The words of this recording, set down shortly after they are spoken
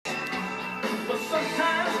But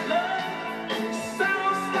sometimes love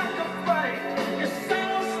sounds like a fight. It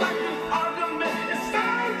sounds like an argument. It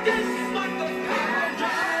sounds just like a power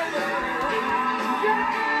driver.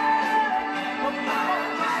 Yeah, a power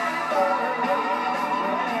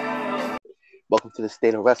driver. Welcome to the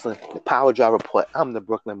State of Wrestling, the Power Drive Report. I'm the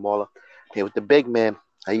Brooklyn Mauler, here with the big man.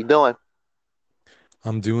 How you doing?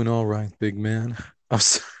 I'm doing all right, big man. I'm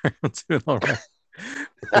sorry, I'm doing all right.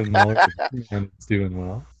 Brooklyn Mauler, I'm doing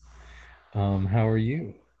well. How are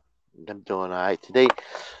you? I'm doing all right today.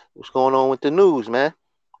 What's going on with the news, man?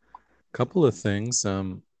 Couple of things.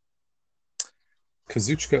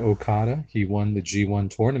 Kazuchika Okada, he won the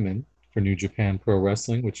G1 tournament for New Japan Pro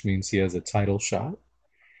Wrestling, which means he has a title shot.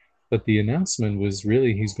 But the announcement was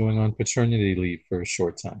really he's going on paternity leave for a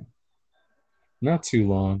short time. Not too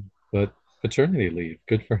long, but paternity leave.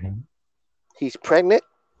 Good for him. He's pregnant.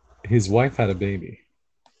 His wife had a baby.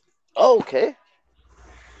 Oh, okay.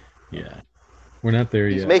 Yeah, we're not there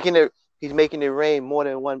He's yet. making it. He's making it rain more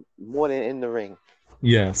than in the ring.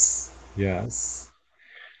 Yes, yes.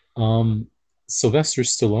 Um, Sylvester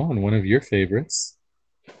Stallone, one of your favorites,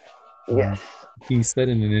 Yes. he said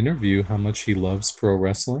in an interview how much he loves pro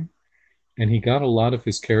wrestling, and he got a lot of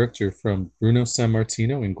his character from Bruno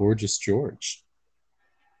Sammartino and Gorgeous George.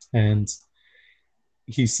 And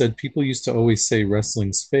he said people used to always say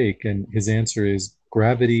wrestling's fake, and his answer is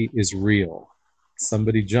gravity is real.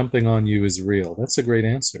 Somebody jumping on you is real. That's a great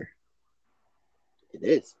answer. It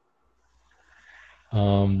is.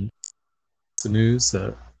 Um, the news,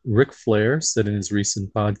 Ric Flair said in his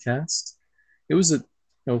recent podcast, it was a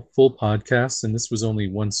full podcast, and this was only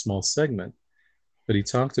one small segment. But he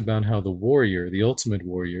talked about how the Warrior, the Ultimate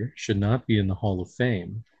Warrior, should not be in the Hall of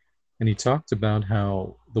Fame. And he talked about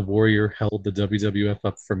how the Warrior held the WWF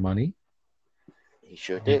up for money. He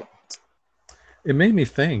sure And did. it made me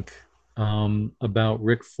think about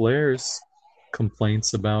Ric Flair's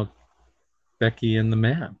complaints about Becky and the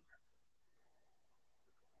Man,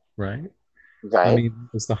 right? I Right. mean,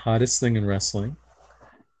 it was the hottest thing in wrestling.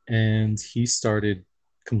 And he started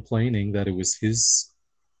complaining that it was his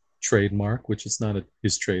trademark, which is not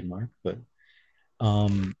his trademark, but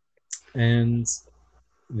um, and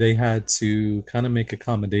they had to kind of make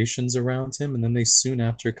accommodations around him, and then they soon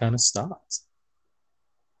after kind of stopped.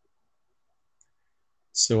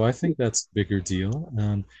 So I think that's a bigger deal,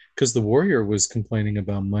 because the Warrior was complaining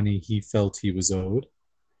about money he felt he was owed,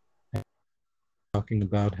 talking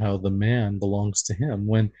about how the man belongs to him.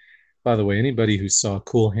 When, by the way, anybody who saw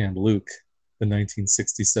Cool Hand Luke, the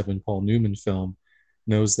 1967 Paul Newman film,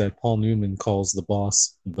 knows that Paul Newman calls the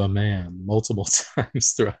boss the man multiple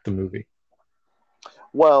times throughout the movie.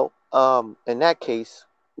 Well, in that case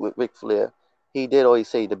with Ric Flair, he did always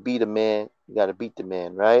say to beat a man, you got to beat the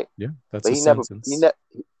man, right? Yeah, that's But a sentence.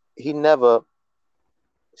 he never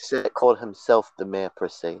said called himself the man per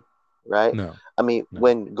se, right? No, I mean, no,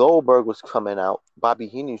 when Goldberg was coming out, Bobby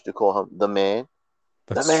Heenan used to call him the man,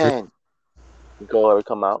 the that's true. man. Goldberg would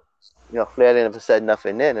come out. Flair didn't ever said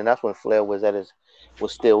nothing then, and that's when Flair was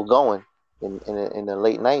still going in the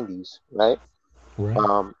late '90s, right? Right.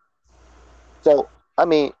 Um, so I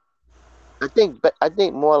mean, I think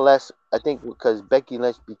more or less I think because Becky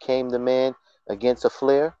Lynch became the man against a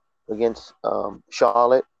Flair against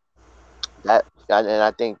Charlotte and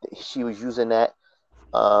I think that she was using that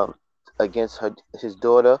um, against his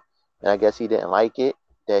daughter, and I guess he didn't like it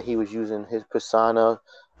that he was using his persona.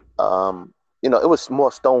 Um, it was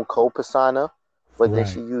more Stone Cold persona, but then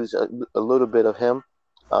she Right. used a little bit of him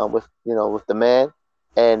with with the man,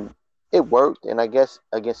 and it worked. And I guess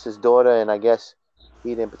against his daughter, and I guess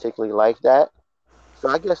he didn't particularly like that. So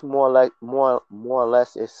I guess more or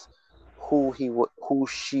less it's who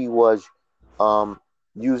she was um,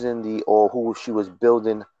 using the or who she was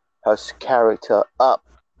building her character up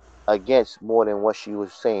against more than what she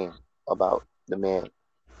was saying about the man.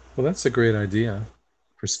 Well, that's a great idea,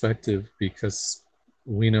 perspective, because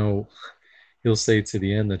we know he'll say to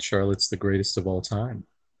the end that Charlotte's the greatest of all time.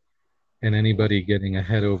 And anybody getting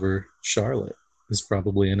ahead over Charlotte is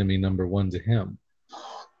probably enemy number one to him.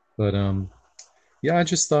 But yeah, I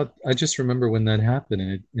just remember when that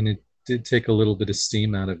happened, and it did take a little bit of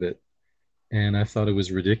steam out of it. And I thought it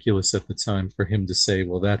was ridiculous at the time for him to say,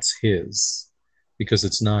 well, that's his, because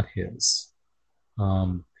it's not his.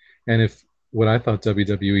 Um, and if what I thought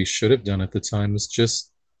WWE should have done at the time was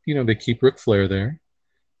just, they keep Ric Flair there,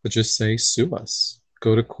 but just say, sue us,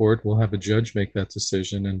 go to court, we'll have a judge make that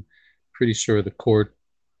decision. And pretty sure the court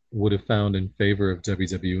would have found in favor of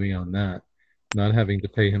WWE on that, not having to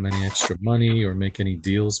pay him any extra money or make any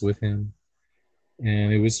deals with him.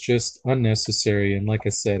 And it was just unnecessary. And like I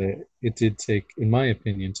said, it did take, in my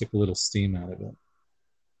opinion, took a little steam out of it.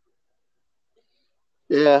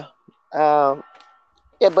 Yeah. Um,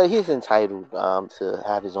 yeah, but he's entitled to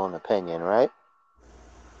have his own opinion, right?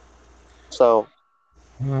 So,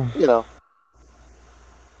 Uh, you know,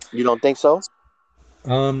 you don't think so?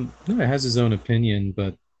 no, it has his own opinion,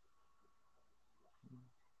 but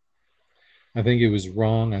I think it was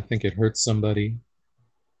wrong. I think it hurt somebody.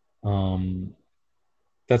 Um,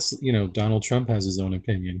 that's, Donald Trump has his own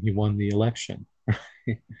opinion. He won the election.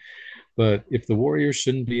 But if the Warrior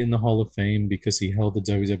shouldn't be in the Hall of Fame because he held the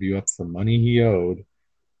WWF for money he owed,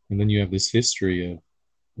 and then you have this history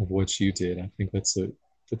of what you did, I think that's a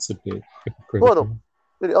bit Well, hypocritical.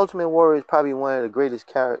 the Ultimate Warrior is probably one of the greatest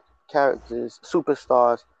characters,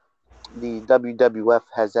 superstars the WWF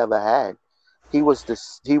has ever had. He was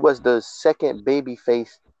the second baby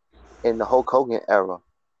face in the Hulk Hogan era,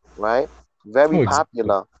 right? Very Oh, exactly.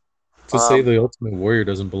 popular. To say Um, the Ultimate Warrior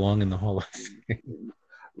doesn't belong in the Hall of Fame.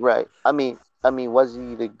 right. I mean, was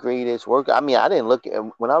he the greatest worker? I mean, I didn't look at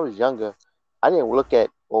when I was younger. I didn't look at,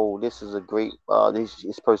 oh, this is a great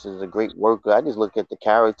this person is a great worker. I just look at the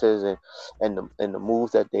characters and the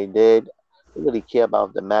moves that they did. I didn't really care about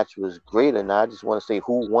if the match was great or not. I just want to say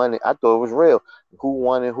who won it. I thought it was real. Who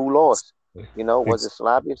won and who lost. Was it Exactly.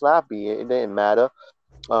 sloppy? Sloppy. It didn't matter.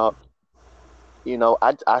 Uh,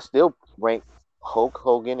 I still rank Hulk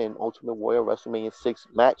Hogan and Ultimate Warrior WrestleMania 6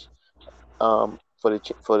 match for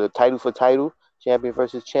the title champion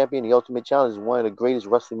versus champion. The Ultimate Challenge is one of the greatest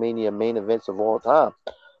WrestleMania main events of all time,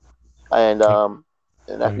 and I, um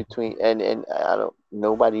and that's I, between and I don't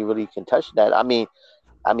nobody really can touch that. I mean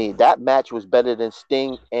that match was better than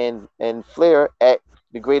Sting and Flair at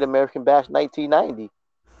the Great American Bash 1990.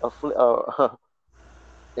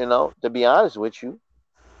 To be honest with you,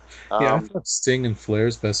 yeah, I um, thought Sting and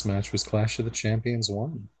Flair's best match was Clash of the Champions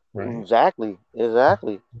 1, right?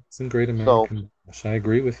 exactly. It's in Great So American Bash. I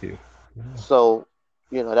agree with you. Yeah. So,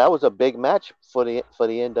 that was a big match for the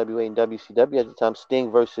NWA and WCW at the time.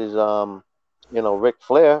 Sting versus Ric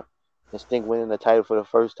Flair, and Sting winning the title for the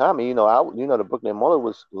first time. And the Brooklyn Mauler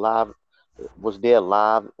was there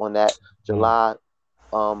live on that Oh, July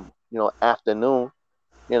afternoon.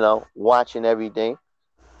 Watching everything.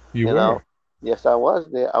 you You know, were? yes, I was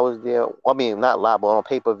there. I was there. I mean, not live, but on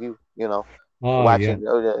pay-per-view. Oh, yeah.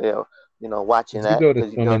 Watching. Watching You that go to because so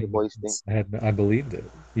many Dirty Boys thing. events. I believed it.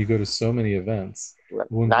 You go to so many events. Right.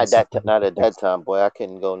 It wouldn't be Not surprising at that time, boy. I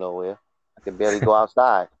couldn't go nowhere. I could barely go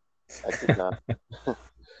outside at the time.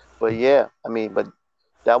 But yeah, but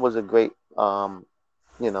that was a great time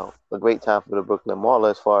for the Brooklyn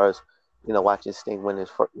Mauler as far as watching Sting win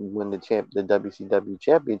the WCW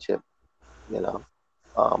championship. You know,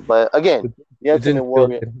 but again, It, the it Ultimate didn't feel like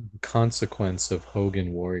Warrior, it had the consequence of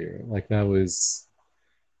Hogan Warrior. Like that was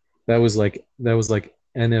like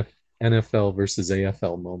NFL versus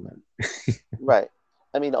AFL moment. right?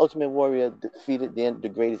 The Ultimate Warrior defeated the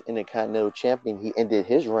greatest Intercontinental Champion. He ended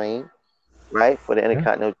his reign, right, for the Yeah,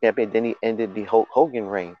 Intercontinental Champion. Then he ended the Hulk Hogan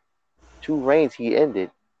reign. Two reigns he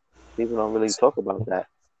ended. People don't really talk about that.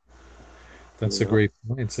 You that's a know. great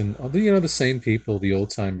point. And the same people, the old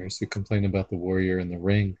timers who complain about the Warrior in the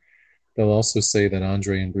ring, they'll also say that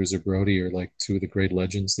Andre and Bruiser Brody are like two of the great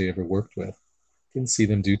legends they ever worked with. Didn't see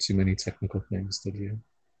them do too many technical things, did you?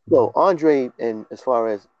 So Andre, and as far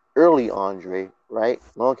as early Andre, right?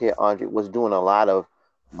 Long hair Andre was doing a lot of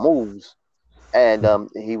moves, and Mhm.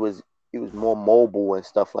 he was more mobile and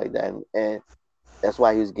stuff like that, and that's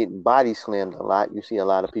why he was getting body slammed a lot. You see a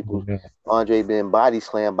lot of Oh, people, yeah. Andre being body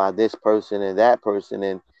slammed by this person and that person,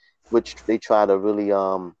 and which they try to really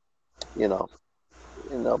you know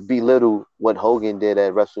belittle what Hogan did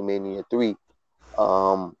at WrestleMania 3,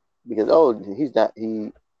 because he's not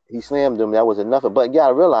he slammed him, that was enough. But you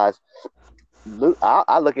gotta realize,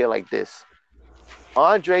 I look at it like this: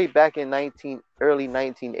 Andre back in early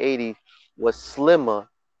 1980 was slimmer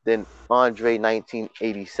than Andre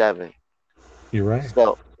 1987. You're right.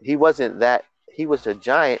 So he wasn't that. He was a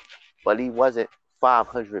giant, but he wasn't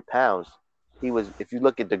 500 pounds. If you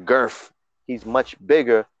look at the girth, he's much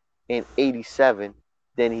bigger in 87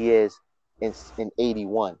 than he is in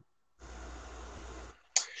 81.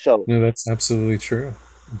 So No, that's absolutely true.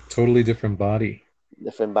 Totally different body.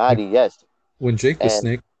 different Like body, yes, when Jake the and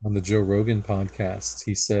Snake on the Joe Rogan podcast,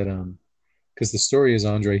 he said, because the story is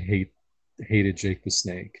Andre hated Jake the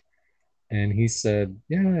Snake. And he said,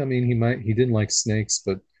 yeah, I mean, he didn't like snakes,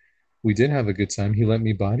 but we did have a good time. He let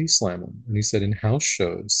me body slam him. And he said in house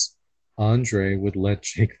shows, Andre would let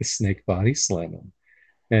Jake the Snake body slam him.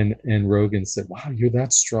 And Rogan said, wow, you're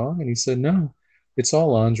that strong? And he said, no, it's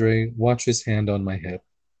all Andre. Watch his hand on my hip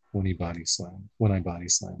when I body slam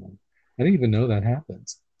him. I didn't even know that happened.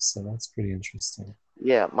 So that's pretty interesting.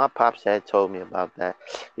 Yeah, my pops had told me about that.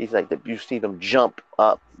 He's like, you see them jump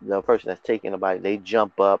up. The person that's taking the body, they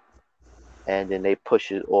jump up and then they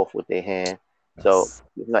push it off with their hand. So Yes.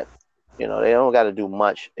 it's not, they don't got to do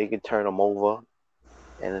much. They can turn them over,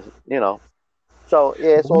 and so yeah,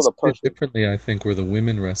 The it's all ones the who did person. differently, I think, were the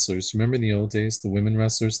women wrestlers. Remember in the old days, the women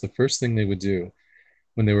wrestlers, the first thing they would do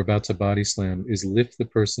when they were about to body slam is lift the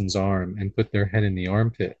person's arm and put their head in the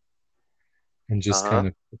armpit and Uh just huh. kind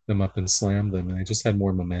of pick them up and slam them. And they just had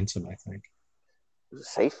more momentum, I think.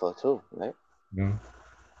 Safer too, right? You know?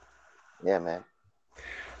 Yeah, man.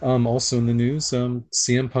 Also in the news,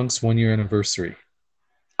 CM Punk's 1 year anniversary in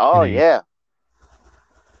Oh a yeah,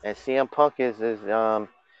 and CM Punk is a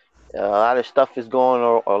lot of stuff is going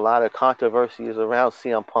or a lot of controversy is around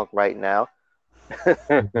CM Punk right now.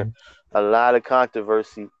 Mhm. A lot of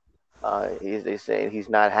controversy. They saying he's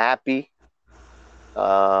not happy.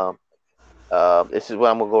 Um, this is where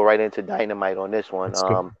I'm gonna go right into Dynamite on this one. Let's go.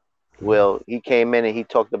 Go ahead. Well, he came in and he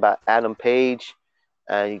talked about Adam Page.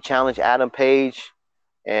 He challenged Adam Page,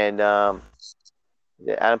 and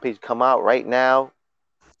Adam Page come out right now,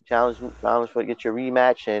 challenge for get your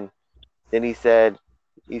rematch, and then he said,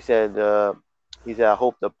 uh, he said, I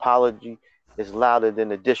hope the apology is louder than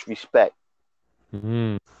the disrespect.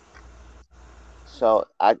 Mm. So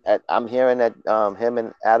I'm hearing that him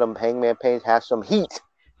and Adam Hangman Page have some heat.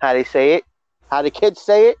 How they say it, how the kids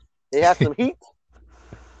say it, they have some heat.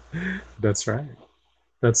 That's right.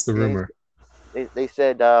 That's the They rumor. they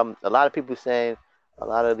said a lot of people saying a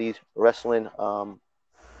lot of these wrestling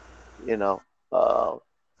you know uh,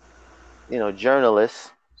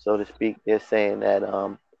 journalists, so to speak, they're saying that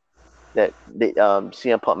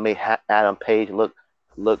CM Punk made Adam Page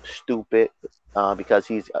look stupid because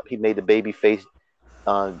he made the baby face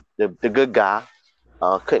the good guy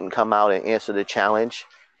couldn't come out and answer the challenge,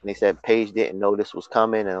 and he said Page didn't know this was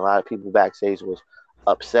coming, and a lot of people backstage was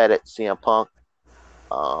upset at CM Punk.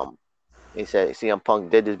 Um, he said CM Punk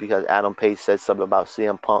did this because Adam Page said something about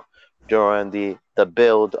CM Punk during the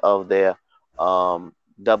build of their um,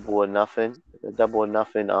 double or nothing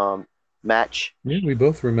match. Yeah, we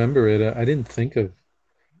both remember it. I didn't think of,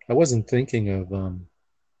 I wasn't thinking of,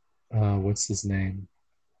 what's his name?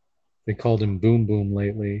 They called him Boom Boom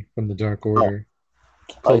lately from the Dark Oh, Order.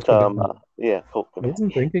 you Colt talking Cabana. about yeah, Colt I Cabana.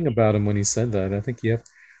 wasn't thinking about him when he said that. I think you have.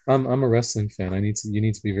 I'm a wrestling fan. You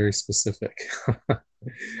need to be very specific.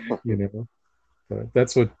 You know, but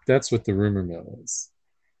that's what the rumor mill is.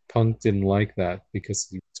 Punk didn't like that because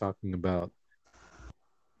he was talking about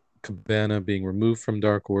Cabana being removed from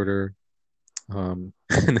Dark Order. And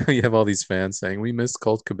now you have all these fans saying we miss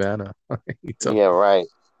Colt Cabana. He Yeah, told- right.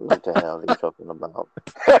 What the hell are you talking about?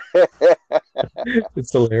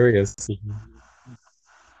 it's hilarious.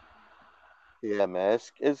 Yeah, man.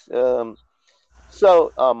 It's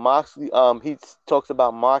so Moxley he talks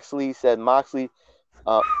about Moxley. He said Moxley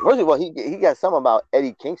first of all he got something about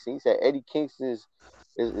Eddie Kingston. He said Eddie Kingston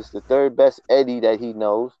is the third best Eddie that he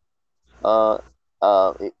knows. Uh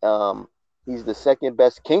uh it- um he's the second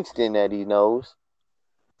best Kingston that he knows.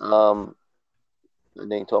 Um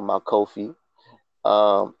and then he talking about Kofi.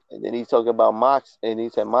 And then he's talking about Mox, and he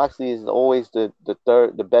said Moxley is always the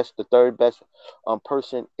third best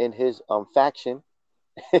person in his faction.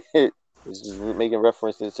 This is making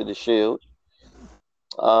references to the Shield.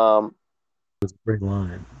 Um, Great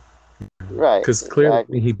line. right, Because clearly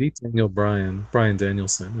exactly. he beat Brian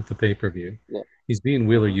Danielson at the pay per view. Yeah. He's beaten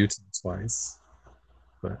Wheeler Hmm. Yuta twice,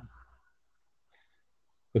 but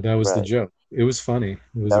that was the Right. joke. It was funny. It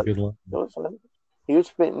was a That, good line. that was funny. He was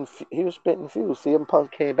spitting. He was spitting fuel. CM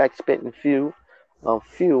Punk came back spitting fuel,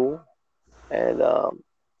 and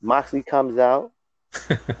Moxley comes out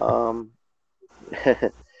um,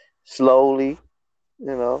 slowly.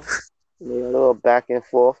 You know, a little back and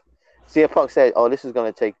forth. CM Punk said, "Oh, this is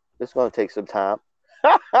gonna take some time."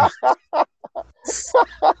 I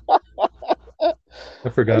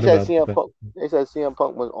forgot about that. They said CM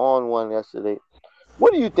Punk was on one yesterday.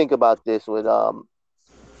 What do you think about this with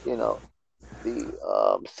you know, the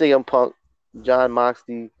CM Punk, John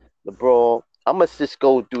Moxley, the brawl? I must just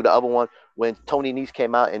go through the other one when Tony Nese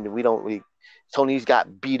came out and Tony Nese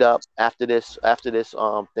got beat up after this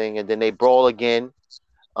thing, and then they brawl again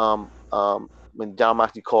when John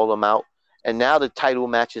Moxley called him out. And now the title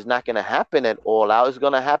match is not going to happen at All Out. It's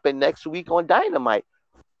going to happen next week on Dynamite.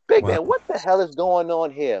 Big Wow. man, what the hell is going on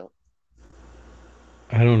here?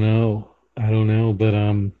 I don't know. I don't know, but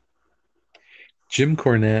Jim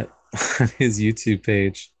Cornette on his YouTube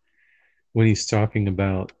page when he's talking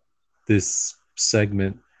about this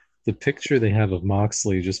segment, the picture they have of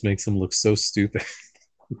Moxley just makes him look so stupid.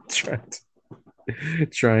 trying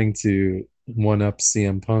trying to one up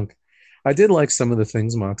CM Punk. I did like some of the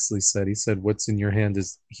things Moxley said. He said, "What's in your hand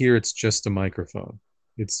is here. It's just a microphone.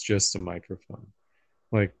 It's just a microphone."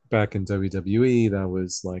 Like back in WWE, that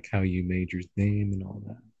was like how you made your name and all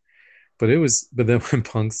that. But then when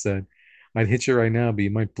Punk said, "I'd hit you right now, but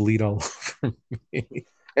you might bleed all over me."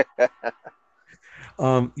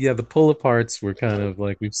 Yeah, the pull aparts were kind of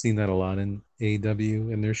like we've seen that a lot in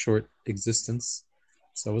AEW in their short existence.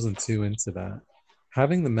 So I wasn't too into that.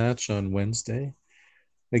 Having the match on Wednesday,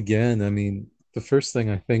 again, I mean, the first thing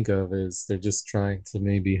I think of is they're just trying to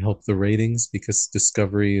maybe help the ratings because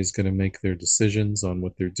Discovery is going to make their decisions on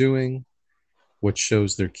what they're doing, what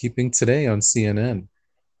shows they're keeping today on CNN.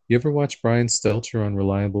 You ever watch Brian Stelter on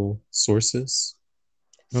Reliable Sources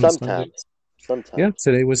on Sometimes, Sundays? Yeah, sometimes.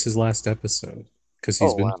 today was his last episode because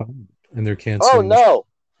he's Oh been wow. fired and they're Oh canceling the show. no.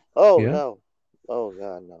 Oh Yeah. no. Oh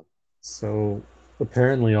god no. So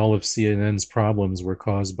apparently all of CNN's problems were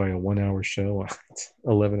caused by a 1 hour show at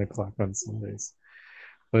 11 o'clock on Sundays.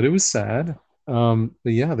 But it was sad. But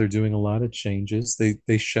yeah, they're doing a lot of changes.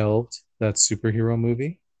 They shelved that superhero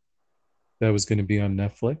movie that was going to be on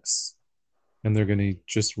Netflix, and they're going to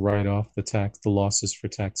just write off the losses for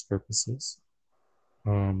tax purposes.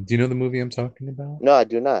 Do you know the movie I'm talking about? No, I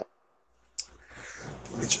do not.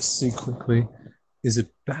 Let me just see quickly. Is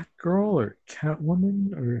it Batgirl or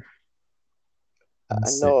Catwoman or let me I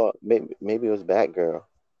see. know maybe it was Batgirl.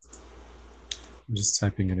 I'm just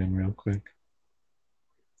typing it in real quick.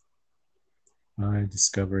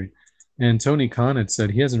 Discovery. And Tony Khan had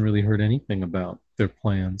said he hasn't really heard anything about their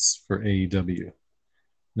plans for AEW.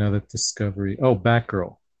 Now that Discovery, oh,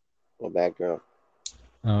 Batgirl, Or Batgirl.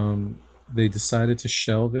 they decided to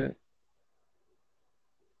shelve it,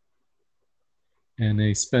 and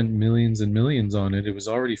they spent millions and millions on it. It was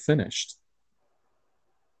already finished,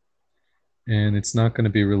 and it's not going to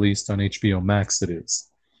be released on HBO Max. It is.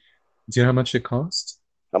 Do you know how much it cost?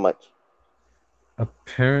 How much?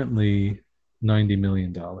 Apparently, $90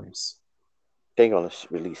 million. They're gonna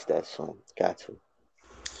release that soon. Got to.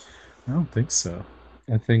 I don't think so.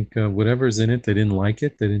 I think whatever's in it, they didn't like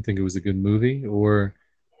it. They didn't think it was a good movie, or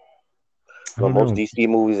I Well, don't most know. DC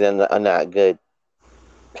movies are not good.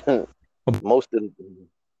 Most of them.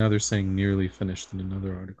 Now they're saying nearly finished in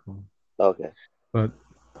another article. Okay. But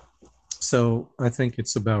so I think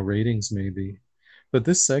it's about ratings, maybe. But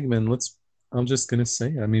this segment, I'm just going to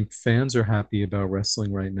say, I mean, fans are happy about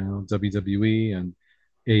wrestling right now, WWE and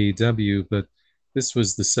AEW, but this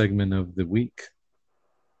was the segment of the week,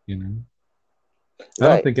 you know? I don't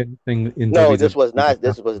Right. think anything in No, WWE would this was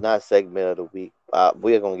happen. not segment of the week.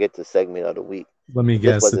 We're gonna get to segment of the week. Let me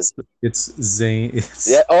This guess, wasn't. it's Zayn,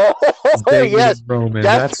 Yeah. it's Oh Zayn yes. and Roman.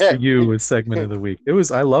 That's That's for you, a segment of the week.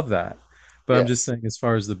 I love that. But I'm yeah. just saying, as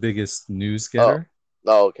far as the biggest news Oh. getter,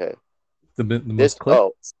 Oh. Okay. the This. most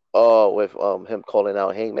clip. With him calling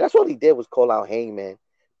out Hangman. That's all he did was call out Hangman,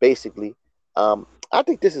 basically. I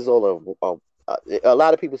think this is all a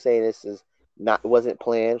lot of people saying this is not wasn't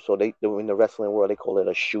planned. So they in the wrestling world they call it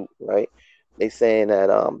a shoot, right? They saying that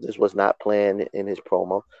this was not planned in his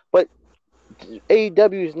promo, but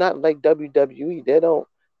AEW is not like WWE. They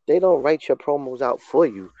don't write your promos out for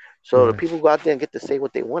you. So the Right. people go out there and get to say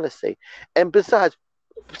what they want to say. And besides,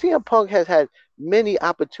 CM Punk has had many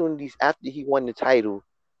opportunities after he won the title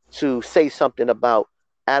to say something about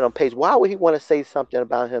Adam Page. Why would he want to say something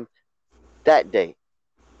about him that day?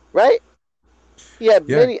 Right? He had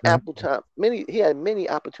Yeah, many apple exactly. time many he had many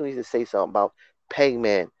opportunities to say something about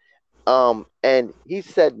Hangman. And he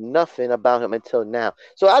said nothing about him until now.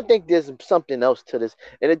 So I think there's something else to this.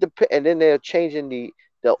 And then they're changing the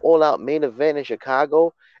all out main event in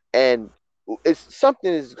Chicago, and it's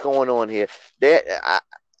something is going on here. There,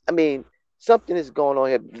 I mean, something is going on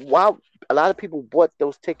here. While a lot of people bought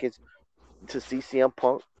those tickets to see CM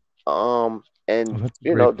Punk, Oh, and that's a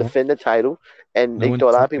great point. defend the title, and No they one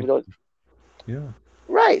thought a lot of saw people it. don't. Yeah.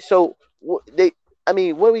 Right. So they, I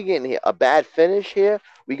mean, what are we getting here? A bad finish here?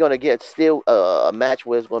 We're gonna get still a match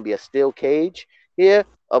where it's gonna be a steel cage here.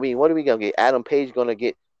 I mean, what are we gonna get? Adam Page gonna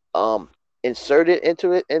get um inserted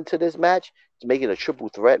into this match to make it a triple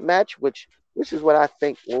threat match, which is what I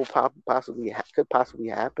think will could possibly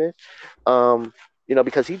happen.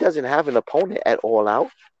 Because he doesn't have an opponent at All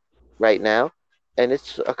Out right now, and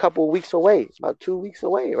it's a couple of weeks away. It's about 2 weeks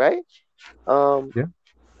away, right? Um, Yeah.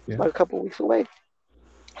 it's Yeah. about a couple of weeks away.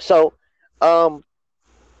 So, um,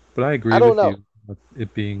 But I I agree don't with know. you, with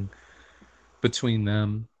it being between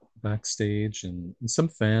them backstage, and some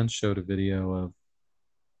fans showed a video of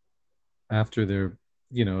after their,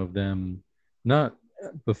 of them not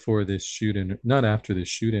before this not after this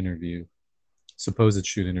shoot interview, supposed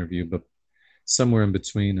shoot interview, but somewhere in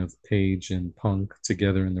between of Page and Punk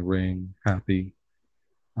together in the ring, happy.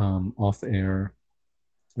 off air.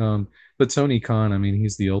 Um, but Tony Khan, I mean,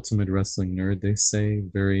 he's the ultimate wrestling nerd, they say.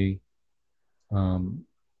 Very, um,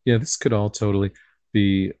 yeah, this could all totally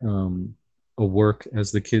be a work,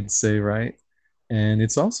 as the kids say, right? And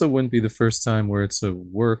it's also wouldn't be the first time where it's a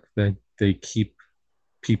work that they keep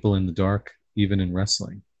people in the dark, even in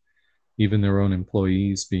wrestling, even their own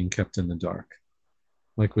employees being kept in the dark,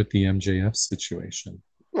 like with the MJF situation.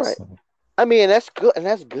 Right. So, I mean, that's good, and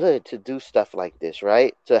that's good to do stuff like this,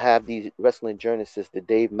 right? To have these wrestling journalists, the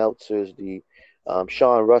Dave Meltzers, the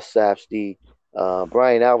Sean Ross Sapp's, the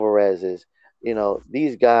Brian Alvarez's,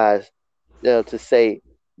 these guys, to say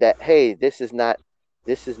that, hey, this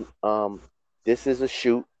is um, this is a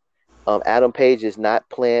shoot. Adam Page is not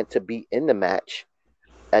planned to be in the match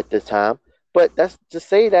at the time, but that's to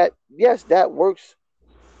say that yes, that works.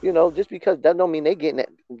 Just because that don't mean they getting it.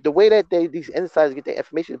 The way that these insiders get their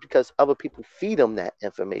information is because other people feed them that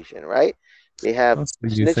information, right? They have also,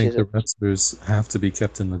 you think snitches. the wrestlers have to be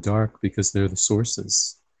kept in the dark because they're the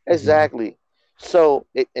sources, you know? Exactly. So,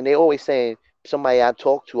 and they always saying somebody I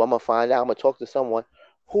talk to, I'm gonna find out. I'm gonna talk to someone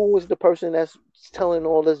who is the person that's telling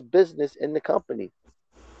all this business in the company,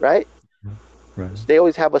 right? Right. So they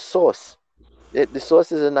always have a source. The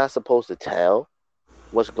sources are not supposed to tell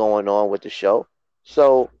what's going on with the show.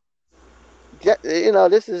 So,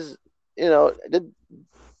 this is, you know,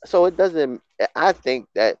 so it doesn't. I think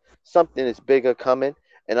that something is bigger coming,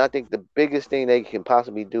 and I think the biggest thing they can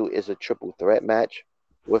possibly do is a triple threat match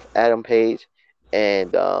with Adam Page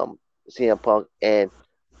and CM Punk and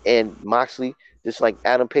Moxley. Just like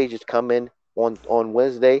Adam Page is coming on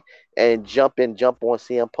Wednesday and jump on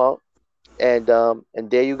CM Punk, and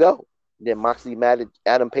there you go. Then Moxley mad at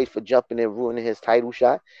Adam Page for jumping and ruining his title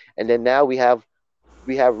shot, and then now we have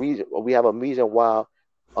a reason why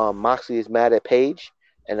Moxley is mad at Page,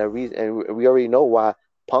 and we already know why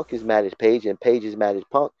Punk is mad at Page and Page is mad at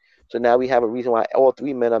Punk. So now we have a reason why all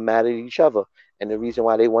three men are mad at each other, and the reason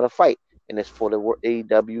why they want to fight, and it's for the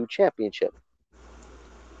AEW Championship.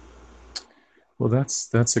 Well,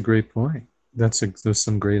 that's a great point. There's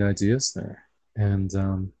some great ideas there. And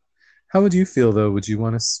how would you feel though? Would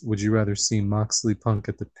you rather see Moxley Punk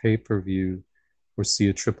at the pay-per-view or see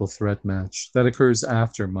a triple threat match that occurs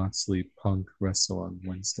after Moxley Punk wrestle on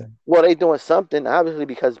Wednesday? Well, they doing something obviously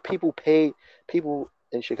because people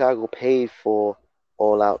in Chicago paid for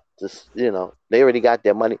All Out. Just they already got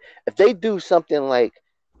their money. If they do something like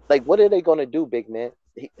what are they gonna do, big man?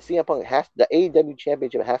 CM Punk has the AEW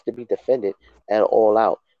Championship has to be defended at All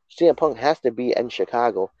Out. CM Punk has to be in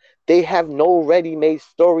Chicago. They have no ready-made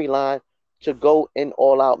storyline to go in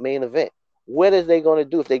All Out main event. What is they gonna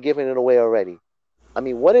do if they're giving it away already? I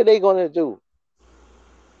mean, what are they gonna do?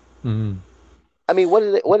 Mm-hmm. I mean, what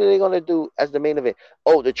are they gonna do as the main event?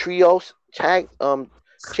 Oh, the trios tag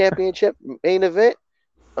championship main event.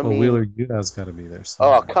 I Well, mean, Wheeler Yuta's got to be there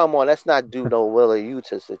oh somehow. come on, let's not do no Willa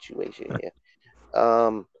Utah situation here.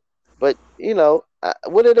 Um, but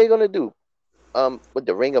what are they gonna do? With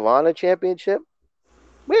the Ring of Honor championship,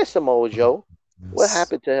 where's Samoa Joe? What Yes.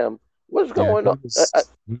 happened to him? What's Yeah, going on?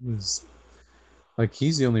 he was like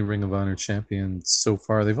he's the only Ring of Honor champion so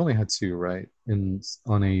far. They've only had two, right? In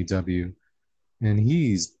on AEW. And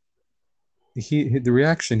the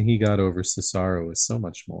reaction he got over Cesaro is so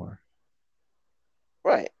much more.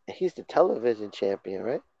 Right, he's the television champion,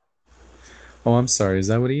 right? Oh, I'm sorry. Is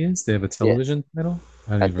that what he is? They have a Yeah, television title?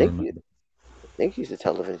 I don't I even think remember. I think he's the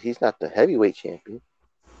television. He's not the heavyweight champion.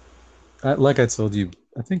 Like I told you,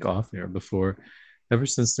 I think off air before, ever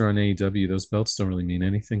since they're on AEW, those belts don't really mean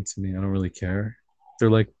anything to me. I don't really care.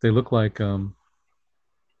 They look like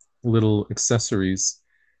little accessories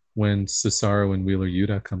when Cesaro and Wheeler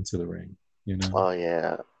Yuta come to the ring. Oh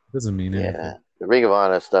yeah, It doesn't mean anything. yeah. The Ring of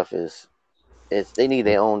Honor stuff is they need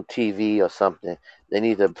their own TV or something. They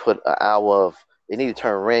need to put an hour of. They need to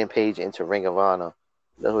turn Rampage into Ring of Honor.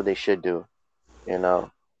 That's what they should do. You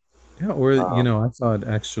know. Yeah, or Um, I thought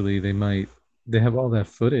actually they have all that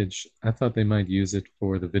footage. I thought they might use it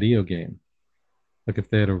for the video game. Like if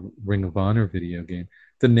they had a Ring of Honor video game.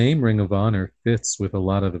 The name Ring of Honor fits with a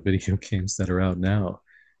lot of the video games that are out now.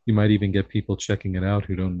 You might even get people checking it out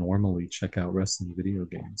who don't normally check out wrestling video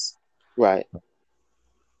games. right.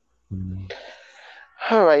 Mm.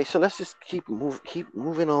 All right. So let's just keep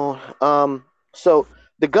moving on. So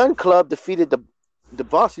the Gun Club defeated the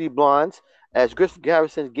Varsity Blondes as Griff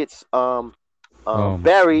Garrison gets Oh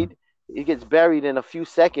my God. buried. He gets buried in a few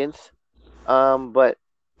seconds. But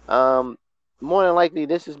um, more than likely,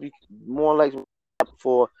 this is more likely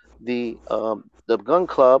for the Gun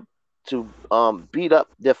Club to beat up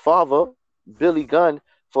their father, Billy Gunn,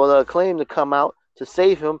 for the Acclaim to come out to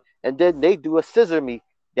save him, and then they do a scissor me,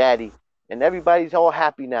 daddy, and everybody's all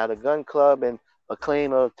happy now. The Gun Club and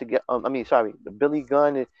Acclaim are to get. I mean, sorry, the Billy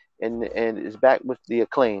Gunn and is back with the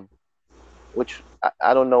Acclaim, which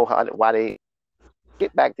I don't know why they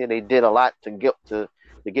get back there. They did a lot to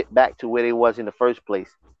get back to where they was in the first place,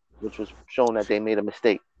 which was showing that they made a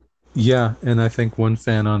mistake. Yeah, and I think one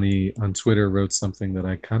fan on Twitter wrote something that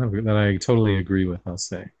I totally agree with, I'll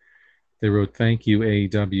say. They wrote, "Thank you,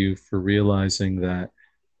 AEW, for realizing that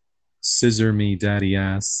Scissor Me Daddy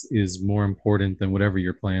Ass is more important than whatever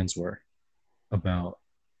your plans were about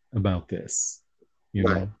about this." You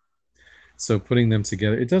Right. know? So putting them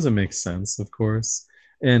together, it doesn't make sense, of course.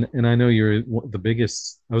 And I know you're the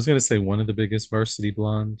biggest, I was going to say one of the biggest Varsity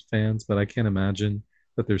Blonde fans, but I can't imagine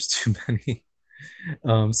that there's too many.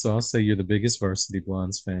 So I'll say you're the biggest Varsity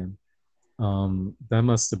Blondes fan. That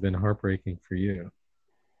must have been heartbreaking for you.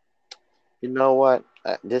 You know what?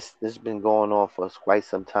 This has been going on for quite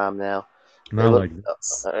some time now. They Not look, like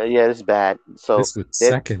this. yeah, it's bad. So This with they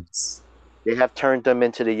seconds. they have turned them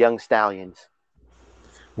into the young stallions.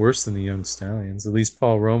 Worse than the Young Stallions. At least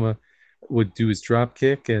Paul Roma would do his drop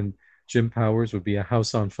kick, and Jim Powers would be a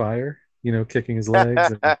house on fire, kicking his legs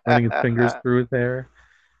and running his fingers through his hair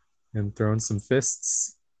and throwing some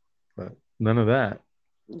fists. But none of that.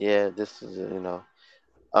 Yeah, this is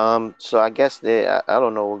So I guess I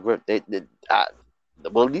don't know what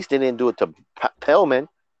well at least they didn't do it to Pellman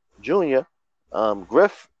Jr.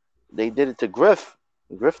 Griff, they did it to Griff.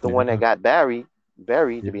 Griff, the one that Yeah, got buried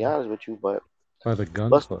to be yeah. honest with you, but By the Gun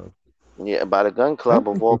but Club. yeah, by the Gun I Club don't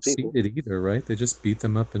of think all they people. cheated either, right? They just beat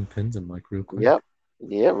them up and pinned them like real quick. Yep,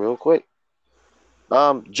 yeah, real quick.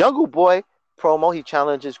 Jungle Boy promo. He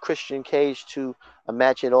challenges Christian Cage to a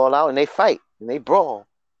match it all out, and they fight and they brawl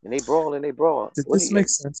and they brawl and they brawl. Did What do this you? make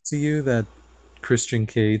sense to you that Christian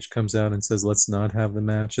Cage comes out and says, "Let's not have the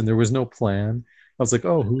match," and there was no plan? I was like,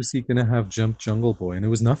 "Oh, who's he gonna have jump Jungle Boy?" And it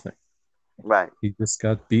was nothing. Right. He just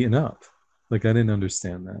got beaten up. Like I didn't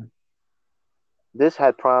understand that. This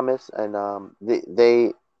had promise, and uh,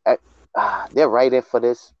 they're right in for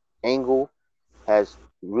this. Angle has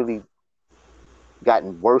really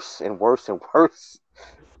gotten worse and worse and worse.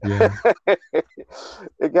 Yeah.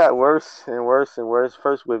 It got worse and worse and worse.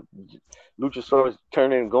 First with Luchasaurus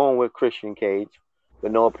turning and going with Christian Cage for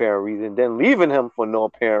no apparent reason, then leaving him for no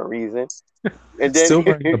apparent reason, and then Still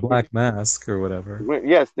wearing the black mask or whatever.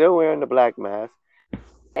 yeah, still wearing the black mask.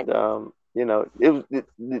 And it was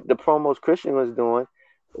the promos Christian was doing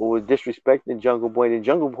was disrespecting Jungle Boy. And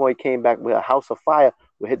Jungle Boy came back with a House of Fire,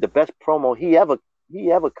 which hit the best promo he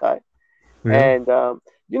ever cut. Yeah. And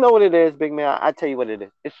you know what it is, big man. I tell you what it is.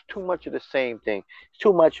 It's too much of the same thing. It's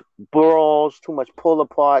too much brawls, too much pull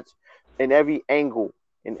aparts in every angle,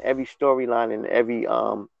 in every storyline, in every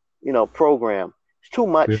program. It's too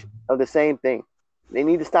Yeah. much of the same thing. They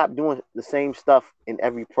need to stop doing the same stuff in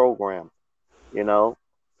every program. You know,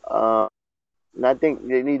 uh, and I think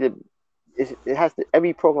they need to. It has to.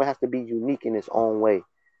 Every program has to be unique in its own way.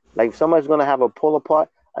 Like if somebody's gonna have a pull apart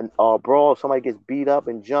or a brawl, somebody gets beat up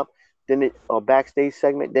and jump, then a backstage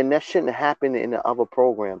segment, then that shouldn't happen in the other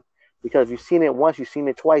program. Because you've seen it once, you've seen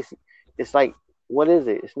it twice. It's like, what is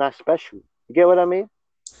it? It's not special. You get what I mean?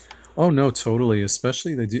 Oh no, totally.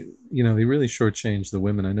 Especially they do, they really shortchange the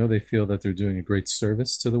women. I know they feel that they're doing a great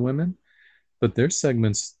service to the women, but their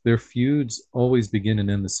segments, their feuds always begin and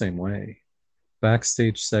end the same way.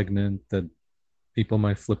 Backstage segment that people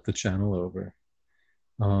might flip the channel over,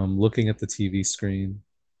 looking at the TV screen.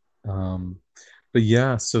 Um, but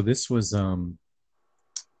yeah, so this was,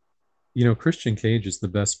 Christian Cage is the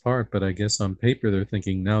best part, but I guess on paper they're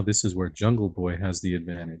thinking now this is where Jungle Boy has the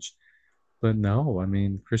advantage. But no, I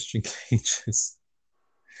mean, Christian Cage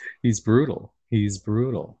he's brutal. He's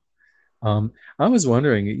brutal. I was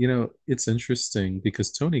wondering, it's interesting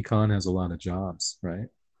because Tony Khan has a lot of jobs, right?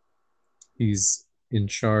 He's in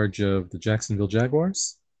charge of the Jacksonville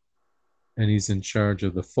Jaguars and he's in charge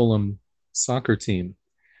of the Fulham soccer team,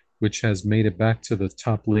 which has made it back to the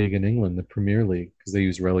top league in England, the Premier League, because they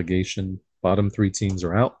use relegation. Bottom three teams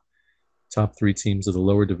are out. Top three teams of the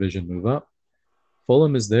lower division move up.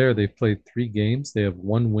 Fulham is there. They've played 3 games. They have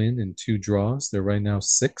 1 win and 2 draws. They're right now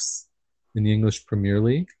sixth in the English Premier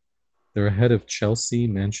League. They're ahead of Chelsea,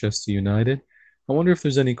 Manchester United. I wonder if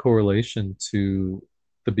there's any correlation to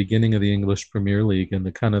the beginning of the English Premier League and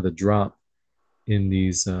the kind of the drop in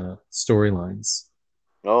these storylines.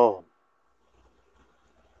 Oh,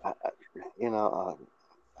 I, you know,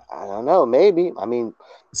 I don't know. Maybe. I mean,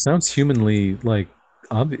 It sounds humanly like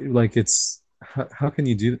like it's how can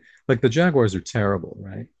you do like the Jaguars are terrible,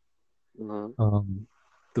 right? mhm. Um,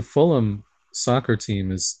 the Fulham soccer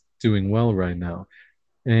team is doing well right now,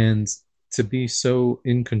 and to be so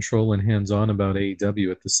in control and hands on about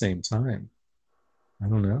AEW at the same time. I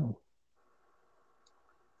don't know.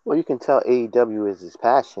 Well, you can tell AEW is his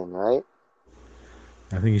passion, right?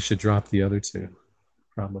 I think he should drop the other two,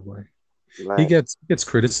 probably. He Right. gets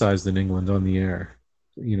criticized in England on the air.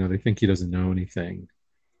 You know, they think he doesn't know anything.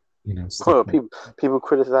 You know, stuff Well, like people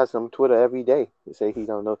criticize him on Twitter every day. They say he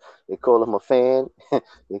don't know. They call him a fan.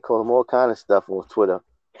 They call him all kind of stuff on Twitter.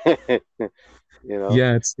 You know.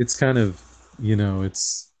 yeah, it's kind of you know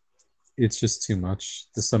it's just too much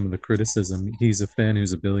to some of the criticism. He's a fan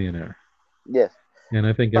who's a billionaire, Yes. and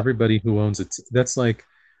I think Uh, everybody who owns it. That's like,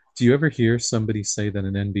 do you ever hear somebody say that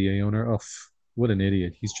an NBA owner? Oh, what an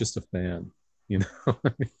idiot! He's just a fan. You know.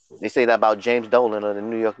 they say that about James Dolan of the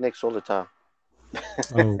New York Knicks all the time.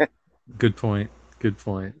 oh, good point. Good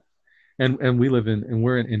point. And we live in and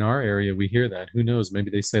we're in our area. We hear that. Who knows?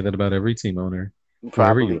 Maybe they say that about every team owner,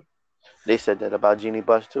 whoever you Probably. are. They said that about Jeannie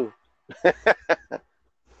Buss too.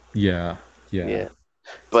 Yeah, yeah. Yeah.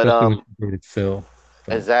 But Especially when she dated Phil.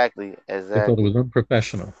 But exactly, I thought it exactly, was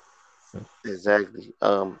unprofessional. So, exactly.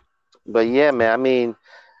 But yeah, man.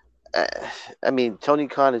 Uh, I mean, Tony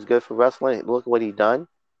Khan is good for wrestling. Look what he done.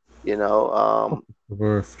 You know,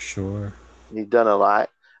 for sure. he done a lot.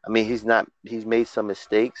 I mean, he's not. He's made some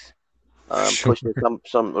mistakes, For sure. pushing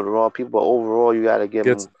some of the wrong people. But overall, you gotta give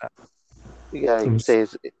Gets him. You gotta I'm, say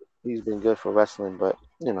he's been good for wrestling. But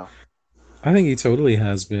you know, I think he totally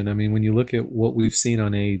has been. I mean, when you look at what we've seen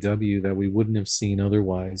on AEW that we wouldn't have seen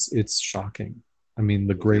otherwise, it's shocking. I mean,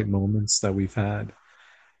 the great moments that we've had.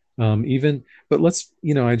 Even, but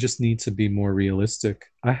I just need to be more realistic.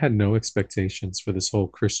 I had no expectations for this whole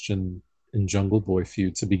Christian and Jungle Boy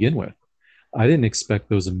feud to begin with. I didn't expect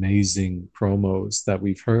those amazing promos that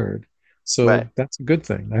we've heard. right, So that's a good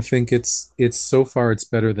thing. I think it's so far it's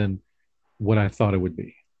better than what I thought it would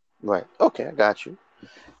be. right. Okay, I got you.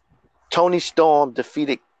 Tony Storm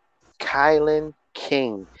defeated Kylan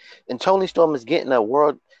King, and Tony Storm is getting a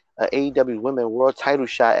AEW Women World Title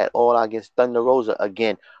shot at All Out against Thunder Rosa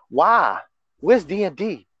again. Why? Where's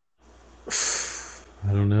DMD?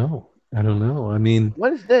 I don't know. I don't know. I mean,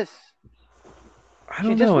 What is this? I She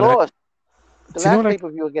don't just know. And I, lost the do you know last what pay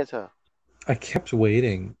per view against her. I kept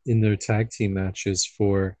waiting in their tag team matches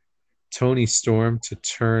for Tony Storm to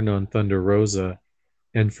turn on Thunder Rosa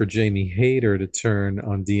and for Jamie Hayter to turn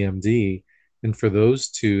on DMD, and for those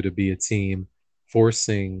two to be a team,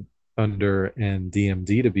 forcing Thunder and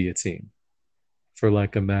DMD to be a team for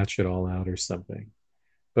like a match at All Out or something.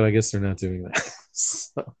 But I guess they're not doing that.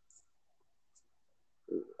 So,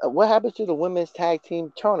 What happened to the women's tag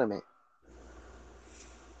team tournament?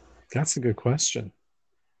 that's a good question.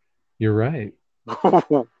 You're right. I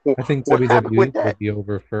think What happened with WWE will that? be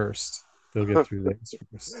over first. They'll get through theirs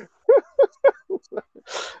first.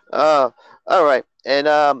 uh, all right,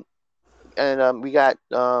 and we got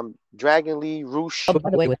Dragon Lee, Oh, Roosh, by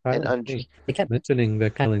the way, with and Kylan Andre. King, they kept mentioning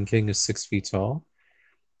that Kylan King is 6 feet tall.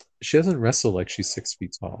 She doesn't wrestle like she's 6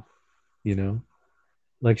 feet tall, you know?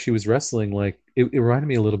 Like she was wrestling like it reminded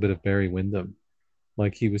me a little bit of Barry Windham.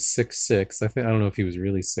 Like he was 6'6". I don't know if he was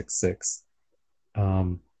really 6'6".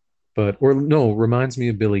 Um, but or no, reminds me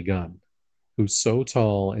of Billy Gunn, who's so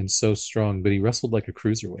tall and so strong, but he wrestled like a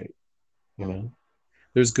cruiserweight, you Hmm. know?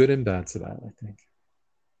 There's good and bad to that, I think.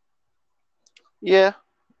 Yeah.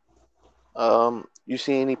 You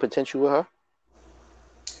see any potential with her?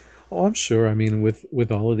 Oh, I'm sure. I mean,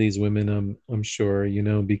 with all of these women, I'm sure,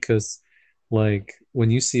 because like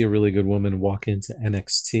when you see a really good woman walk into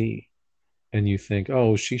NXT and you think,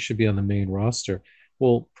 oh, she should be on the main roster.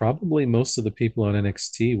 Well, probably most of the people on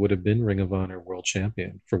NXT would have been Ring of Honor World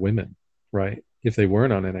Champion for women, right? If they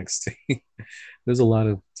weren't on NXT. There's a lot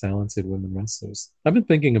of talented women wrestlers. I've been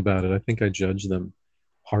thinking about it. I think I judge them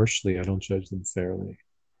harshly. I don't judge them fairly.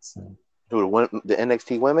 So The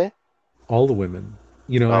NXT women? all the women,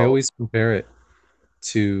 I Oh, always compare it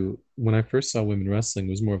to when I first saw women wrestling, it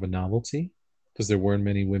was more of a novelty because there weren't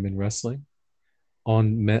many women wrestling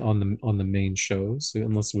on the main shows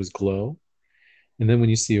unless it was Glow. And then when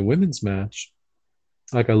you see a women's match,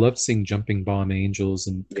 like I love seeing Jumping Bomb Angels,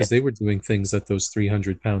 and yeah. because they were doing things that those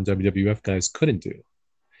 300-pound WWF guys couldn't do.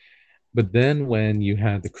 But then when you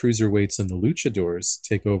had the cruiserweights and the luchadors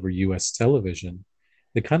take over US television,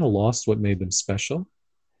 they kind of lost what made them special.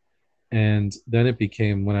 And then it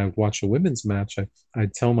became when I watch a women's match, I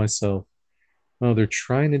tell myself, oh, they're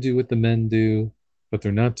trying to do what the men do, but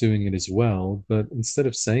they're not doing it as well. But instead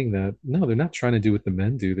of saying that, no, they're not trying to do what the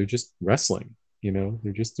men do. They're just wrestling,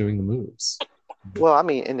 they're just doing the moves. Well, I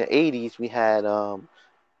mean, in the '80s, we had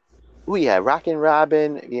Rockin'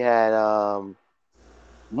 Robin, we had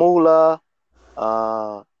Moolah,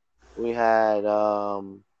 uh, we had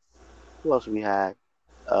Who else we had?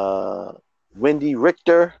 Uh, Wendy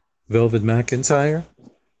Richter. Velvet McIntyre.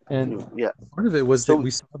 And Yeah. part of it was that So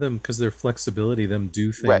we saw them because their flexibility, them do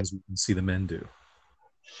right. things we can see the men do.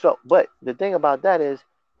 So, but the thing about that is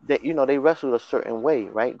that they wrestled a certain way,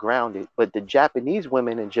 right? Grounded. But the Japanese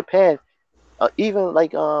women in Japan, even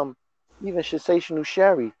like even Shisei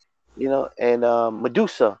Sherry, and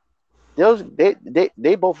Medusa,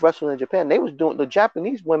 they both wrestled in Japan. They was doing the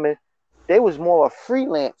Japanese women. They was more a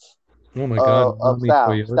freelance Oh my God, of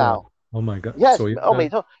Naomi Toyota. style. Oh my God, Yes. Oh my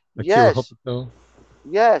Toyota, God. Akira Yes. Hokuto.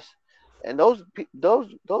 Yes. And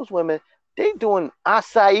those women, they doing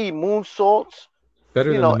acai moonsaults,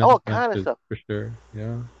 Better than the men's all kind of matches stuff. for sure.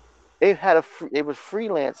 Yeah. They was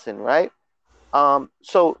freelancing, right?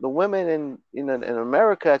 So the women in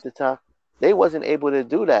America at the time, they wasn't able to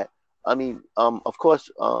do that. I mean, of course,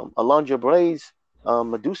 Alundra Blaze,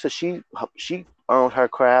 Medusa, she earned her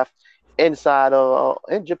craft inside of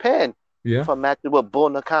in Japan Yeah. from matching with Bull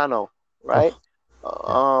Nakano, right? Oh,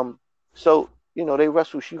 yeah. Um, so they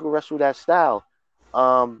wrestle. She could wrestle that style.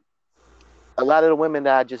 Um, a lot of the women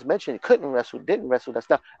that I just mentioned didn't wrestle that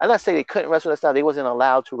style. I'm not saying they couldn't wrestle that style. They wasn't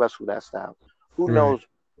allowed to wrestle that style. Who Right. knows?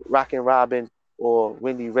 Rockin' Robin or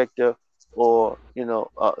Wendy Richter or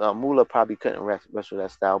Moolah probably couldn't wrestle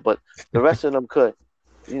that style, but the rest of them could.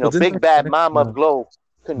 Well, didn't Big that Bad connect? Mama of Glow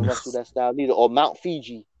couldn't No. wrestle that style neither, or Mount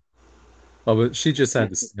Fiji. Oh, but she just had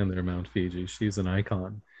to stand there, Mount Fiji. She's an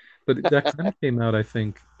icon. But that kind of came out, I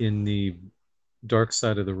think, in the Dark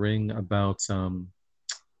Side of the Ring about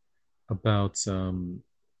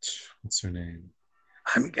what's her name?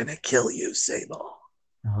 I'm gonna kill you, Sable.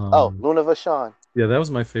 Oh, Um, Luna Vachon. yeah, that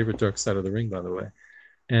was my favorite Dark Side of the Ring, by the way.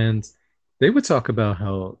 And they would talk about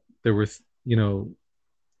how there were,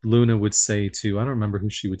 Luna would say to, I don't remember who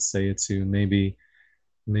she would say it to. Maybe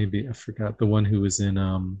I forgot the one who was in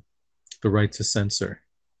The Right to Censor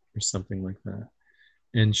or something like that.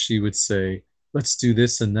 And she would say, let's do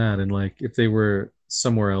this and that. And like, if they were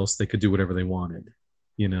somewhere else, they could do whatever they wanted.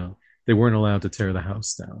 You know, they weren't allowed to tear the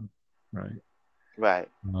house down. Right. Right.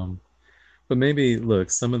 Um, but maybe, look,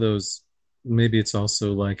 some of those, maybe it's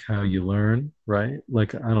also like how you learn, right?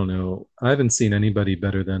 Like, I don't know. I haven't seen anybody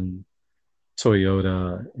better than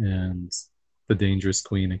Toyota and the Dangerous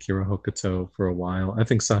Queen, Akira Hokuto, for a while. I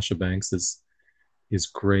think Sasha Banks is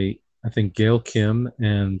great. I think Gail Kim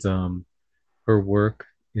and her work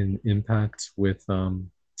in Impact with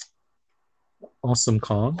Awesome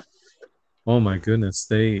Kong. Oh my goodness,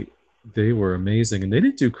 they were amazing, and they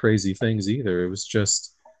didn't do crazy things either. It was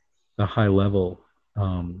just a high level.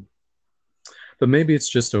 Um, but maybe it's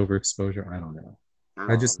just overexposure. I don't know.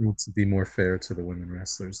 I just Um, need to be more fair to the women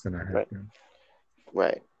wrestlers than I have right. been.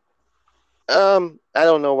 Right. I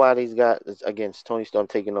don't know why these guys against Tony Storm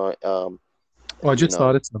taking on Oh, I you just know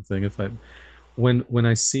thought it's something. If I when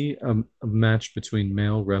I see a match between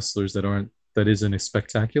male wrestlers that isn't as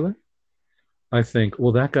spectacular, I think,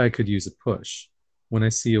 well, that guy could use a push. When I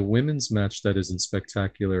see a women's match that isn't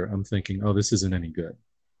spectacular, I'm thinking, oh, this isn't any good.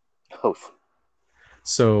 oh,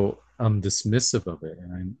 So I'm dismissive of it,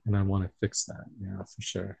 and I want to fix that. Yeah, for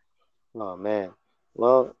sure. oh man.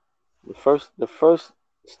 Well, the first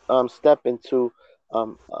step into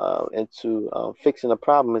fixing a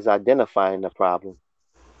problem is identifying the problem.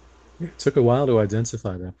 It took a while to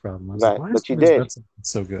identify that problem. I was like, Right. why is But you women's did. wrestling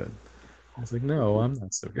so good? I was like, no, I'm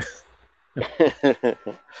not so good.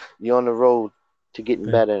 You're on the road to getting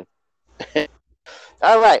Thank better.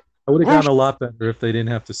 All right. I would have Roosh. gotten a lot better if they didn't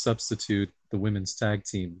have to substitute the women's tag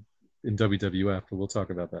team in WWF, but we'll talk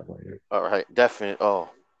about that later. All right. Definitely. Oh,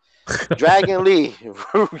 Dragon Lee,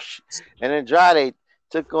 Roosh, and Andrade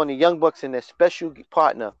took on the Young Bucks and their special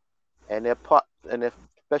partner, and their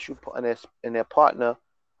special and their partner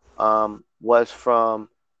was from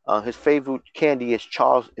his favorite candy is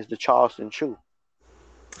the Charleston Chew.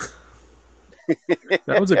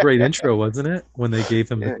 That was a great intro, wasn't it? When they gave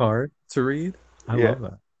him the card to read. I Yeah.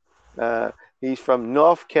 love that. He's from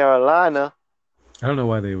North Carolina, I don't know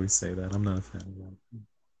why they always say that. I'm not a fan of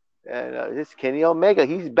that. and this Kenny Omega.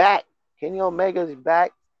 He's back. Kenny Omega is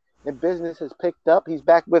back. The business has picked up. He's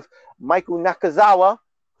back with Michael Nakazawa,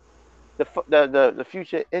 the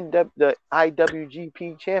future the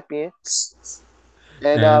IWGP champion,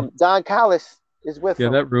 and And Don Callis is with yeah,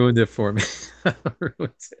 him. that ruined it for me. Ruined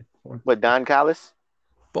it for me. But Don Callis,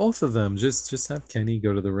 Both of them. Just have Kenny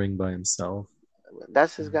go to the ring by himself.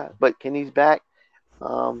 that's his guy. But Kenny's back,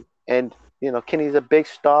 and Kenny's a big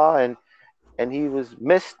star, and he was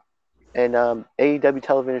missed, and AEW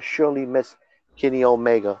television surely missed Kenny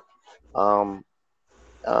Omega. Um,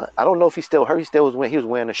 I don't know if he still hurt. He was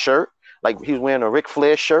wearing a shirt, like he was wearing a Ric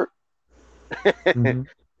Flair shirt. Mhm.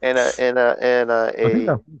 I think a that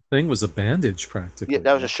whole thing was a bandage yeah, practically.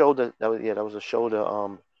 that was a Right? shoulder. That was a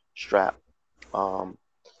shoulder strap. Um,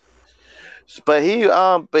 but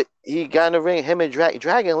he got in the ring. Him and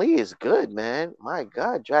Dragon Lee is good, man. My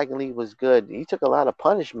God, Dragon Lee was good. He took a lot of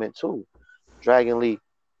punishment too. Dragon Lee.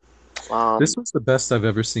 This Um, was the best I've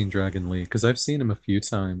ever seen Dragon Lee because I've seen him a few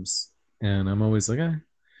times, and I'm always like, eh.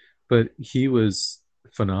 But he was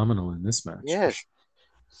phenomenal in this match for yes. sure.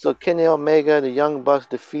 So Kenny Omega, the Young Bucks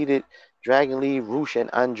defeated Dragon Lee, Rush, and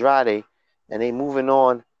Andrade, and they moving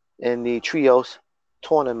on in the trios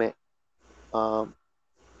tournament. Um,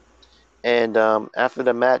 and after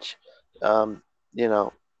the match, um, you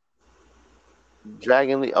know,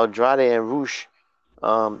 Dragon Lee, Andrade, and Rush,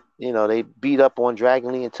 they beat up on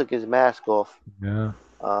Dragon Lee and took his mask off. Yeah,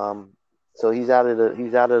 So he's out of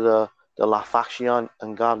the La Faction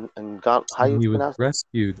and God, how you he was pronounce it?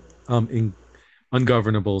 rescued. In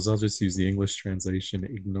Ungovernables. I'll just use the English translation,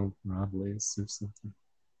 Ignorables or something.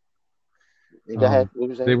 Go ahead. What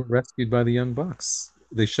you They saying? were rescued by the Young Bucks.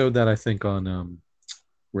 They showed that I think on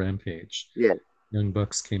Rampage. Yeah, Young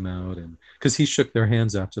Bucks came out and because he shook their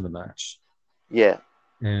hands after the match, yeah.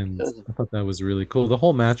 and I thought that was really cool. The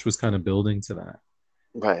whole match was kind of building to that,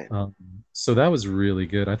 Right. um, so that was really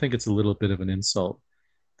good. I think it's a little bit of an insult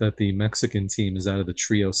that the Mexican team is out of the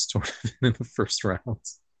trios tournament in the first round.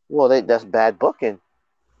 Well, that's bad booking.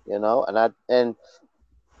 And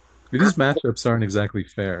These matchups aren't exactly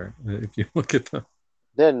fair if you look at them.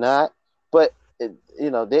 they're not. But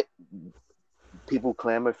they people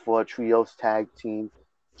clamored for trios tag team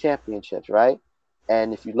championships, right?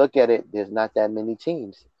 And if you look at it, there's not that many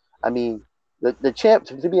teams. I mean, the champ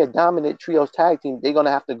to be a dominant trios tag team, they're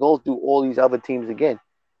gonna have to go through all these other teams again.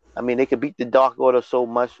 I mean, they could beat the Dark Order so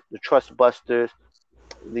much, the Trust Busters,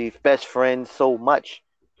 the Best Friends so much,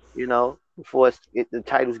 before the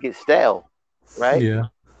titles get stale, right? Yeah,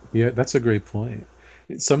 yeah, that's a great point.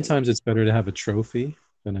 Sometimes it's better to have a trophy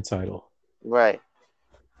than a title, Right. like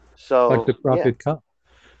the So yeah, Crockett Cup,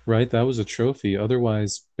 right? That was a trophy.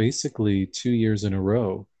 Otherwise, basically 2 years in a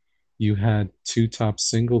row, you had two top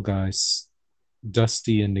single guys,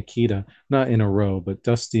 Dusty and Nikita, not in a row, but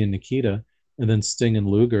Dusty and Nikita, and then Sting and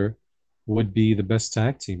Luger would be the best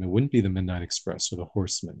tag team. It wouldn't be the Midnight Express or the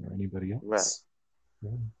Horsemen or anybody right, else.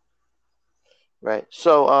 Yeah. right.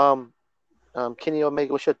 So Kenny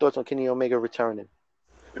Omega, what's your thoughts on Kenny Omega returning?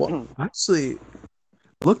 Well, actually,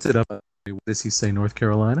 looked it up. What does he say, North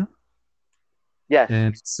Carolina? Yes.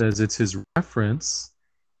 And it says it's his reference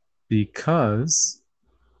because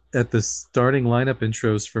at the starting lineup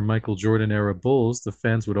intros for Michael Jordan era Bulls, the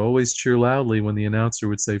fans would always cheer loudly when the announcer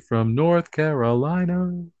would say, "From North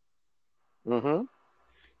Carolina." Mm-hmm.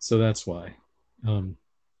 So that's why. Um,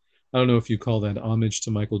 I don't know if you call that homage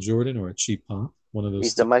to Michael Jordan or a cheap pop, one of those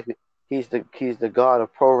He's the two. Mike. He's the god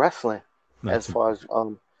of pro wrestling, Not as too. far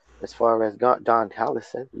as Don Callis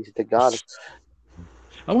said. He's the god.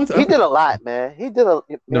 I want. I He want. did a lot, man. He did a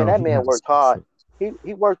man. No, That he man has. worked hard.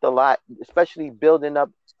 He worked a lot, especially building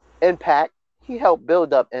up Impact. He helped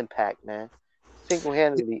build up Impact, man, single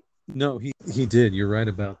handedly. No, he did. You're right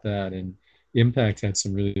about that. And Impact had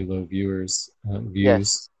some really low Yes.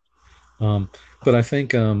 views. Um, but I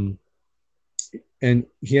think and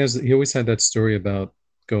he always had that story about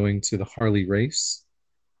going to the Harley Race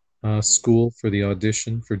school for the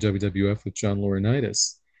audition for WWF with John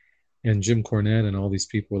Laurinaitis, and Jim Cornette and all these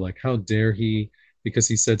people were like, "How dare he?" Because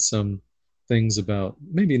he said some things about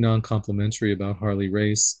maybe non-complimentary about Harley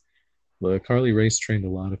Race. Look, Harley Race trained a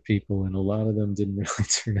lot of people, and a lot of them didn't really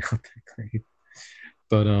turn out that great.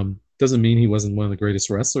 But doesn't mean he wasn't one of the greatest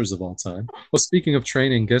wrestlers of all time. Well, speaking of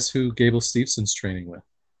training, guess who Gable Stevenson's training with?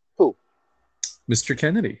 Who? Mr.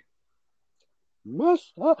 Kennedy.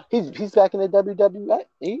 He's back in the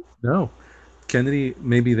WWE. No, Kennedy.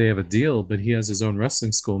 Maybe they have a deal, but he has his own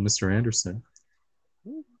wrestling school, Mr. Anderson.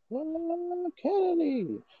 Kennedy.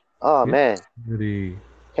 Oh Yeah, man, Kennedy.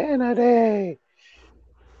 Kennedy.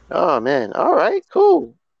 Oh man. All right.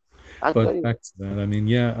 Cool. I thought But he. back to that, I mean,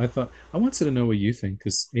 yeah, I wanted to know what you think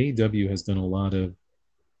because AEW has done a lot of,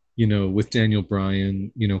 with Daniel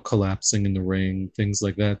Bryan, collapsing in the ring, things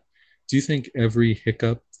like that. Do you think every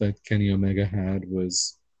hiccup that Kenny Omega had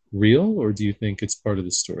was real, or do you think it's part of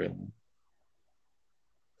the storyline?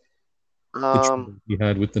 The Um. trouble he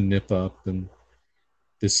had with the nip up and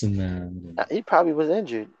this and that. And He probably was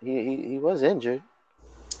injured. He was injured.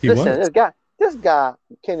 he Listen, was. this guy,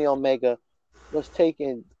 Kenny Omega, was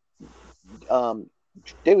taking. Um.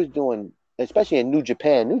 They was doing, especially in New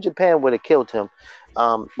Japan. New Japan would have killed him.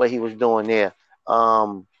 What he was doing there.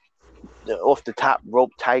 Off the top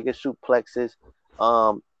rope tiger suplexes.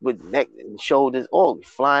 with neck and shoulders, all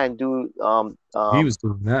flying dude. He was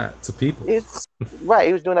doing that to people. He's right.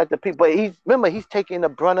 He was doing that to people, but he's taking the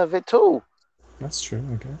brunt of it too. That's true,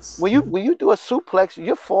 I guess. When you do a suplex,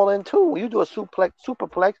 you're falling too. When you do a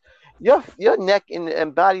superplex, your neck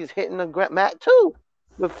and body is hitting the mat too,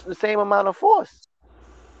 with the same amount of force.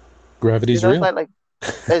 Gravity's It's real. not like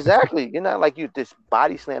exactly. You're not like you just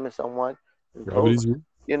body slamming someone. Gravity's real.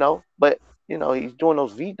 But he's doing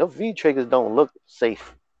those V triggers don't look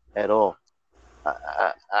safe at all.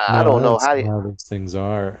 I No, don't I know how. understand how those things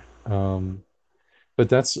are.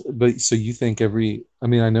 But so you think I mean,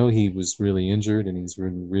 I know he was really injured and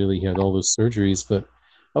he had all those surgeries, but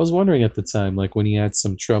I was wondering at the time, like when he had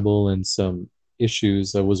some trouble and some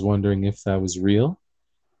issues, I was wondering if that was real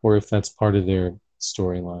or if that's part of their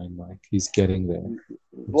storyline, like he's getting there.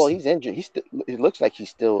 Well, he's injured. It looks like he's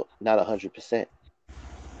still not 100%.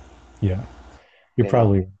 Yeah, you're You know,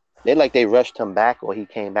 probably they rushed him back, or he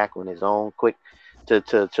came back on his own quick to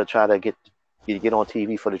try to get on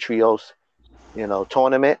TV for the trios,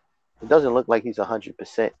 tournament. It doesn't look like he's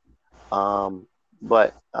 100%.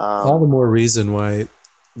 But all the more reason why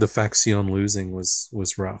the Faction losing was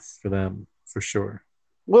rough for them for sure.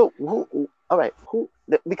 well, all right,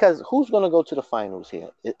 because who's gonna go to the finals here?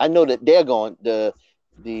 I know that they're going they're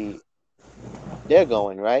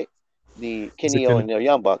going, right. The Is it Kenny O gonna? and their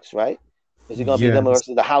Young Bucks, right? Is it gonna be them Yes.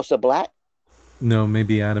 versus the House of Black? No,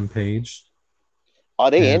 maybe Adam Page.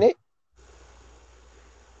 Are they in And it?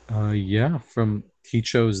 yeah, from he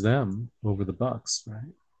chose them over the Bucks,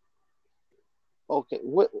 right? Okay,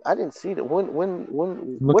 what I didn't see that. I'm What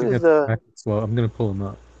looking is at the the brackets. Well, I'm gonna pull them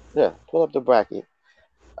up. yeah? Pull up the bracket.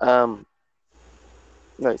 Um,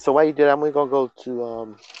 right. So while you did, I'm gonna go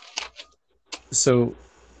to So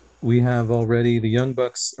we have already the Young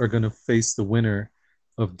Bucks are gonna face the winner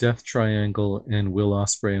of Death Triangle and Will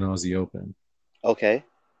Ospreay and Aussie Open. okay,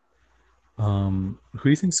 Who do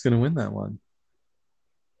you think's gonna win that one?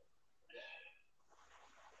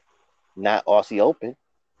 not Aussie Open.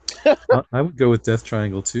 I would go with Death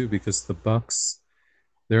Triangle too because the Bucks,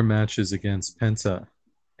 their matches against Penta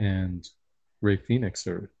and Ray Phoenix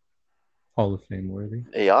are Hall of Fame worthy.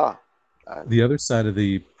 They are. The other side of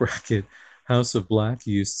the bracket, House of Black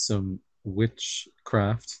used some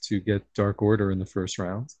witchcraft to get Dark Order in the first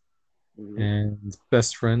round. Mhm. And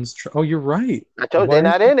Best Friends. Oh, you're right. I told you they're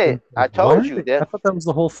not in it. I Why told aren't you they? I they're thought that was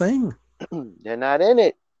the whole thing. they're not in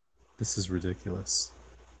it. This is ridiculous.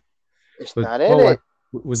 It's But not in it.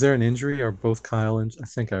 was there an injury? Or both Kyle and I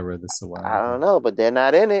think I read this a while I don't ago. know, but they're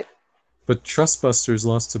not in it. But Trustbusters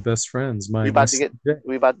lost to Best Friends. We My about to get CJ.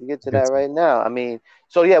 we about to get to that right now. I mean,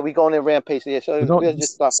 so yeah, we going in Rampage. Yeah, so No, we'll you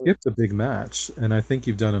just start from skipped a big match, and I think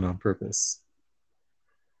you've done it on purpose.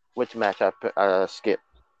 which match I skip.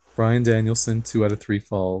 Brian Danielson, 2 out of 3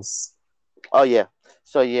 falls. Oh yeah,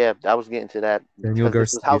 so yeah, I was getting to that Daniel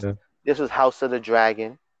because Garcia. this was House of the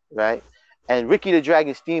Dragon, right? And Ricky the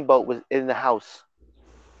Dragon Steamboat was in the house.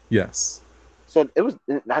 Yes. So it was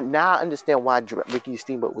now I understand why Ricky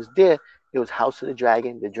Steamboat was there. It was House of the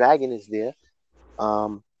Dragon. The dragon is there.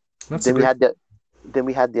 That's Then a great.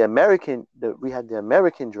 we had the American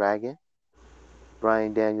Dragon,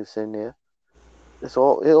 Brian Danielson there. It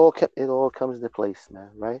all comes into place, man,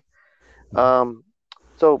 right?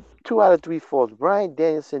 So 2 out of 3 falls. Brian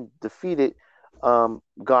Danielson defeated Daniel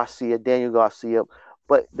Garcia.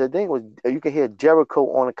 But the thing was, you can hear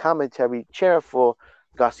Jericho on a commentary cheering for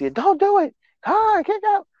Garcia. Don't do it. Hi, kick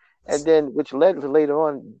out. And then, which led to later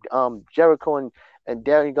on, Jericho and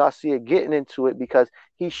Daniel Garcia getting into it because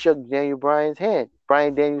he shook Brian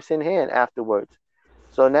Danielson's hand afterwards.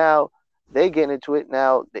 So now they get into it.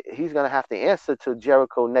 Now he's gonna have to answer to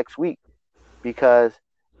Jericho next week because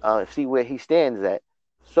see where he stands at.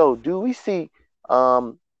 So do we see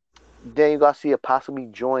Daniel Garcia possibly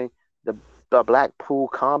join the Blackpool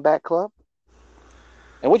Combat Club?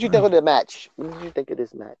 And what do you think of the match? What did you think of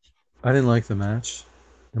this match? I didn't like the match.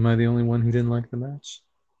 Am I the only one who didn't like the match?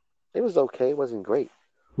 It was okay. It wasn't great.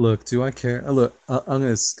 Look, do I care? Look, I'm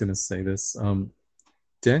just gonna say this.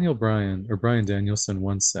 Brian Danielson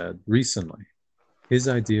once said recently, his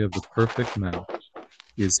idea of the perfect match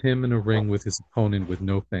is him in a ring with his opponent with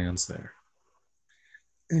no fans there.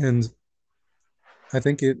 And I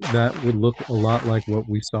think that would look a lot like what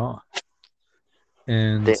we saw.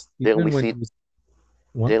 And Didn't we even when see? he was,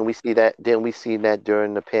 what? Didn't we see that? Didn't we see that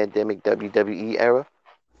during the pandemic WWE era?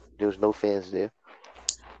 There was no fans there.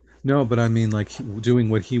 No, but I mean, like doing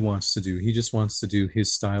what he wants to do. He just wants to do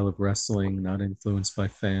his style of wrestling, not influenced by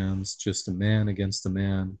fans, just a man against a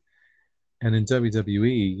man. And in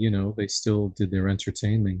WWE, they still did their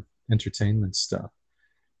entertainment stuff.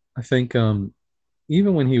 I think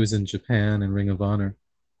even when he was in Japan and Ring of Honor,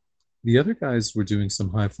 The other guys were doing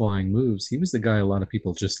some high flying moves. He was the guy a lot of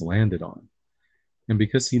people just landed on. And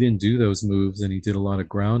because he didn't do those moves and he did a lot of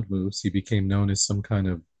ground moves, he became known as some kind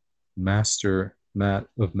of master mat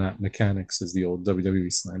mechanics, as the old WWE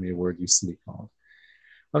Slammy award used to be called.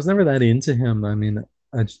 I was never that into him. I mean,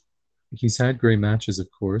 I, he's had great matches, of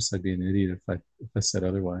course. I'd be an idiot if I said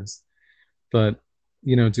otherwise. But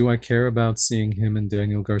do I care about seeing him and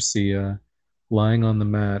Daniel Garcia lying on the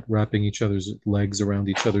mat, wrapping each other's legs around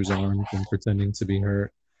each other's arms and pretending to be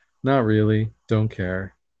hurt? Not really. Don't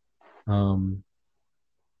care. Um,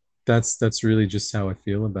 that's really just how I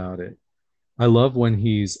feel about it. I love when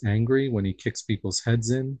he's angry, when he kicks people's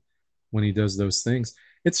heads in, when he does those things.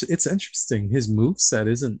 It's interesting. His move set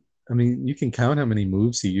isn't. I mean, you can count how many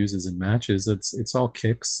moves he uses in matches. It's all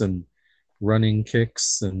kicks and running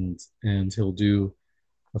kicks, and he'll do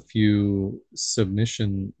a few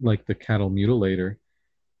submission like the cattle mutilator.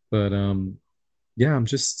 But yeah, I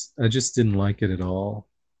just didn't like it at all.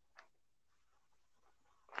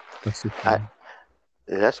 That's the I thing.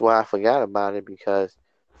 That's why I forgot about it because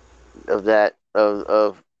of that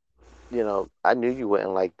of I knew you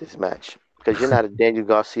wouldn't like this match because you're not a Daniel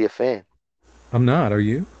Garcia fan. I'm not. Are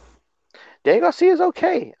you? Daniel Garcia is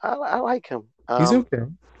okay. I like him. He's okay.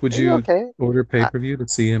 Would He's you okay. order pay I, per view to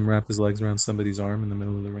see him wrap his legs around somebody's arm in the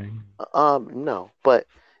middle of the ring? no, but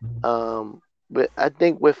I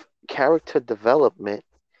think with character development,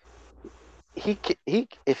 he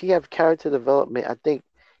if he have character development, I think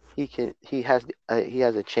he has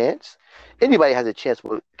a chance. Anybody has a chance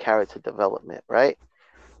with character development, right?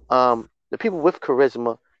 The people with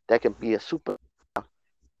charisma that can be a super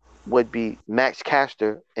would be Max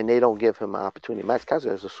Caster, and they don't give him an opportunity. Max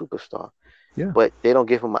Caster is a superstar, Yeah. but they don't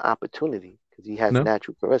give him an opportunity because he has No.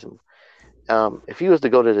 natural charisma. If he was to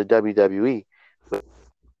go to the WWE,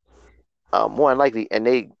 more unlikely, and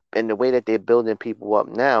the way that they're building people up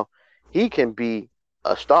now, he can be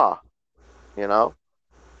a star, you know,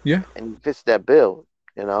 Yeah. and he fits that bill,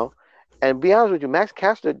 you know. And be honest with you, Max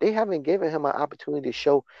Caster, they haven't given him an opportunity to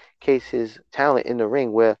showcase his talent in the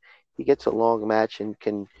ring where he gets a long match and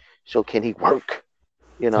can show can he work,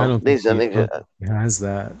 I don't think these are I things. don't think he has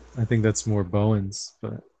that. I think that's more Bowens,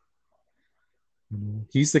 but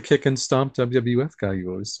he's the kick and stomp WWF guy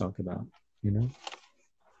you always talk about, you know?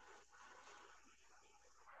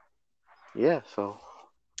 Yeah, so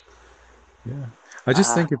Yeah. I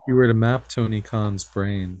just uh, think if you were to map Tony Khan's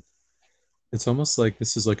brain, it's almost like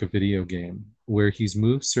this is like a video game where he's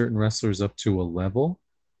moved certain wrestlers up to a level,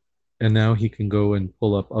 and now he can go and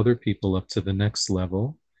pull up other people up to the next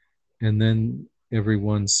level, and then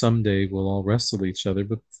everyone someday will all wrestle each other,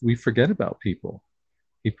 but we forget about people.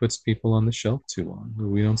 He puts people on the shelf too long.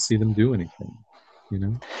 We don't see them do anything, you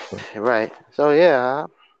know? But right. So yeah,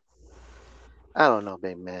 I don't know,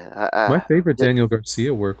 big man. my favorite The, Daniel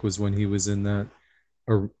Garcia work was when he was in that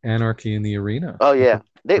Anarchy in the Arena. oh I yeah,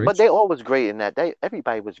 thought great. they always great in that.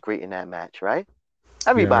 Everybody was great in that match, right? Yeah,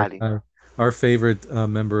 Everybody. our favorite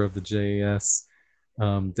member of the JAS,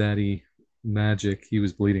 Daddy Magic, he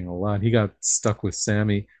was bleeding a lot. He got stuck with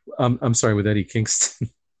Sammy. I'm sorry, with Eddie Kingston.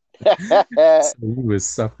 So he was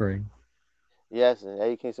suffering. Yes, and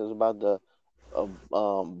Eddie Kingston was about to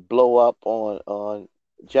blow up on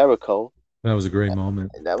Jericho. That was a great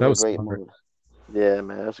moment. And that was That a was great smart moment. Yeah,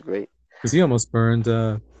 man, that's great. because he almost burned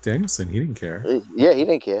Danielson. He didn't care. Yeah, he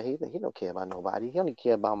didn't care. He don't care about nobody. He only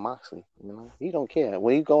care about Moxley. He don't care.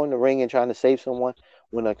 When you go in the ring and trying to save someone,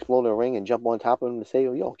 when I explode the ring and jump on top of him to save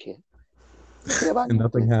him, you don't care. You don't care about And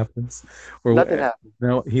nothing nothing. happens. Or Nothing happens.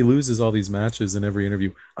 now he loses all these matches in every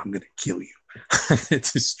interview. I'm gonna kill you. I'm gonna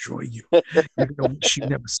destroy you. You're gonna wish you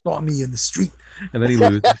never saw me in the street. And then he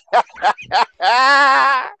loses.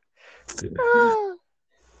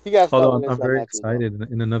 You gotta start Although winning I'm some very matches, though. excited.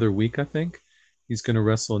 In another week, I think he's gonna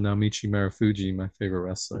wrestle Naomichi Marufuji, my favorite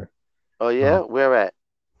wrestler. Oh Uh, yeah, where at?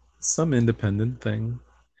 some independent thing.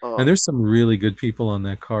 And Oh, there's some really good people on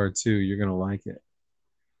that card too. You're gonna like it.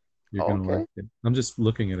 You're gonna like okay. it. I'm just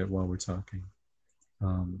looking at it while we're talking.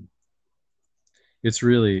 Um, it's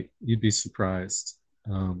really you'd be surprised.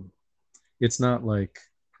 Um, it's not like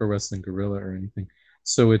Pro Wrestling Guerrilla or anything.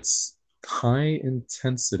 So it's high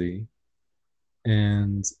intensity,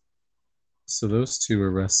 and so those two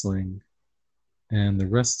are wrestling, and the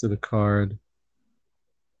rest of the card.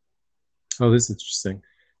 Oh, this is interesting.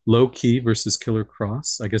 Low Key versus Killer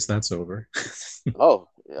Cross. I guess that's over. Oh,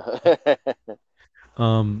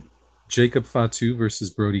 um, Jacob Fatu versus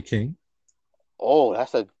Brody King. oh,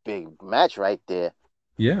 that's a big match right there.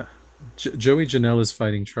 Yeah. Joey Janela is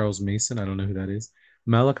fighting Charles Mason. I don't know who that is.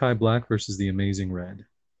 Malachi Black versus the Amazing Red.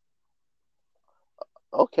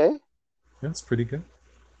 Okay, That's pretty good.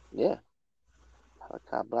 yeah.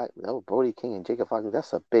 Black. Oh, Brody King and Jacob Fox.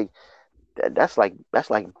 That's a big. That's like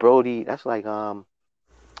Brody. That's like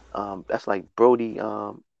Brody.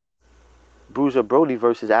 Bruiser Brody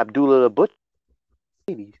versus Abdullah the Butcher.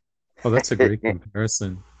 Oh, that's a great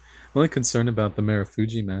comparison. My only concern about the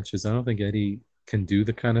Marufuji match is I don't think Eddie can do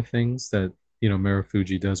the kind of things that,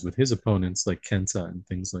 Marufuji does with his opponents like Kenta and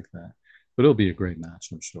things like that. But it'll be a great match,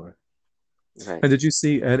 I'm sure. Right. And did you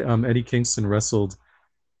see Eddie Kingston wrestled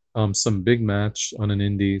some big match on an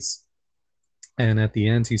Indies? And at the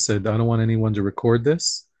end, he said, I don't want anyone to record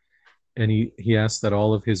this. And he asked that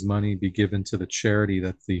all of his money be given to the charity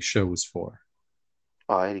that the show was for.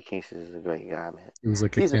 Oh, Eddie Kingston is a great guy, man. It was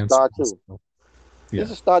like a He's a cancer star too. hospital. He's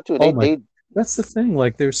Yeah. a star too. Oh They my, they that's the thing.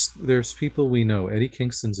 Like there's people we know. Eddie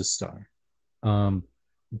Kingston's a star. Um,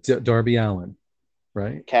 Darby Allin,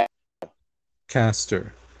 right? cat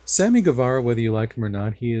Caster, Sammy Guevara, whether you like him or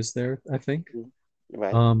not, he is there. I think.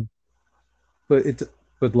 right. Um, but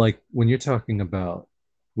but like when you're talking about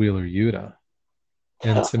Wheeler Yuta,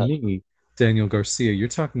 and to me, Daniel Garcia, you're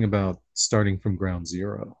talking about starting from ground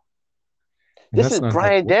zero, and This that's is not how it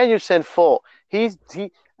Brian works. Danielson's fault. He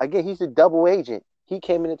again. He's a double agent. He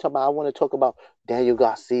came in and talked about. I want to talk about Daniel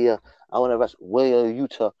Garcia. I want to arrest William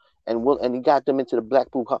Utah, and he got them into the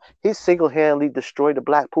Blackpool. He single handedly destroyed the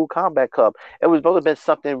Blackpool Combat Club. It was supposed to have been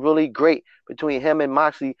something really great between him and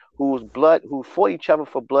Moxley, who fought each other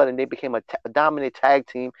for blood, and they became a dominant tag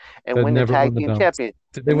team and That win the never tag won the team belts. champion.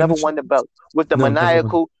 Did they They win the never won the champions? belt with the No, never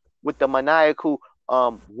won. maniacal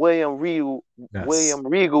William Regal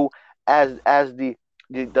Yes. as the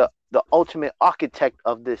ultimate architect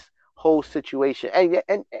of this whole situation. And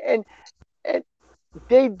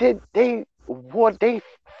they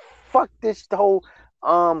fucked this whole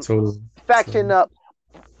Totally. faction Totally. up.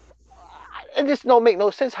 And this don't make no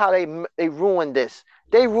sense how they ruined this.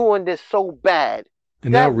 They ruined this so bad.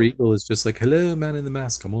 And now That Regal is just like, hello, man in the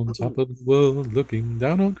mask. I'm on top of the world, looking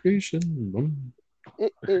down on creation.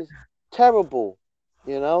 it is terrible,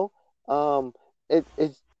 you know.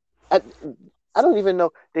 It's I, I don't even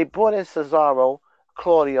know. They brought in Cesaro,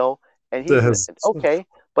 Claudio, and he's Yes. okay,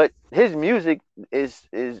 but his music is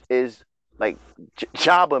like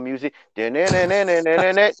Jabba music. I'm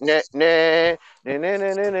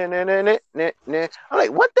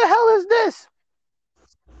like, what the hell is this?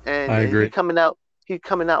 And I he agree. coming out. He's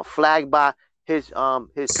coming out flagged by his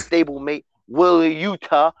stablemate Willie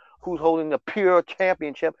Utah, who's holding the pure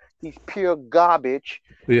championship. He's pure garbage.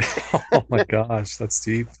 Yeah. Oh my gosh, that's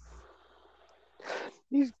deep.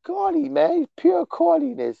 He's corny, man. He's pure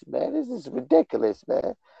corniness, man. This is ridiculous,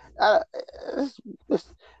 man. Uh, this, this,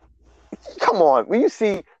 come on, when you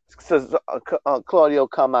see Claudio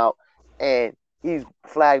come out and he's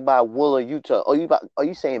flagged by Willa Utah, are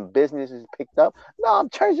you saying business is picked up? No, I'm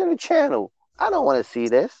changing the channel. I don't want to see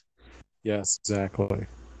this. Yes, exactly.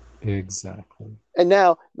 Exactly. And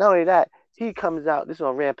now, not only that, he comes out. This is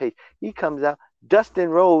on Rampage. He comes out. Dustin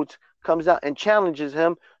Rhodes comes out and challenges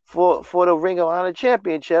him for the Ring of Honor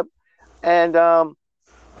Championship. And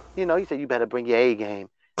he said, "You better bring your A game.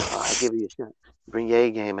 I give you a shot. Bring your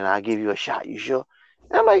A game, and I'll give you a shot. You sure?"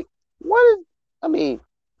 And I'm like, "What is? I mean,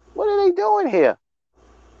 what are they doing here?"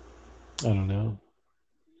 I don't know.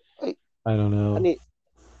 Like, I don't I know. mean,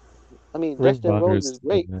 I mean, Ring of Dustin Honor Rhodes is is good,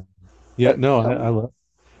 great, man. Yeah, but no, come I on, love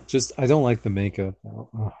just I don't like the makeup.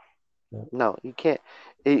 Oh, yeah. no, you can't.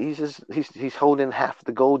 He's holding half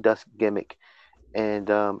the Gold Dust gimmick, and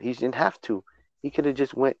he didn't have to. He could have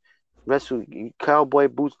just went wrestle cowboy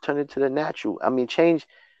boots, turn into the natural. I mean, change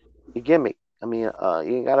your gimmick. I mean,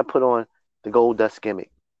 you ain't gotta put on the Gold Dust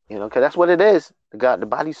gimmick, because that's what it is. The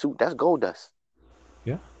bodysuit, that's Gold Dust.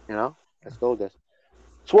 Yeah. That's Gold Dust.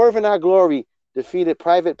 Swerve in Our Glory defeated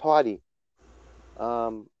Private Party.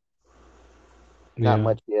 Um, not Yeah.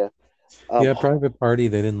 much here. Yeah, Private Party,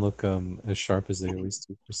 they didn't look as sharp as they always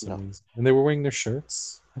do for some No, reason. And they were wearing their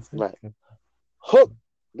shirts, I think. right. Hook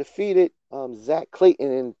defeated Zach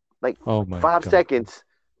Clayton in like Oh my God. 5 seconds.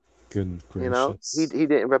 Good He gracious.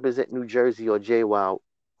 didn't represent New Jersey or JWoww.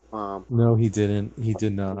 Um, No, he didn't. He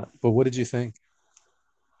did not. But what did you think?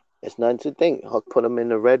 it's nothing to think. Hook put him in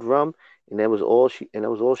the red rum, and that was all she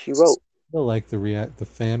wrote. Feel like the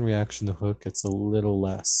fan reaction to Hook gets a little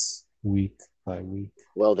less week by week.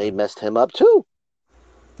 Well, they messed him up too.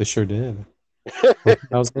 They sure did. And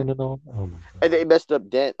 1,000 and all. Oh my they God. messed up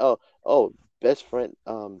Dan. Best friend,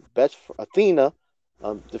 Athena,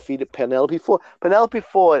 defeated Penelope Ford. Penelope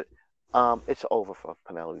Ford, it's over for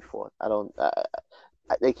Penelope Ford. I don't.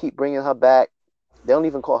 They keep bringing her back. They don't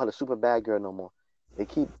even call her the super bad girl no more. They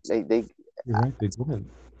keep You're right. They didn't.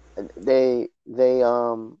 they they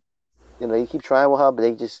they keep trying with her, but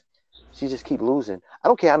they just She just keep losing. I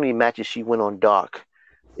don't care how many matches she went on Dark,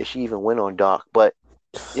 if she even went on Dark, but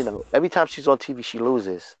every time she's on TV, she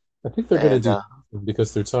loses. I think they're gonna And do something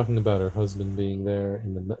because they're talking about her husband being there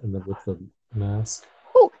in the with the mask.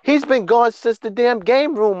 oh, he's been gone since the damn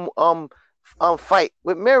game room fight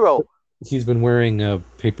with Miro. He's been wearing a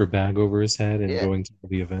paper bag over his head and Yeah, going to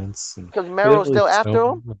the events, and because they didn't Miro's really still show after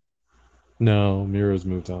him. him. No, Miro's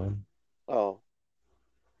moved on. Oh,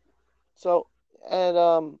 so and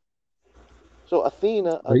so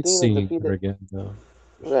Great Athena seeing her defeated again, though.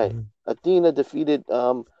 For right. sure. Athena defeated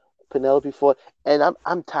Penelope Ford, and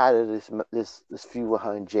I'm tired of this feud with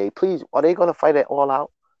her and Jay. Please, are they gonna fight it all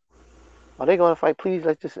out? Are they gonna fight? Please,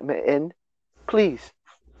 let this end. Please.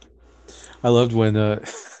 I loved when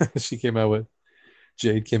she came out with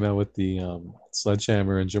Jade came out with the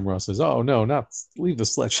sledgehammer, and Jim Ross says, "Oh no, not leave the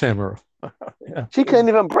sledgehammer." Yeah. She couldn't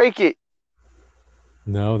even break it.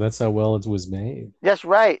 No, that's how well it was made. That's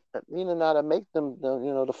right. Athena know how to make them,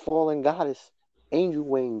 the fallen goddess, angel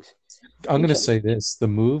wings. I'm She gonna can, say this: the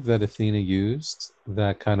move that Athena used,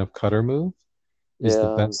 that kind of cutter move, is the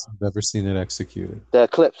yeah, best I've ever seen it executed. the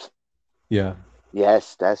eclipse. Yeah,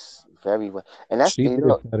 Yes, that's very well, and that's she did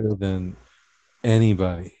it better than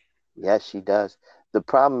anybody. yes, she does. The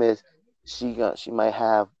problem is she might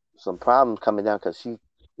have some problems coming down because she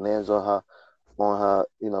lands on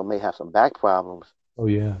her, may have some back problems. Oh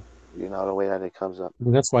yeah, The way that it comes up. I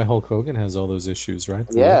mean that's why Hulk Hogan has all those issues, right?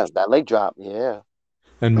 The leg Yeah, that leg drop. Yeah.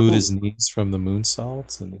 and moved his knees from the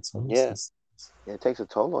moonsaults, and it's almost Yeah. this. Yeah, it takes a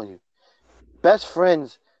toll on you. Best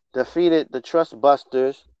friends defeated the Trust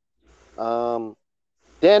Busters. Um,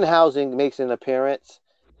 Danhausen makes an appearance.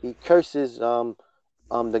 He curses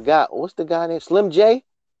the guy. What's the guy name? Slim J.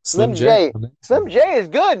 Slim Slim J, J. Slim amazing. J is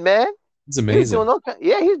good, man. It's He's doing amazing. all kind.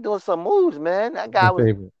 Yeah, he's doing some moves, man. That My guy was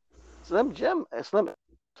favorite. Slim Jim.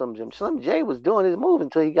 Slim J was doing his move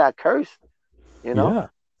until he got cursed. You know. Yeah.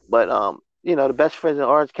 But the best friends in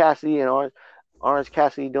Orange Cassidy and Orange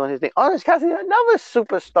Cassidy doing his thing. Orange Cassidy, another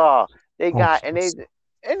superstar they Oh, got, and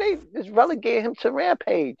they just relegated him to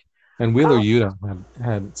Rampage. and Wheeler How Yuta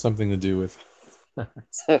had something to do with.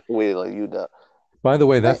 Wheeler, you know. By the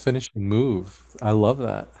way, that finishing move, I love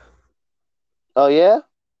that. Oh yeah.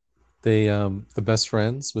 They the best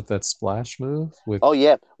friends with that splash move with Oh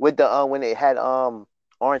yeah. With the when they had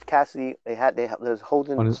Orange Cassidy, they was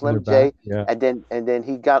holding on their Slim back. J, Yeah. and then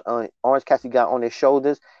he got on Orange Cassidy got on his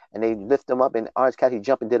shoulders, and they lift him up, and Orange Cassidy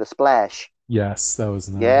jumped and did a splash. Yes, that was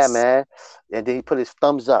Yeah, nice. man. And then he put his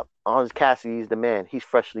thumbs up. Orange Cassidy's the man. He's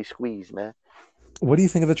freshly squeezed, man. What do you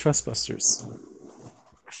think of the Trustbusters?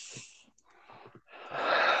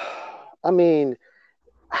 I mean,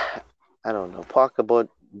 I don't know. Parker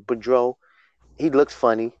Boudreaux, he looks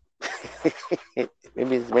funny.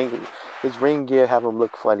 Maybe his ring gear have him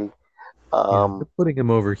look funny. Yeah, they're Um, putting him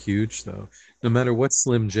over huge though. No matter what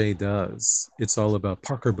Slim J does, it's all about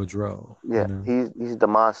Parker Boudreaux, yeah, he's the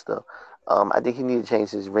monster. I think he needs to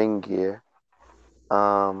change his ring gear.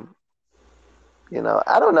 Um,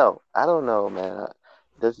 I don't know. I don't know, man.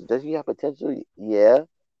 Does he have potential? Yeah.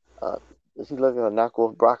 Uh, does he look like a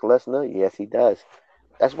knockoff Brock Lesnar? Yes, he does.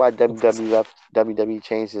 That's why WWE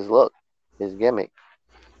changed his look, his gimmick.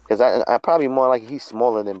 Because I probably more like he's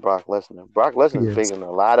smaller than Brock Lesnar. Brock Lesnar is Yes, bigger than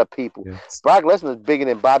a lot of people. yes. Brock Lesnar is bigger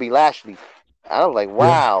than Bobby Lashley. I was like,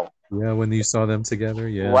 Yeah. wow, Yeah, when you saw them together,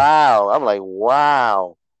 yeah. wow. I'm like,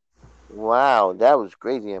 wow, wow. That was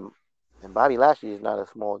crazy. And Bobby Lashley is not a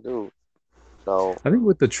small dude. So I think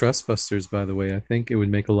with the Trust Busters, by the way, I think it would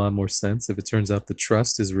make a lot more sense if it turns out the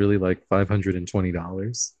trust is really like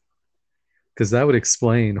 $520. Because that would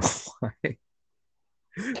explain why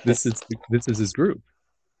this is his group.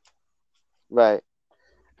 right.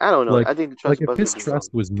 I don't know. Like I think the like Trust if Busters his do well.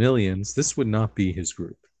 trust was millions, this would not be his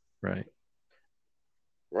group, right?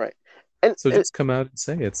 Right. And So just come out and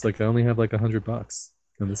say it's like I only have like $100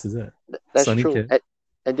 and this is it. that's Sunny true. Kid.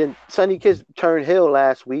 And then Sunny Kiss turned heel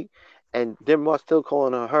last week, and Denmark still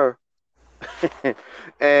calling her.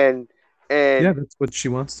 and Yeah, and that's what she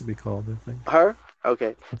wants to be called, I think. her.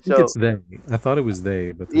 Okay. I think So it's they. I thought it was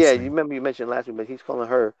they, but they're yeah, you saying remember you mentioned last week, but he's calling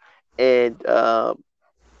her. And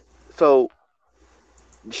so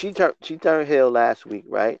she turned heel last week,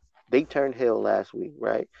 right? They turned heel last week,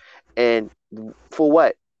 right? And for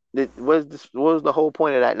what? What was the whole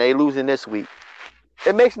point of that? And they losing this week.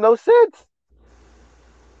 It makes no sense.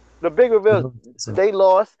 The big reveal, no, so they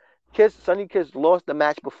lost. Sunny Kiss lost the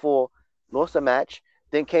match before, lost the match,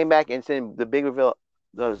 then came back and said the big reveal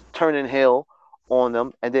was turning heel on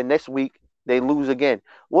them, and then next week they lose again.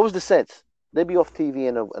 What was the sense? They'd be off TV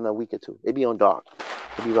in a week or two. They'd be on Dark.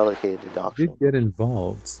 They'd be relegated to Dark did soon. get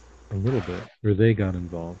involved a little bit, or they got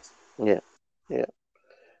involved. Yeah, yeah.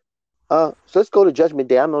 So let's go to Judgment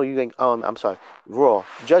Day. I know you think. I'm sorry, Raw.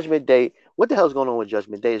 Judgment Day. What the hell's going on with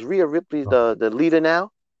Judgment Day? Is Rhea Ripley Oh, the leader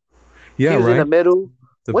now? yeah, She was in the right. middle.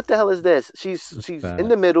 The What the hell is this? That's She's in bad.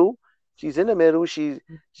 the middle. She's in the middle. She's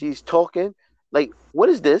talking. Like, what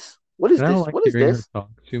is this? What is And I don't this? like What is hearing her this? talk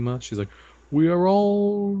too much. She's like, "We are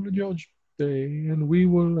all the judge day, and we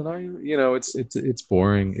will." And I, it's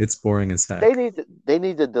boring. It's boring as heck. They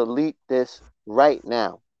need to delete this right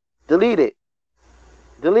now. Delete it.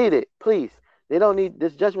 Delete it, please. They don't need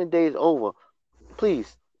this. Judgment Day is over.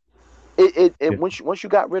 Please. Yeah. Once you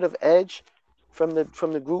got rid of Edge from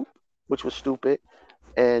the group, which was stupid,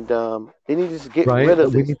 and they need to just get Right. rid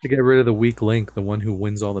of We this. need to get rid of the weak link, the one who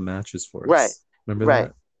wins all the matches for Right, us. Remember right,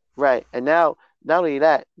 that? right. And now, not only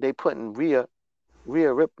that, they putting Rhea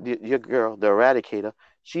Rip, your girl, the Eradicator.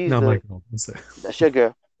 She's No, the Michael. That's it. that's your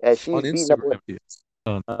girl, and On she's beating up. Instagram, yes.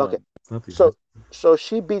 Oh, Okay, no, it's not the so United. so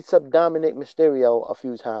she beats up Dominic Mysterio a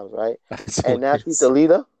few times, right? That's And now she's the hilarious.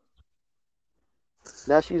 leader.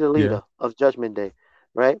 Now she's the Yeah. leader of Judgment Day,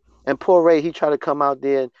 right? And poor Ray, he tried to come out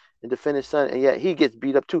there and defend his son, and yet he gets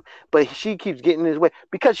beat up too. But she keeps getting in his way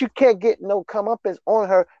because you can't get no comeuppance on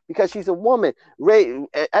her because she's a woman. Ray,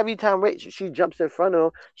 every time Ray she jumps in front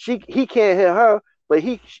of him, he can't hit her, but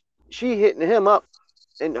she hitting him up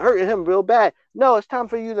and hurting him real bad. No, it's time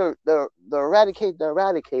for you to eradicate the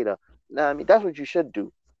eradicator. Now, I mean that's what you should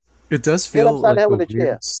do. It does Hit feel upside the like head a with a chair.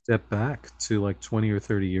 weird step back to like 20 or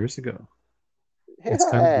 30 years ago. Hit It's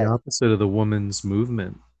her kind of the ass. opposite of the woman's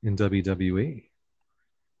movement in WWE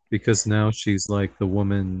because now she's like the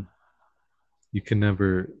woman you can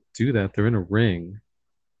never do that. They're in a ring.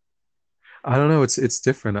 I don't know, it's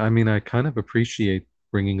different. I mean, I kind of appreciate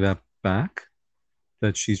bringing that back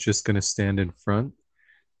that she's just going to stand in front,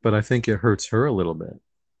 but I think it hurts her a little bit.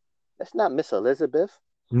 That's not Miss Elizabeth.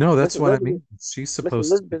 No, Miss that's what I Elizabeth. mean. She's Miss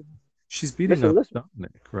supposed to be. Elizabeth. She's Miss beating up Elizabeth.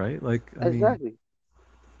 Dominic, right? Like, I mean, Exactly.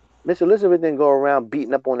 Miss Elizabeth didn't go around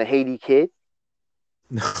beating up on the Haiti kid,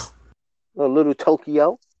 no, or little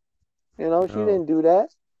Tokyo. She no, didn't do that,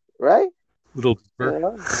 right? little You Beaver.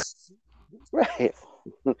 know, right?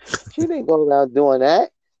 She didn't go around doing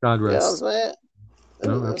that. God You know rest. what I'm saying?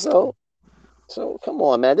 No, So, absolutely. so come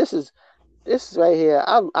on, man. This is right here.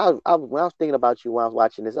 When I was thinking about you when I was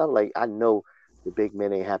watching this, I'm like, I know the big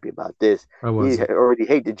man ain't happy about this. I He wasn't. already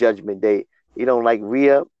hate the Judgment Day. He don't like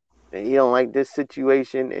Rhea, and he don't like this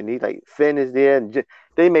situation. And he like Finn is there, and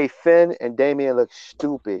they made Finn and Damian look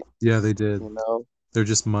stupid. Yeah, they did. You know, They're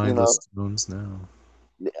just you mindless know. stones now.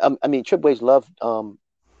 I mean, Triple H loved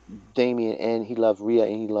Damian, and he loved Rhea,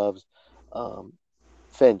 and he loves um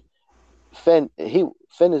Finn. Finn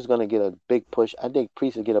is gonna get a big push. I think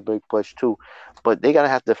Priest will get a big push too, but they gotta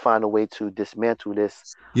have to find a way to dismantle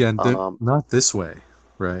this. Yeah, and Um, not this way,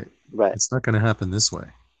 right? right, It's not going to happen this way.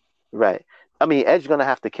 right. I mean, Edge gonna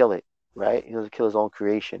have to kill it, right? He's gonna kill his own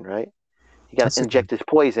creation, right? He gotta That's a good. inject his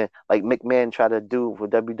poison, like McMahon tried to do for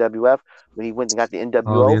WWF when he went and got the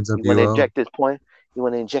Oh, the NWO. He want to NWO. inject his point. He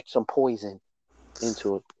want to inject some poison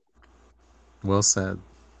into it. Well said.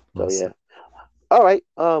 So Well yeah. said. All right.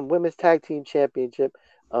 Women's Tag Team Championship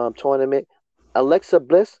tournament. Alexa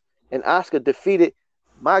Bliss and Asuka defeated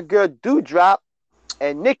my girl Dewdrop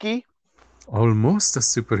and Nikki. Almost a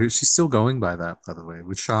superhero. She's still going by that, by the way,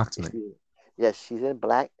 which shocked me. Yes, she's in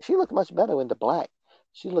black. She looked much better in the black.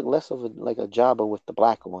 She looked less of like a jobber with the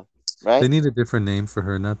black on, They right? need a different name for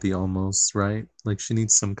her, not the almost, right? Like she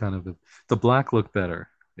needs some kind of the black look better.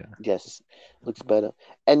 Yeah, Yes, looks better.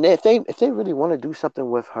 And if they really want to do something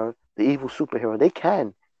with her, the evil superhero, they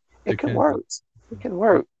can. they It can can do work. it. It can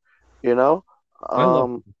work. You know. I loved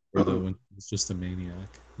Um, it before though when he was just a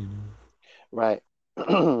maniac, you know. right.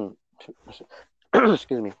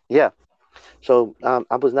 Excuse me. Yeah. So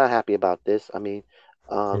I was not happy about this. I mean,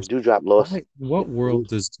 Of course. Dewdrop lost. Why? What world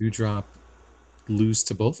does Dewdrop lose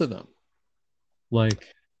to both of them?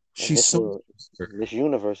 Like And she's this so was monster. this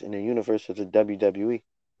universe in the universe of the WWE.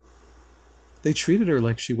 They treated her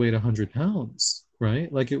like she weighed 100 pounds,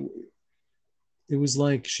 right? Like it was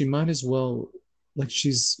like she might as well like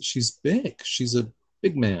she's big. She's a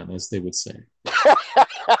big man, as they would say.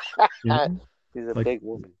 You know? She's a Like big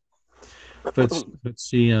woman. but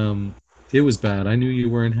she it was bad. I knew you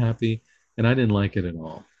weren't happy, and I didn't like it at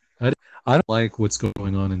all. I don't like what's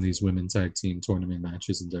going on in these women tag team tournament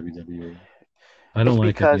matches in WWE. I It's don't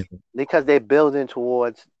like any because of it. they're building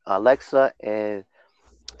towards Alexa and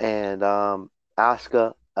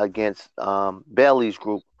Asuka against Bailey's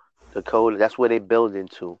group, Dakota. That's where they build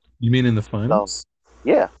into. You mean in the So finals?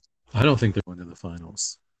 yeah, I don't think they're going to the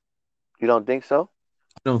finals. you don't think so?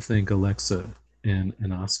 I don't think Alexa and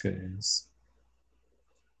Asuka is.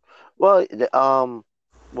 Well,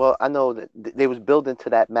 Well, I know that they was building to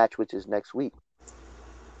that match, which is next week,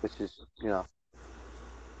 which is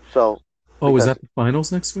so Oh, is because that the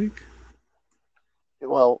finals next week?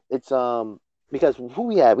 well, it's because who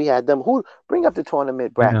we had? We had them. Who bring up the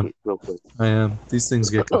tournament I am. bracket real quick? I am. These things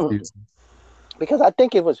get confusing. Because I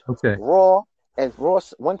think it was Okay. Raw and Raw.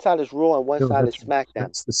 One side is Raw and one No, side is SmackDown.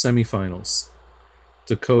 that's the semifinals.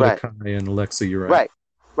 Dakota Right, Kai and Alexa, you're right. right,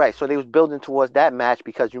 right. So they was building towards that match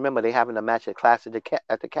because you remember they having a match at Clash at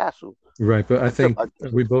the Castle. Right, but I A trip. think are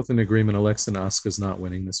we both in agreement Alexa and Asuka's not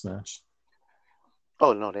winning this match.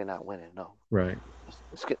 Oh no, they're not winning. No, Right.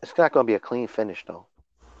 it's not going to be a clean finish though.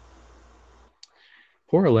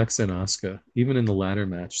 Poor Alexa and Asuka. Even in the ladder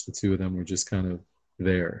match, the two of them were just kind of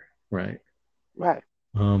there, right? Right.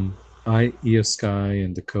 Um, Io Sky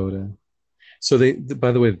and Dakota. So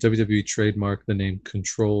by the way, the WWE trademarked the name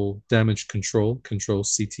Control Damage Control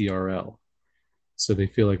CTRL. So they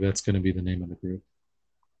feel like that's going to be the name of the group.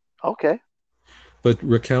 Okay. But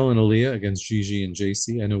Raquel and Aaliyah against Gigi and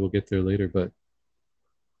JC. I know we'll get there later, but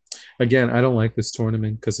again, I don't like this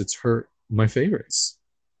tournament because it's hurt my favorites.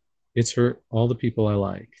 It's hurt all the people I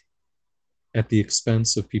like at the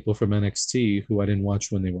expense of people from NXT who I didn't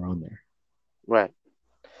watch when they were on there. Right.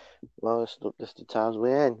 Well, it's the times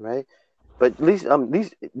we're in, right? But at least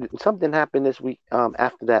something happened this week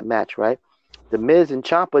after that match, right? The Miz and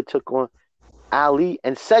Ciampa took on Ali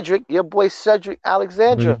and Cedric, your boy Cedric Not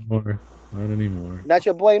Alexandra. anymore. Not anymore. Not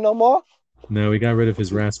your boy no more? No, he got rid of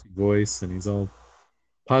his raspy voice and he's all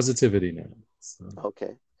positivity now. So.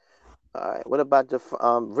 Okay. All right. What about the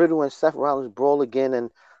Riddle and Seth Rollins brawl again?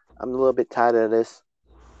 And I'm a little bit tired of this.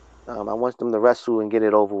 I want them to wrestle and get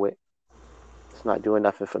it over with. It's not doing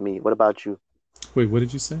nothing for me. What about you? Wait, what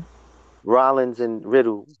did you say? Rollins and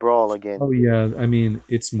Riddle brawl again. Oh yeah, I mean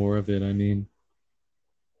it's more of it. I mean,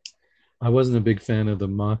 I wasn't a big fan of the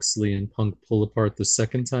Moxley and Punk pull apart the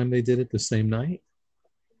second time they did it the same night,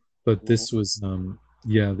 but Mhm. this was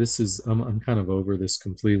yeah, this is I'm kind of over this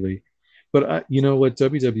completely. But you know what,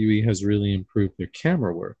 WWE has really improved their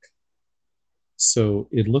camera work, so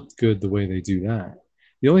it looked good the way they do that.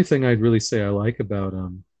 The only thing I'd really say I like about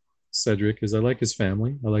Cedric is I like his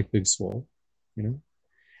family. I like Big Swole, you know,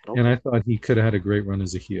 and I Okay. thought he could have had a great run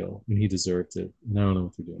as a heel, and he deserved it. And I don't know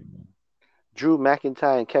what they're doing now. Drew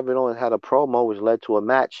McIntyre and Kevin Owens had a promo which led to a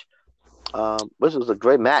match. This was a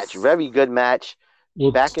great match, very good match,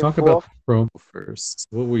 Well, back and talk about forth. the promo first.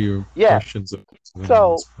 What were your Yeah. impressions of Kevin So,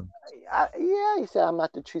 Owens' promo? yeah, he said, I'm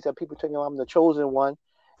not the. He said, people thinking I'm the chosen one.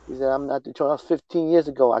 He said, I'm not the chosen. 15 years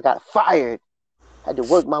ago, I got fired. Had to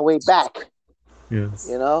work my way back, Yes.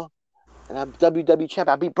 and I'm WWE champ.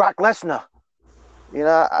 I beat Brock Lesnar. He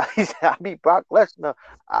said, I beat Brock Lesnar.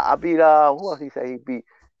 I beat, who else he said he beat?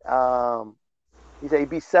 Um, he said he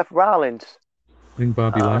beat Seth Rollins. I think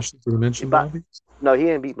Bobby Uh, Lashley. Did we he mention beat, Bobby? no, he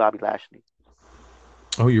didn't beat Bobby Lashley.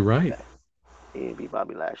 Oh, you're right. He didn't beat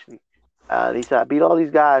Bobby Lashley. He said, I beat all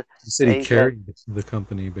these guys. You said And he he said, carried the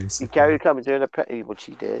company he basically. carried the company during which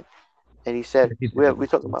he did. And he said, Yeah, he did we're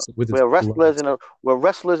talking about, with his blood. we're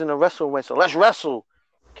wrestlers in a wrestling ring, so let's wrestle.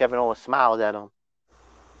 Kevin Owens smiled at him.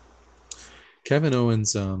 Kevin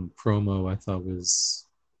Owens' promo I thought was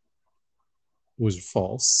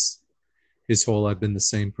false. His whole "I've been the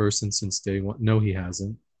same person since day one." No, he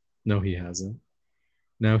hasn't. No, he hasn't.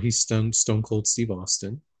 Now he's Stone Cold Steve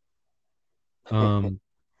Austin. Um,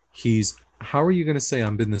 he's how are you going to say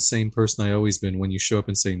I've been the same person I always been when you show up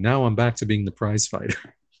and say now I'm back to being the prize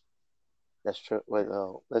fighter? That's true. Wait,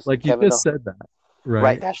 listen, Like you Kevin just Owens. said that,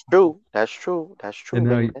 Right, right? that's true. That's true. That's true, And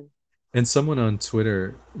now, big man. and someone on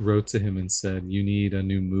Twitter wrote to him and said, "You need a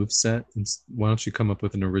new move set. And why don't you come up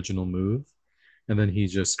with an original move?" And then he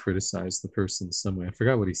just criticized the person some way. I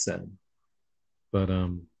forgot what he said, but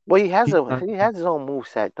Well, he he has his own move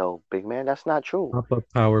set though, big man. That's not true. pop up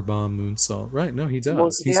power bomb moonsault. Right? No, he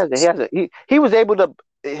does. He was able to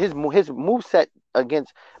his move set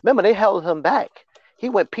against. Remember, they held him back. He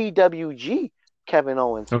went PWG Kevin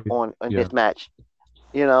Owens Oh on yeah. this match.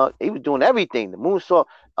 He was doing everything. The moonsault.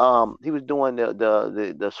 He was doing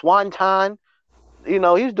the swanton. He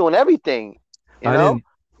was doing everything. You I know. didn't.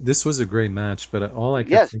 This was a great match, but all I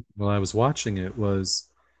kept Yes. thinking while I was watching it was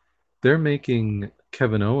they're making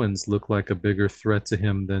Kevin Owens look like a bigger threat to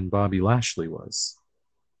him than Bobby Lashley was.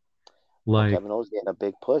 Well, Like Kevin Owens getting a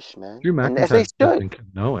big push, man, Drew and as they McIntyre's better should. than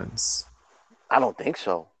Kevin Owens. I don't think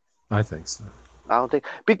so. I think so. I don't think.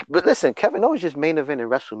 But listen, Kevin Owens just main event in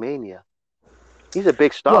WrestleMania. He's a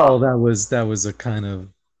big Well, star. that was a kind of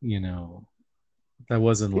that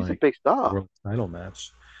wasn't He's a like big a star. world title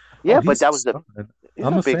match. Oh, Yeah, but he's a that was star. he's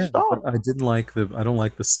I'm a a big fan, but star. I don't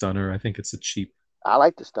like the stunner. I think it's a cheap I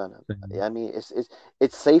like the stunner. thing. I mean,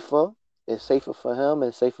 it's safer. It's safer for him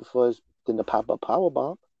and safer for us than the pop up power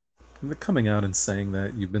bomb. And they're coming out and saying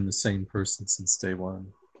that you've been the same person since day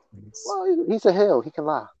one. It's- Well, he's a heel. He can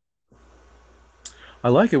lie. I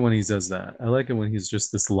like it when he does that. I like it when he's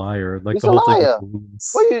just this liar. Like He's the a whole thing with liar.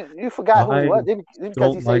 Louis. Well, you forgot who he I was.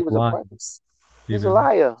 Because he don't said he like was a president. lies. He's a Even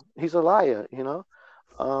liar. He's a liar.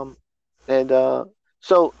 Um, and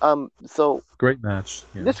so great match.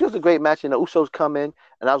 Yeah. this was a great match, and the Usos come in,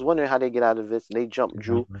 and I was wondering how they get out of this, and they jump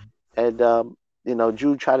Drew, and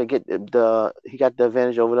Drew tried to get he got the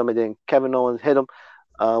advantage over them, and then Kevin Owens hit him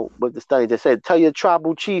with the stun. He just said, "Tell your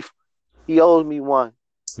tribal chief he owes me one."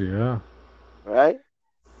 Yeah. Right?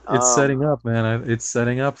 It's Um, setting up, man. It's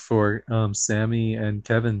setting up for Sammy and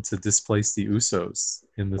Kevin to displace the Usos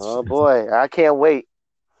in this. oh boy, I can't wait.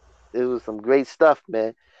 It was some great stuff,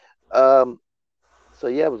 man. Um, so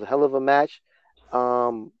yeah, it was a hell of a match.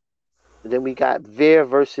 Um, then we got Veer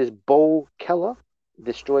versus Bo Keller.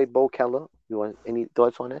 Destroy Bo Keller. You want any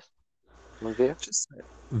thoughts on this? On Veer? Just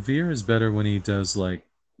Veer is better when he does like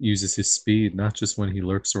uses his speed, not just when he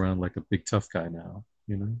lurks around like a big tough guy now.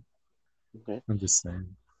 You know, Okay. I'm just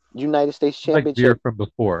saying. United States I like Veer Championship. from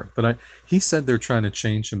before, but he said they're trying to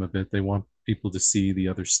change him a bit. They want people to see the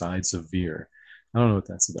other sides of Veer. I don't know what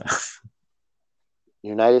that's about.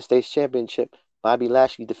 United States Championship. Bobby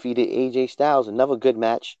Lashley defeated AJ Styles. Another good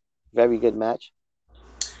match. Very good match.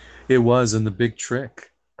 It was, and the big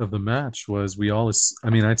trick of the match was I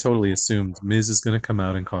mean, I totally assumed Miz is going to come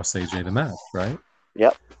out and cost AJ the match, right?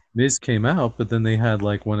 Yep. Miz came out, but then they had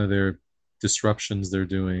like one of their disruptions they're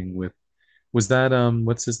doing with, was that,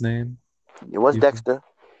 what's his name? It was You think? Dexter.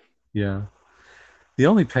 Yeah. The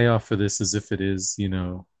only payoff for this is if it is,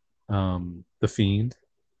 the Fiend,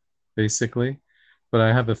 basically. But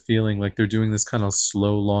I have a feeling like they're doing this kind of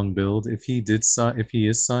slow, long build. If he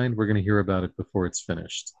is signed, we're going to hear about it before it's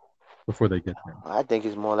finished, before they get there. I think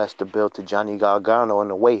it's more or less the build to Johnny Gargano in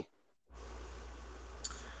the way.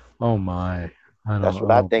 Oh my. I don't That's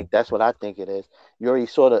what I know. think. That's what I think it is. You already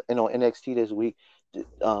saw NXT this week.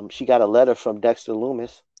 She got a letter from Dexter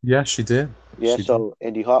Loomis. Yeah, she did. Yeah, She did. so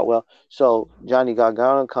Indy Hartwell. So Johnny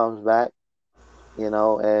Gargano comes back,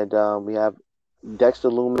 and we have Dexter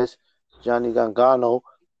Loomis, Johnny Gargano,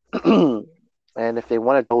 and if they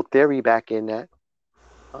want to throw Theory back in that,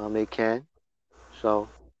 they can. So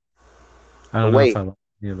I the don't know if way. I like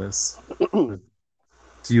any of this.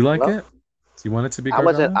 Do you like Well, it? Do you want it to be I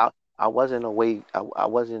wasn't. Gargano? I wasn't away. I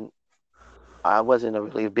wasn't. I wasn't a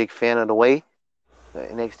really big fan of the way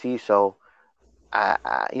NXT. So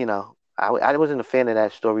I wasn't a fan of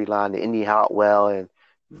that storyline, the Indy Hartwell and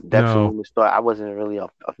Dexter No, Loomis story. I wasn't really a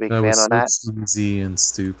big that fan was of so that. cheesy and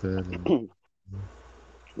stupid. And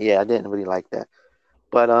Yeah, I didn't really like that.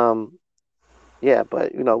 But yeah,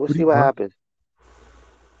 but we'll who do see you what want? happens.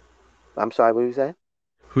 I'm sorry, what you say?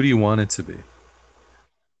 Who do you want it to be?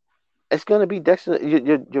 It's gonna be Dexter.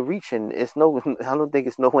 You're reaching. It's no. I don't think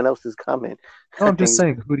it's no one else is coming. No, I I'm just think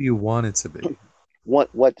saying, who do you want it to be? want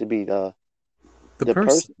what to be the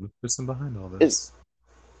person The person behind all is. this.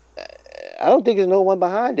 I don't think there's no one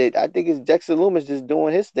behind it. I think it's Dexter Loomis just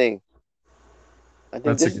doing his thing. I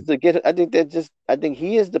think That's a this is good. to get. I think that just. I think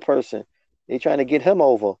he is the person. They're trying to get him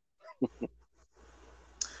over.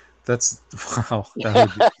 That's wow. That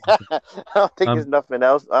would be. I don't think it's Um, nothing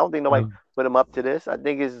else. I don't think nobody um, put him up to this. I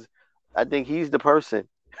think it's. I think he's the person.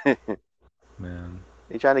 man.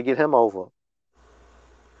 They're trying to get him over.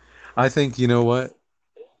 I think you know what.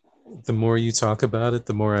 The more you talk about it,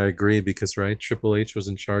 the more I agree because right, Triple H was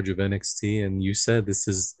in charge of NXT, and you said this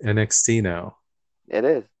is NXT now. It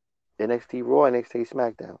is NXT Raw, NXT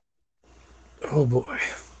SmackDown. Oh boy.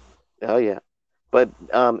 Oh yeah, but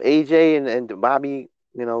AJ and Bobby,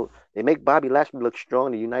 they make Bobby Lashley look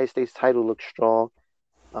strong. The United States title looks strong.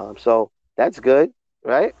 So that's good,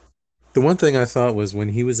 right? The one thing I thought was when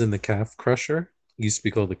he was in the Calf Crusher, he used to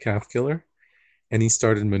be called the Calf Killer, and he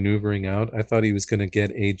started maneuvering out. I thought he was going to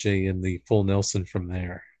get AJ in the full Nelson from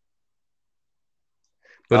there,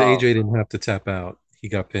 but Oh AJ didn't have to tap out. He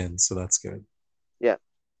got pinned, so that's good. yeah.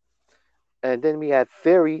 And then we had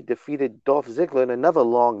Theory defeated Dolph Ziggler in another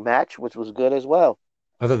long match, which was good as well.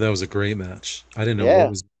 I thought that was a great match. I didn't know what Yeah,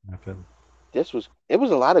 was going to happen. it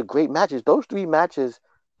was a lot of great matches. Those three matches,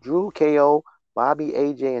 Drew KO, Bobby,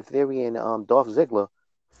 AJ, and Theory and Dolph Ziggler.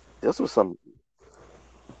 This was some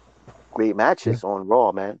great Yeah, matches on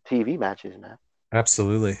Raw, man. TV matches, man.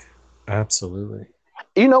 absolutely, absolutely.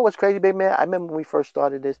 You know what's crazy, big man? I remember when we first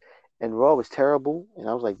started this, and Raw was terrible, and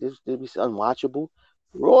I was like, this is unwatchable.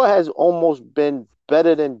 Raw has almost been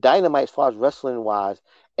better than Dynamite as far as wrestling wise,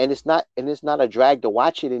 and it's not a drag to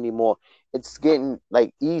watch it anymore. It's getting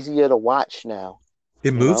like easier to watch now.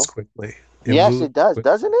 It You moves know? quickly. It Yes, moves it does, quickly.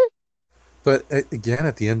 doesn't it? But again,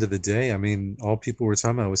 at the end of the day, I mean, all people were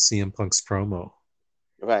talking about was CM Punk's promo.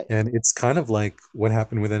 Right. And it's kind of like what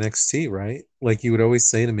happened with NXT, right? Like you would always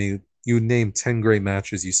say to me, you would name 10 great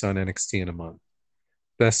matches you saw in NXT in a month,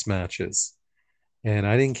 best matches. And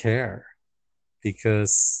I didn't care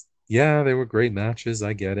because, yeah, they were great matches.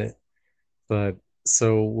 I get it. But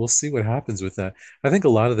so we'll see what happens with that. I think a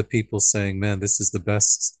lot of the people saying, man, this is the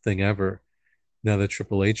best thing ever now that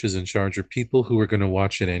Triple H is in charge are people who are going to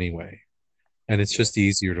watch it anyway. And it's Yeah. just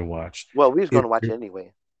easier to watch. Well, we was If gonna watch you're it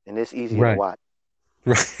anyway, and it's easier to right, watch.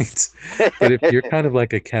 right. But if you're kind of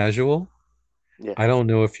like a casual, Yeah. I don't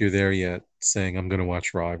know if you're there yet saying I'm going to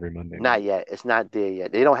watch Raw every Monday Not night. yet. It's not there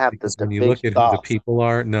yet. They don't have Because the when you big look at who the star. people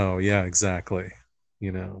are, no, yeah, exactly.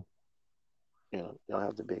 You know, They don't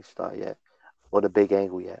have the big star yet or the big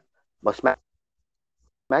angle yet. But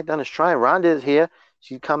SmackDown is trying. Ronda is here.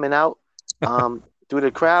 She's coming out through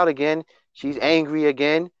the crowd again. She's angry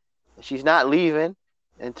again. She's not leaving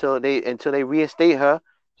until they reinstate her.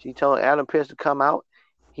 She told Adam Pearce to come out.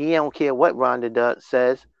 He don't care what Ronda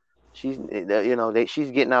says. She's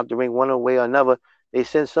getting out the ring one way or another. They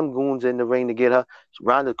send some goons in the ring to get her.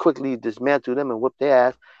 Ronda quickly dismantled them and whipped their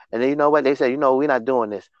ass. And then you know what? They said, we're not doing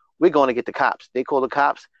this. We're going to get the cops. They called the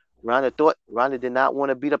cops. Ronda did not want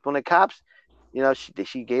to beat up on the cops.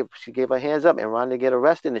 She gave her hands up and Ronda get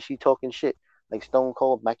arrested and she talking shit like Stone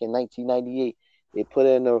Cold back in 1998. They put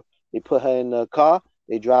her in the car.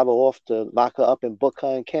 They drive her off to lock her up and book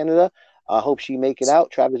her in Canada. I hope she make it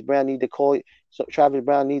out. Travis Brown need to call. So Travis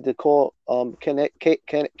Brown need to call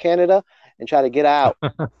Canada and try to get her out.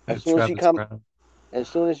 As soon as she Travis come, Brown. as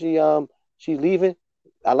soon as she's leaving.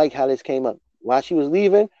 I like how this came up. While she was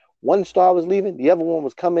leaving, one star was leaving, the other one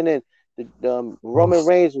was coming in. The Oh, Roman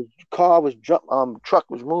Reigns' truck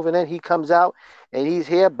was moving in. He comes out and he's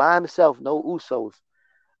here by himself, no Usos.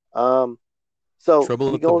 Um, so trouble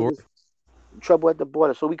we at the go to border. trouble at the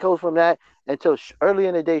border. So we go from that until early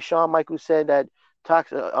in the day. Shawn Michaels said that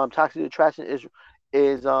Toxic Attraction is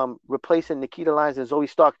replacing Nikita Lyons and Zoe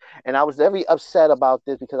Stark, and I was very upset about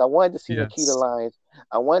this because I wanted to see Nikita Yes. Lyons.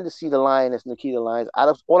 I wanted to see the Lioness Nikita Lyons.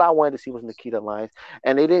 All I wanted to see was Nikita Lyons,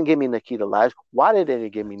 and they didn't give me Nikita Lyons. Why did they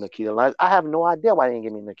give me Nikita Lyons? I have no idea why they didn't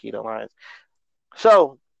give me Nikita Lyons.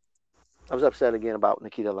 So I was upset again about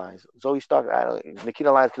Nikita Lyons. Zoe Stark,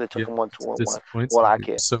 Nikita Lyons could have took Yeah, him one two it's on one. All disappointing. I You're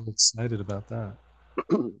care. so excited about that.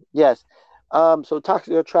 Yes. So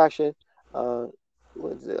Toxic Attraction, uh,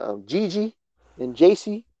 what is it? Gigi and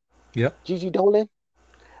JC, Yep. Gigi Dolan.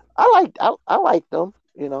 I like them.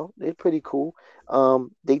 They're pretty cool.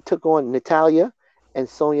 They took on Natalia and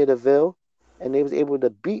Sonya Deville, and they was able to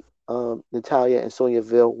beat Natalia and Sonya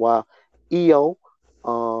Deville while Io,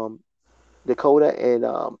 um, Dakota,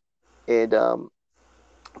 and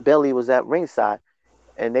Belly was at ringside,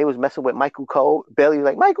 and they was messing with Michael Cole. Belly was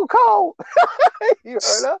like Michael Cole. You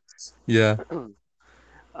heard Yeah. her?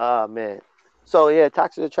 Oh man. So yeah,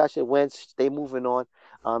 Toxic Attraction wins. They moving on.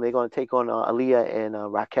 They're gonna take on Aaliyah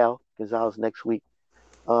and Raquel Gonzalez next week.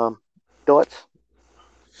 Um, Thoughts?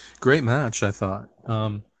 Great match, I thought.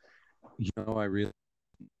 I really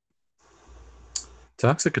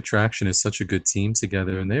Toxic Attraction is such a good team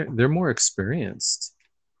together, and they're more experienced.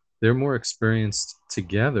 They're more experienced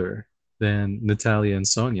together than Natalia and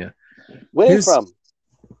Sonya. Where they Here's from?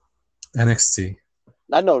 NXT.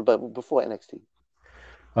 I know, but before NXT.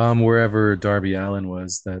 Wherever Darby Allin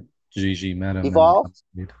was that Gigi met him and Evolve.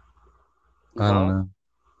 I don't Evolve. know.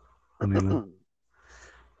 Let me look.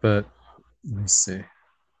 But let me see.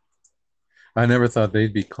 I never thought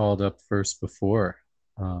they'd be called up first before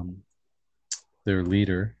um, their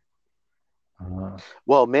leader.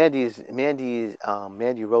 Well, Mandy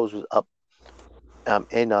Rose was up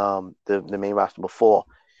in the main roster before,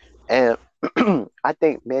 and I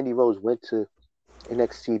think Mandy Rose went to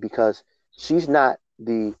NXT because she's not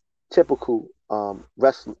the typical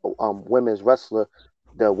women's wrestler,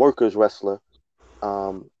 the workers wrestler.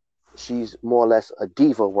 Um, she's more or less a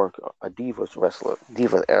diva worker, a divas wrestler,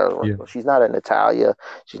 diva era Yeah. wrestler. She's not a Natalia,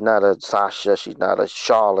 she's not a Sasha, she's not a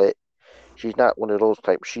Charlotte, she's not one of those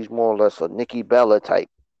types. She's more or less a Nikki Bella type,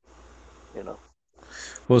 you know.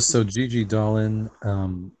 Well, so Gigi Dolan,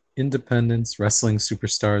 Independence, Wrestling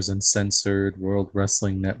Superstars Uncensored, World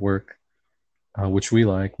Wrestling Network, which we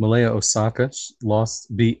like. Malaya Osaka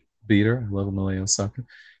beat her. I love Malaya Osaka.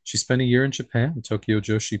 She spent a year in Japan, Tokyo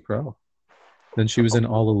Joshi Pro. Then she was in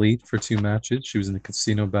All Elite for 2 matches. She was in the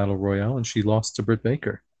Casino Battle Royale, and she lost to Britt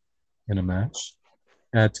Baker in a match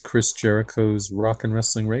at Chris Jericho's Rock and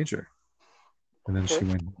Wrestling Rager. And then Okay. she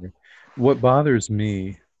went here. What bothers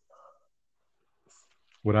me,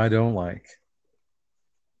 what I don't like,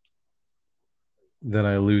 that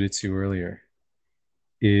I alluded to earlier,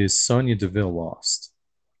 is Sonya Deville lost.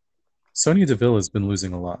 Sonya Deville has been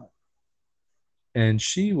losing a lot, and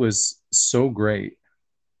she was so great,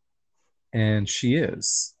 and she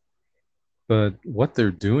is. But what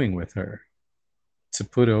they're doing with her to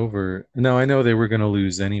put over now, I know they were going to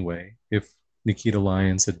lose anyway. If Nikita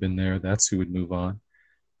Lyons had been there, that's who would move on,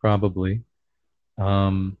 probably.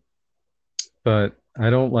 Um, but I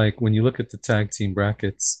don't like when you look at the tag team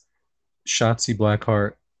brackets. Shotzi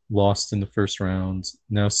Blackheart lost in the first round.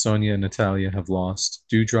 Now Sonya and Natalia have lost.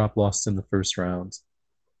 Dewdrop lost in the first round.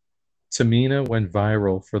 Tamina went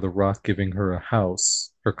viral for The Rock giving her a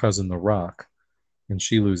house, her cousin The Rock, and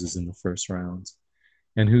she loses in the first round.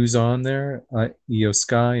 And who's on there? Io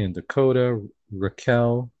Sky and Dakota,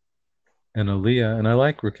 Raquel and Aaliyah. And I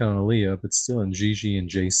like Raquel and Aaliyah, but still in Gigi and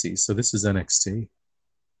JC. So this is NXT.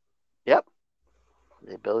 Yep,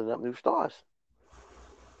 they're building up new stars.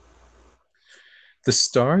 The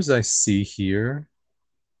stars I see here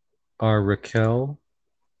are Raquel,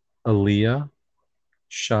 Aaliyah,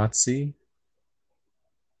 Shotzi.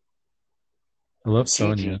 I love Gigi,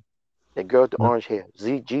 Sonya. the girl with the orange hair,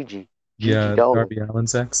 Gigi, Gigi Yeah, Dolan. Darby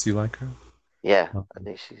Allin's ex. You like her? Yeah, Oh. I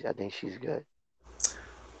think she's good.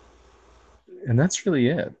 And that's really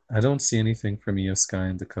it. I don't see anything from Io Sky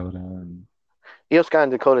and Dakota. And Io Sky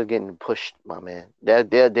and Dakota getting pushed, my man. They're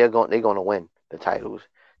going to win the titles.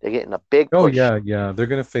 They're getting a big oh push. yeah, yeah, they're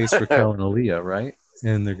gonna face Raquel and Aaliyah, right?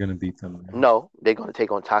 And they're gonna beat them there. No, they're going to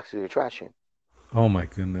take on Toxic Attraction. Oh my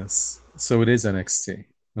goodness. So it is NXT.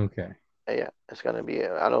 Okay. Yeah, it's going to be.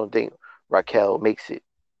 I don't think Raquel makes it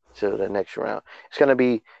to the next round. It's going to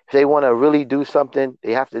be if they want to really do something,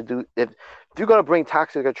 they have to do. If you're going to bring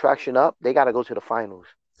Toxic Attraction up, they got to go to the finals.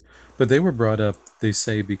 But they were brought up, they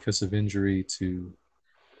say, because of injury to.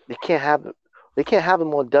 They can't have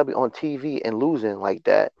them on TV and losing like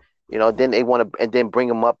that. You know, then they want to and then bring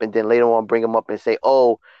them up and then later on bring them up and say,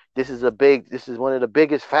 "Oh, this is one of the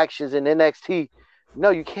biggest factions in NXT." No,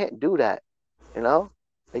 you can't do that. You know,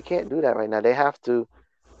 they can't do that right now. They have to,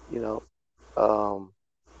 you know, um,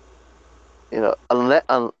 unless,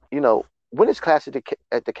 Winners Clash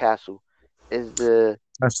at the Castle is the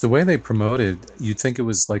That's the way they promoted. You'd think it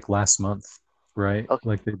was like last month, right? okay,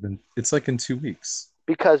 Like they've been. It's like in 2 weeks.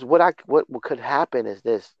 because what could happen is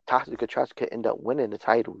this: Toxic Attraction could end up winning the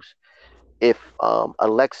titles if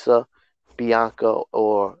Alexa, Bianca,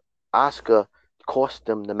 or Asuka cost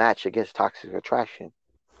them the match against Toxic Attraction.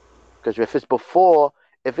 Because if it's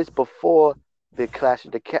before the Clash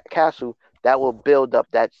of the Castle, that will build up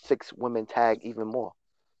that 6 women tag even more.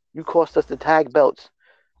 You cost us the tag belts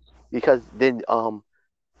because then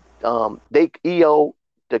they Io,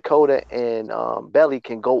 Dakota, and Belly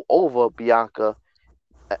can go over Bianca,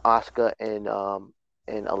 Asuka, and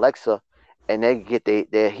Alexa, and they get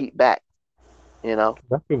their heat back. You know,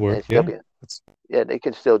 That could and work. still Yeah. be yeah, they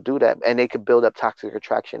can still do that, and they can build up Toxic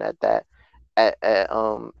Attraction at that at at,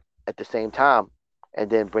 um at the same time, and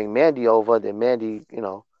then bring Mandy over. Then Mandy,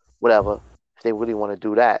 whatever if they really want to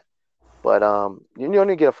do that. But you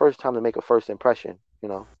only get a first time to make a first impression.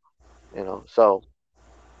 So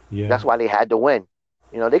Yeah. that's why they had to win.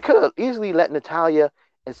 They could have easily let Natalia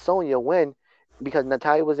and Sonya win because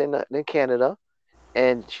Natalia was in Canada,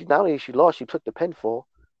 and she not only she lost, she took the pinfall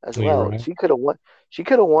as Oh, you're well. right. She could have won. She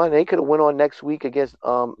could have won. They could have went on next week against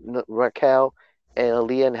Raquel and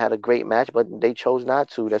Aaliyah and had a great match, but they chose not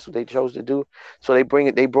to. That's what they chose to do. So they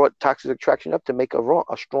brought Toxic Attraction up to make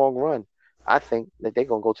a strong run. I think that they're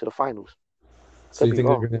gonna go to the finals. So Could you be think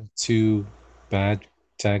they're wrong. gonna have two bad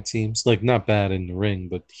tag teams, like not bad in the ring,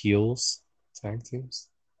 but heels tag teams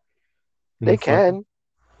in They the final? can.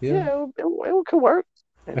 Yeah. Yeah, it could work.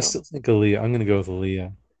 You I know. still think Aaliyah. I'm gonna go with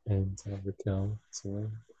Aaliyah and Raquel. So,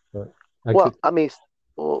 but I Well, could. I mean,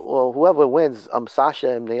 whoever wins, Sasha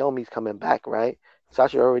and Naomi's coming back, right?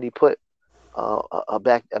 Sasha already put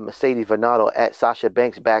back Mercedes Vernado at Sasha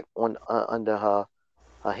Banks back on under her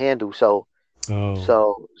handle. Oh,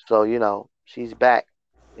 So she's back.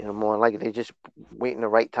 More likely they're just waiting the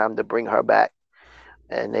right time to bring her back.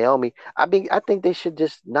 And Naomi, I think they should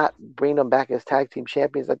just not bring them back as tag team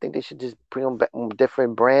champions. I think they should just bring them back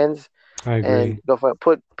different brands I and agree. go for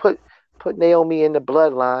put Naomi in the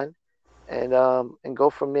bloodline and go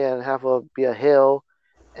from there and have her be a heel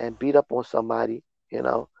and beat up on somebody. You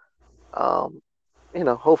know, um,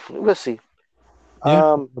 hopefully we'll see. Yeah,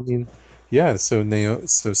 Um, I mean, yeah. So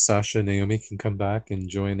Sasha and Naomi can come back and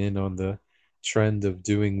join in on the trend of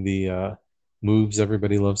doing the moves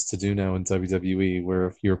everybody loves to do now in WWE, where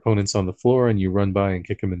if your opponent's on the floor and you run by and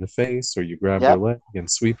kick them in the face, or you grab their yep, leg and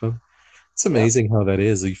sweep them. It's yep. amazing how that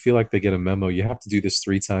is. You feel like they get a memo. You have to do this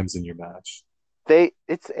 3 times in your match.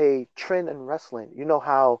 It's a trend in wrestling. You know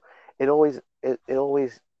how it always it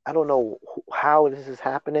always, I don't know how this is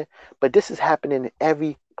happening, but this is happening in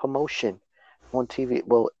every promotion on TV.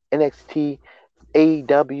 Well, NXT,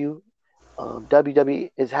 AEW,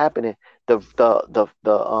 WWE is happening. The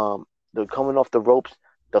coming off the ropes,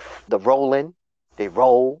 the rolling, they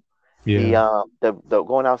roll, Yeah. the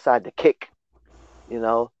going outside, the kick,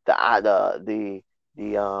 the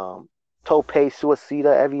tope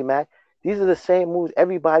suicida every match. These are the same moves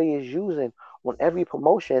everybody is using on every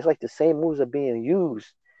promotion. It's like the same moves are being used,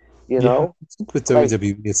 you Yeah. know? I think with Like,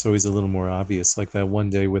 WWE, it's always a little more obvious. Like that one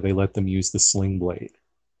day where they let them use the sling blade.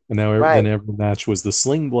 And then right, every match was the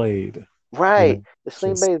sling blade. You right. know, The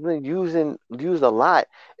Sling just Blade has been used a lot.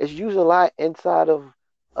 It's used a lot inside of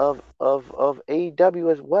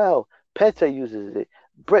AEW as well. Penta uses it.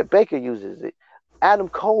 Britt Baker uses it. Adam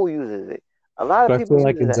Cole uses it. A lot of but I people feel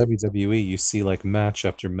like use in that. WWE you see like match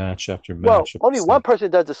after match after Well, match of the only one same.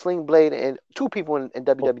 person does the Sling Blade, and two people in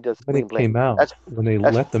Well, WWE does when Sling it Blade. came out, That's when they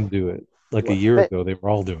that's let them do it, like a what year Finn. ago, they were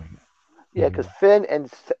all doing it. Yeah, because Finn and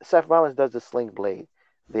Seth Rollins does the Sling Blade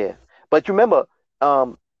there. But you remember,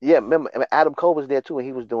 remember Adam Cole was there too, and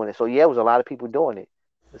he was doing it. So yeah, it was a lot of people doing it,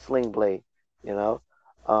 the Sling Blade. You know,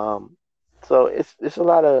 um, so it's a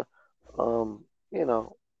lot of um, you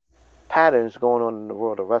know patterns going on in the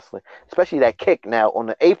world of wrestling, especially that kick now on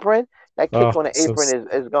the apron. That Oh, kick on the so apron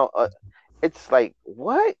is going. It's like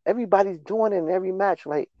what everybody's doing in every match.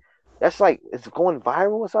 Like that's like it's going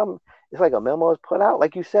viral or something. It's like a memo is put out,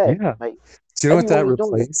 like you said. yeah. Like Do you know what everyone that is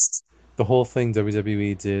doing it. replaced? The whole thing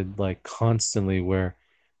WWE did like constantly where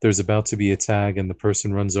there's about to be a tag and the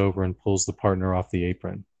person runs over and pulls the partner off the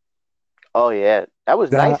apron. Oh yeah, that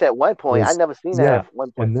was nice That at one point. I was, never seen that yeah. at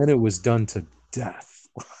one point. And then it was done to death.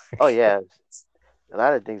 Oh yeah, a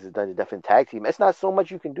lot of things is done to different tag team. It's not so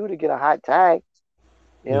much you can do to get a hot tag.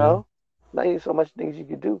 You Yeah. know, not even so much things you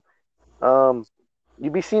can do. Um,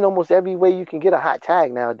 you be seen almost every way you can get a hot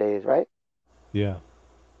tag nowadays, right? Yeah.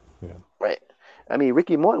 Yeah. Right. I mean,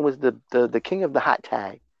 Ricky Morton was the king of the hot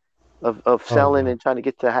tag of Oh, selling yeah. and trying to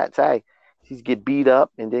get to the hot tag. He's get beat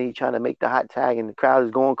up and then he's trying to make the hot tag and the crowd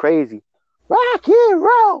is going crazy. Rock and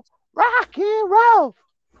roll, rock and roll.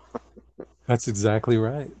 That's exactly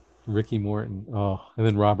right. Ricky Morton. Oh, and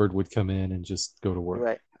then Robert would come in and just go to work.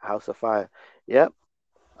 Right. House of Fire. Yep.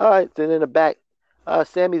 All right. Then in the back,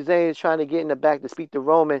 Sami Zayn is trying to get in the back to speak to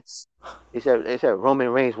Roman. He said Roman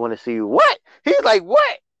Reigns want to see you. What? He's like,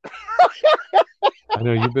 what? I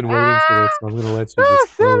know you've been waiting for Ah, this, so I'm going to let you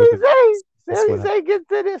just go with it. This Sami one. Zayn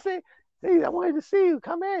gets in there. Say, hey, I wanted to see you.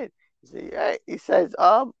 Come in. He says,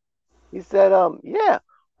 yeah,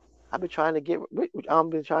 I've been trying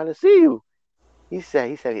to see you. He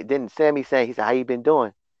said, then Sammy saying, he said, how you been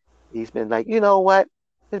doing? He's been like, you know what?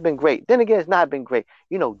 It's been great. Then again, it's not been great.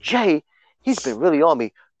 Jay, he's been really on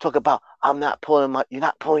me. Talk about you're not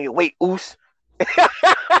pulling your weight, Oos.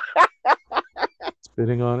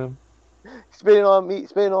 Spitting on him. Spitting on me,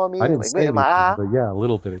 I didn't like say in my anything, eye. but yeah, a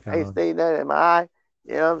little bit of He kind stayed that in my eye.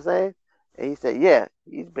 You know what I'm saying? And he said, yeah,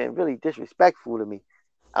 he's been really disrespectful to me.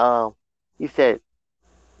 Um, he said,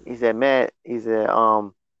 man,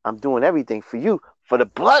 I'm doing everything for you, for the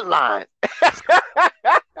bloodline.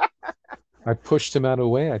 I pushed him out of the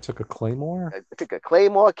way. I took a claymore. I took a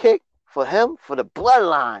Claymore kick for him, for the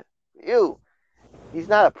bloodline. You. He's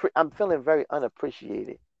not I'm feeling very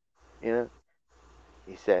unappreciated. You know?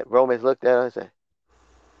 He said, Romans looked at him and said,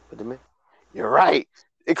 wait a minute. You're right.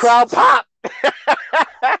 The crowd popped.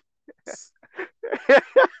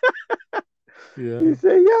 Yeah. He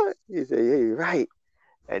said, yeah, you're right.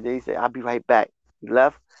 And then he said, I'll be right back. He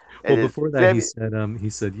left. Well, And then before that, Sammy, he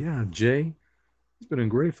said, yeah, Jay, he's been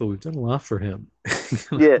ungrateful. We've done a lot for him.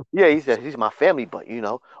 yeah, yeah, he said, he's my family, but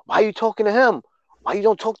why are you talking to him? Why you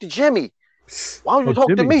don't talk to Jimmy? Why don't you Oh,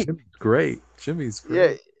 talk to me? Jimmy's great. Jimmy's Yeah,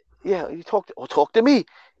 great. yeah, you talk to me.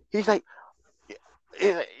 He's like,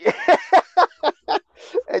 yeah.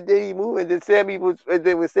 And then he moved, and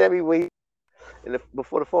then when Sammy went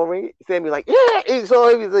before the phone ring, Sammy like, yeah.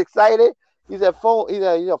 So he was excited. He said, phone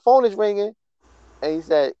is ringing, and he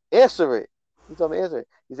said, answer it. He told me answer it.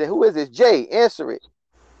 He said, who is this? Jay, answer it.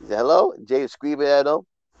 He said, hello. Jay was screaming at him,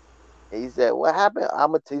 and he said, what happened?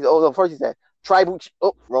 No, first he said, tribal.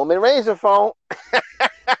 Roman Reigns' phone.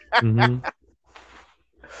 Hmm.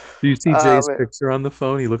 Do you see Jay's Man. picture on the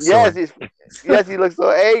phone? He looks so. Yes, he looks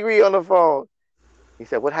so angry on the phone. He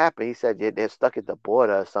said, what happened? He said, yeah, they're stuck at the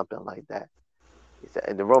border or something like that. He said,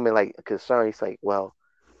 and the Roman like concerned. He's like, well,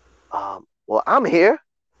 I'm here.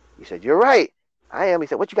 He said, you're right. I am. He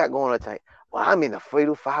said, what you got going on tonight? Well, I'm in a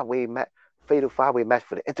fatal five way match for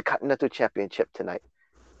the Intercontinental Championship tonight.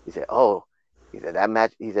 He said, oh, he said that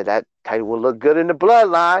match. He said that title will look good in the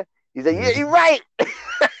bloodline. He said, yeah, Yeah. you're right.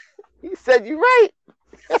 He said you right.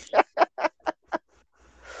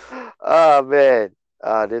 Oh man,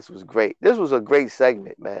 this was great. This was a great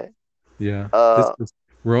segment, man. Yeah, this Uh, was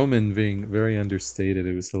Roman being very understated.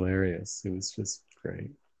 It was hilarious. It was just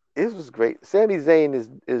great. this was great. Sami Zayn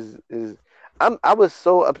is. I was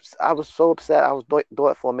so I was so upset. I was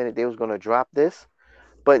thought for a minute they was gonna drop this,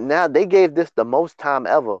 but now they gave this the most time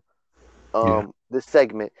ever. Yeah, This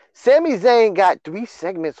segment. Sami Zayn got 3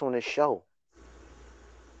 segments on the show.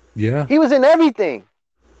 yeah. He was in everything.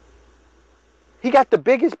 He got the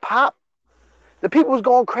biggest pop. The people was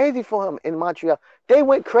going crazy for him in Montreal. They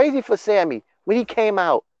went crazy for Sammy when he came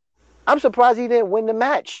out. I'm surprised he didn't win the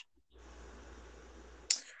match.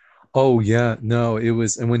 Oh yeah, no, it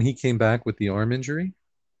was, and when he came back with the arm injury,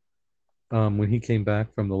 when he came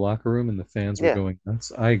back from the locker room and the fans were Yeah, going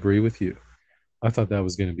nuts, I agree with you. I thought that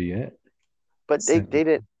was going to be it. but So, they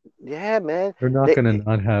didn't. Yeah, man. they're not They going to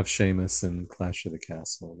not have Sheamus and Clash of the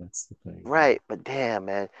Castle. That's the thing. right, but damn,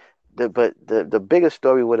 man. The bigger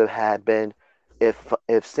story would have had been if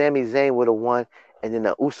Sami Zayn would have won, and then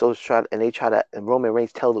the Usos tried and they try to and Roman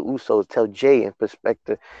Reigns tell the Usos tell Jay in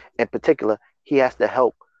perspective in particular he has to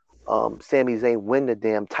help Sami Zayn win the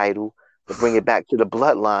damn title to bring it back to the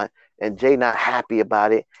bloodline, and Jay not happy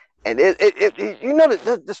about it, and you know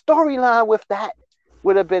the storyline with that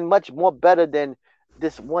would have been much more better than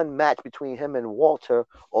this one match between him and Walter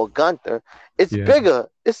or Gunther. It's Yeah. bigger.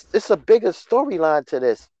 It's a bigger storyline to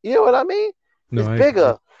this. You know what I mean? No, It's I agree.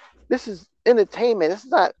 bigger. This is entertainment. This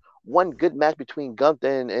is not one good match between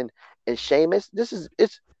Gunther and Sheamus. This is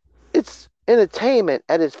it's entertainment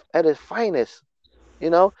at its finest. You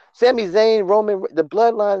know, Sami Zayn, Roman, the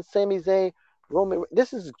Bloodline, Sami Zayn, Roman.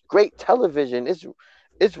 This is great television.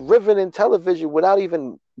 It's riveting television without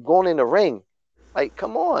even going in the ring. Like,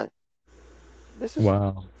 come on, this is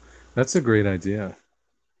Wow. That's a great idea.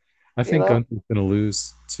 I you think know. Gunther's going to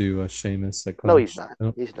lose to Sheamus at No, he's Clash. not. I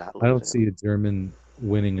don't, He's not I don't losing. see a German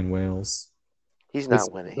winning in Wales. He's It's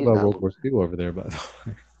not winning. He's about not World War losing. II over there, by the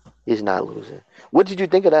way. He's not losing. What did you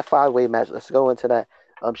think of that 5-way match? Let's go into that.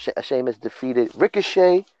 Sheamus defeated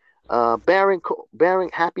Ricochet, Baron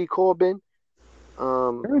Happy Corbin.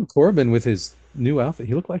 Baron Corbin with his new outfit,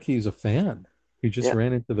 he looked like he's a fan. He just Yeah.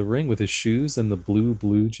 ran into the ring with his shoes and the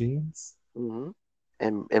blue jeans. hmm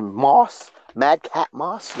and Moss, Madcap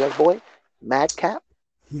Moss, that boy, Madcap.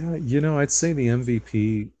 Yeah, I'd say the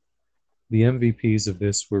MVPs of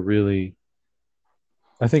this were really,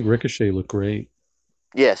 I think Ricochet looked great.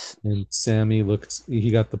 Yes. And Sammy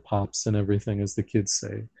he got the pops and everything, as the kids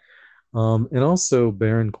say. And also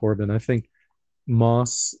Baron Corbin. I think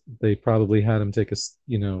Moss, they probably had him take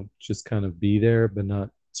just kind of be there, but not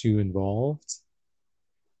too involved.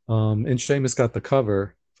 And Sheamus got the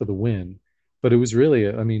cover for the win. But it was really,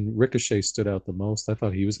 I mean, Ricochet stood out the most. I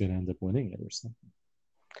thought he was going to end up winning it or something.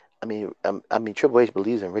 I mean, Triple H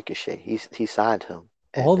believes in Ricochet. He signed him,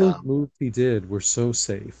 All and those moves he did were so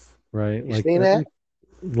safe, right? you seen that?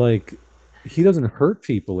 Like he doesn't hurt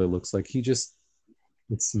people. It looks like it's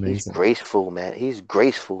He's amazing. graceful, man. He's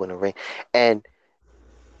graceful in the ring, and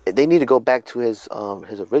they need to go back to his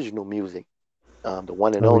original music, the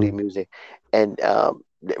one and Oh only yeah, music, and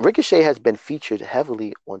Ricochet has been featured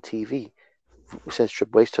heavily on TV since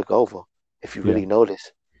Triple H took over. If you yeah, really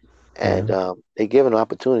notice, yeah. and they give him an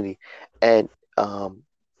opportunity, and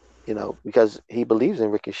because he believes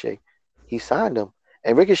in Ricochet, he signed him.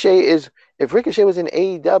 And Ricochet is if Ricochet was in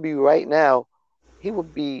AEW right now, he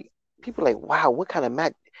would be people like, wow, what kind of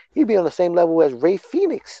match? He'd be on the same level as Ray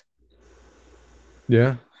Phoenix.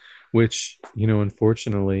 Yeah, which,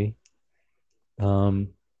 unfortunately, um,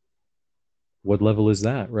 what level is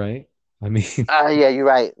that, right? I mean, Yeah, you're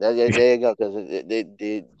right. There you go. Because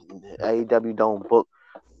they AEW don't book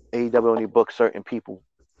AEW only book certain people.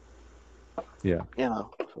 yeah. You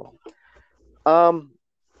know. Um.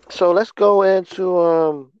 So let's go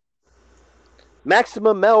into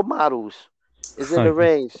Maximum Male Models is in the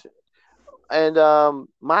range, and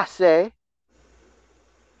Marseille,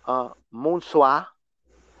 Monsoir,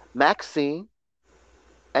 Maxine,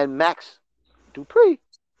 and Max Dupree.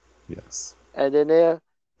 Yes. And then they're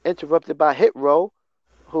interrupted by Hit Row,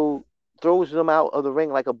 who throws them out of the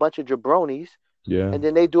ring like a bunch of jabronis. Yeah. And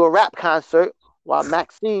then they do a rap concert while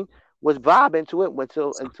Maxine was vibing to it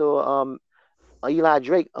until Eli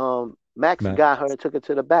Drake Max Matt. got her and took her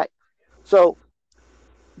to the back. So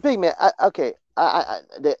big man, okay.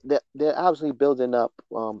 They're obviously building up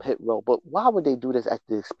Hit Row, but why would they do this at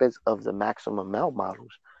the expense of the Maximum Male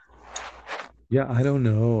Models? Yeah, I don't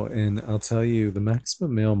know. And I'll tell you, the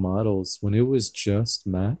Maximum Male Models, when it was just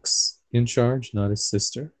Max in charge, not his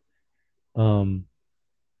sister, um,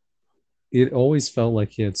 it always felt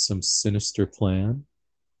like he had some sinister plan.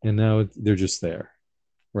 and now they're just there,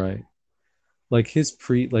 right? Like his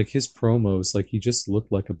promos, like he just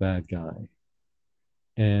looked like a bad guy,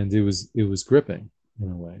 and it was gripping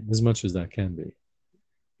in a way, as much as that can be.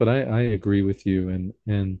 But I agree with you,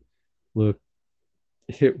 and look,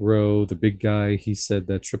 Hit Row, the big guy, he said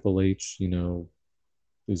that Triple H,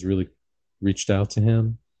 was really reached out to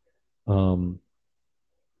him. Um,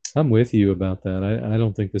 I'm with you about that. I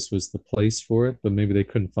don't think this was the place for it, but maybe they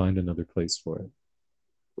couldn't find another place for it.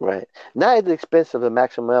 Right. Not at the expense of the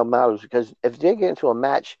Maximum Models, because if they get into a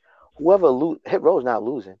match, whoever Hit Row's not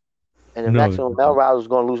losing, and the No, Maximum Male Models is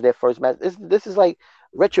going to lose their first match. This is like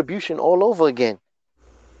retribution all over again.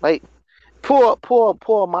 Like poor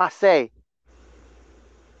Marseille.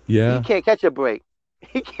 He yeah. can't catch a break.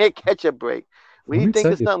 He can't catch a break. When Let you me think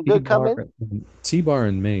tell of you, something good coming, T-Bar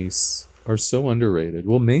and Mace are so underrated.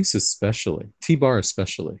 Well, Mace especially, T-Bar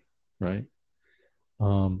especially, right?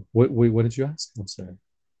 What did you ask? I'm sorry.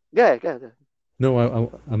 yeah. No,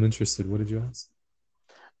 I'm interested. What did you ask?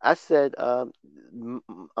 I said,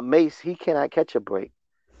 Mace, he cannot catch a break.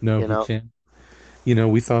 No, You he know, can't.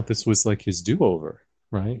 We thought this was like his do-over,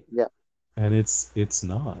 right? yeah. And it's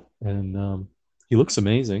not. And he looks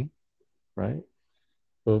amazing, right?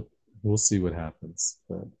 But we'll see what happens.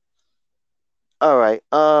 But All right.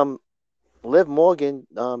 Liv Morgan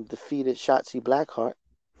defeated Shotzi Blackheart.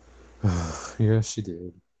 yeah, she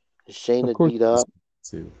did. Of Shayna course, beat she's up.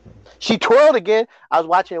 too. She twirled again. I was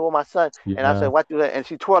watching it with my son, and I said, Yeah, "What do that?" And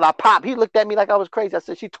she twirled. I popped. He looked at me like I was crazy. I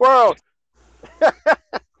said, "She twirled."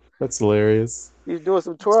 that's hilarious. He's doing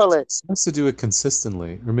some twirling. She has to do it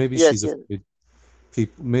consistently, or maybe Yes, she's yes. afraid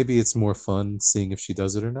people. Maybe it's more fun seeing if she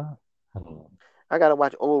does it or not. I don't know. I gotta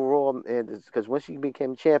watch overall, and because when she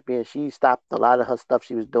became champion, she stopped a lot of her stuff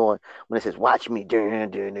she was doing. When it says "Watch me,"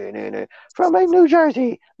 from like New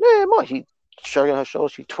Jersey, more. She shrugging her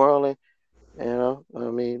shoulders, she twirling. I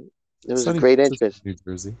mean, it was a Sunny great Kiss is from entrance, New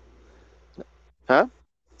Jersey. huh?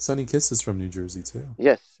 Sunny Kiss is from New Jersey too.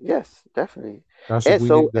 Yes, definitely. Gosh, if And we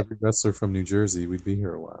so, named every wrestler from New Jersey, we'd be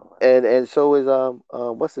here a while. and so is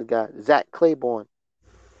what's the guy? Zach Claiborne.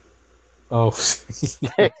 Oh,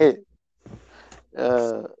 yeah.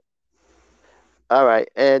 uh, all right,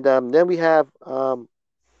 and then we have the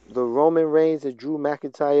Roman Reigns and Drew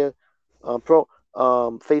McIntyre pro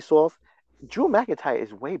face off. Drew McIntyre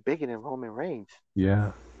is way bigger than Roman Reigns.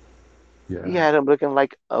 Yeah, He yeah. had him looking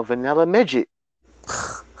like a vanilla midget.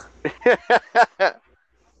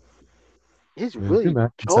 He's Yeah, Drew really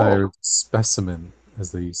tall. McIntyre specimen,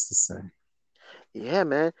 as they used to say. Yeah,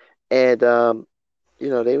 man. And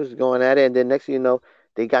they was going at it, and then next thing you know,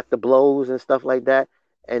 they got the blows and stuff like that.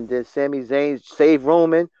 And then Sami Zayn saved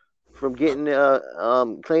Roman from getting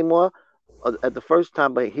Claymore at the first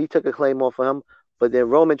time, but he took a Claymore for him. But then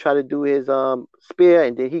Roman tried to do his spear,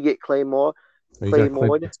 and then he get Oh, you got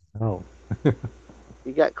Claymore Claymored. to hell.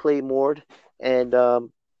 He got Claymored, and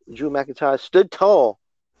Drew McIntyre stood tall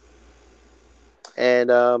and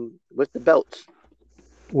with the belts.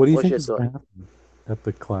 What do you What's think your is thought? going to happen at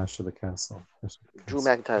the Clash of the Castle? Clash of the Drew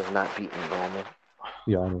Castle. McIntyre is not beating Roman.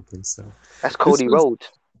 Yeah, I don't think so. That's This Cody was. Rhodes.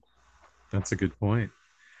 That's a good point.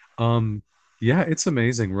 Um, yeah, it's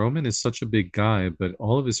amazing. Roman is such a big guy, but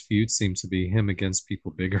all of his feuds seem to be him against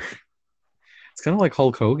people bigger. It's kind of like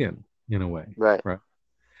Hulk Hogan in a way, Right. right?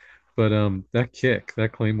 But that kick,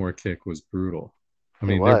 that Claymore kick was brutal. I It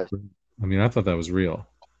mean, was. I thought that was real.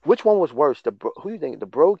 Which one was worse? Who do you think? The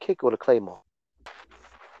Bro kick or the Claymore?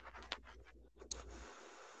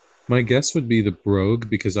 My guess would be the Brogue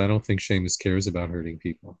because I don't think Sheamus cares about hurting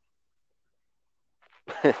people,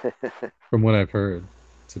 from what I've heard,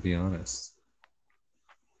 to be honest.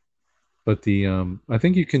 But I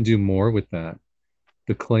think you can do more with that.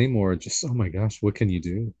 The Claymore, just oh my gosh, what can you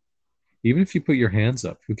do? Even if you put your hands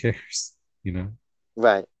up, who cares? You know?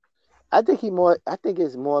 Right. I think he more. I think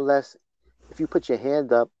it's more or less. If you put your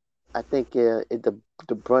hand up, I think the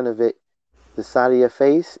brunt of it, the side of your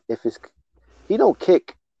face. If it's he don't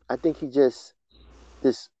kick. I think he just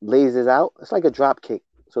lays it out. It's like a drop kick,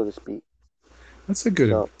 so to speak.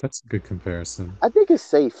 So That's a good comparison. I think it's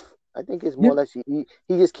safe. I think it's Yeah, more or less he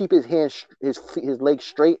just keep his hands his legs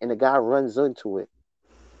straight and the guy runs into it.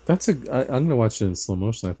 I'm gonna watch it in slow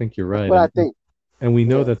motion. I think you're That's right, what I think. and we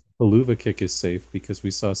know Yeah. that the Haluva kick is safe because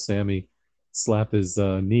we saw Sammy slap his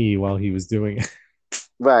knee while he was doing it.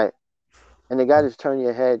 Right. And the guy just turn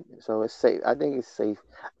your head, so it's safe. I think it's safe.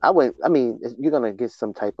 I went. I mean, you're gonna get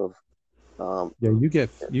some type of um Yeah, you get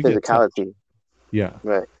touched. physicality. Yeah,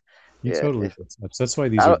 Right. you Yeah. totally get touched. That's why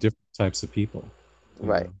these I are don't, different types of people. You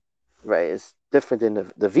right. know, Right. It's different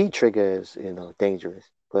than the V trigger is dangerous,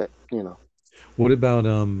 but what about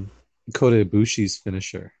Kota Ibushi's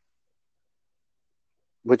finisher?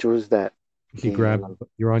 Which was that? He The grabbed,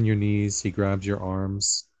 you're on your knees, he grabs your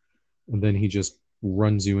arms, and then he just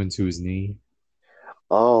runs you into his knee.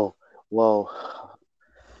 oh well,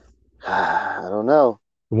 I don't know.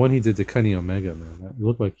 The one he did to Kenny Omega, man, that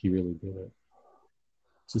looked like he really did it.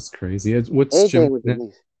 It's just crazy. What's Anything Jim with the Cornette,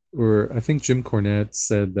 knees. or I think Jim Cornette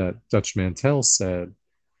said that Dutch Mantel said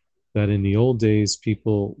that in the old days,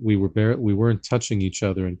 people we weren't touching each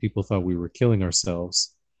other, and people thought we were killing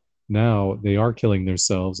ourselves. Now they are killing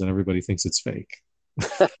themselves, and everybody thinks it's fake.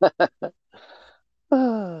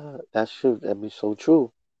 That's true. That'd be so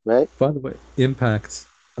true, right? By the way, Impact,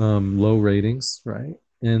 low ratings, right?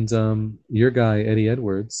 And your guy Eddie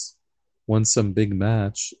Edwards won some big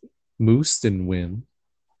match. Moose didn't win.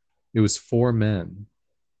 It was four men,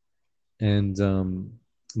 and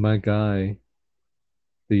my guy,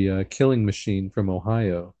 the Killing Machine from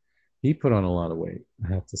Ohio, he put on a lot of weight.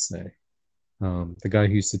 I have to say, the guy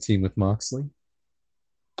who used to team with Moxley,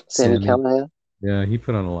 Sammy Sammy, Callahan. yeah, he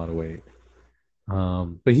put on a lot of weight.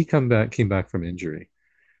 But he came back from injury.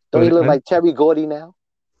 Don't he But look I like Terry Gordy now?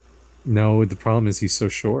 no, the problem is he's so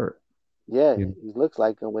short. Yeah, You know? he looks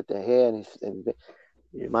like him with the hair, and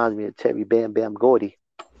he reminds me of Terry Bam Bam Gordy.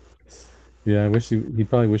 Yeah, I wish he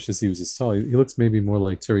probably wishes he was as tall. He looks maybe more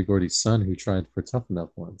like Terry Gordy's son who tried for Tough Enough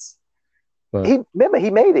once. But He remember he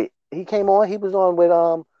made it. He came on. He was on with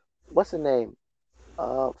what's the name?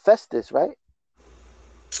 Festus, right?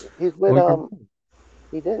 He's with oh,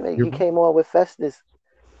 he did make you're he came on with Festus,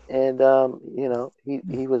 and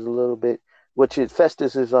he was a little bit, which is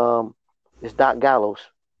Festus is Doc Gallows.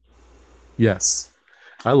 yes.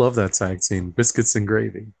 I love that tag team, Biscuits and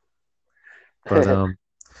Gravy. But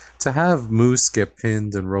to have Moose get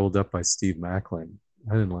pinned and rolled up by Steve Macklin,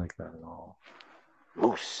 I didn't like that at all.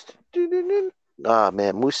 Moose. Ah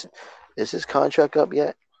man, Moose, is his contract up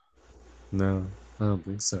yet? No, I don't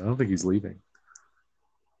think so. I don't think he's leaving.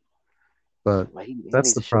 But Well, he that's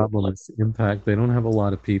needs the to show problem up. with Impact. They don't have a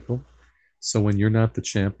lot of people. So when you're not the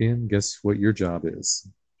champion, guess what your job is?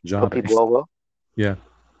 Put Jobbing. people over. Yeah,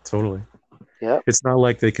 totally. Yep. It's not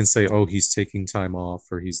like they can say, oh, he's taking time off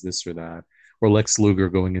or he's this or that, or Lex Luger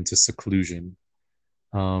going into seclusion.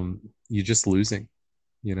 You're just losing,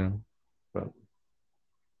 you know? But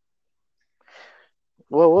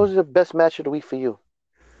Well, what was the best match of the week for you?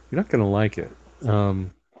 you're not going to like it.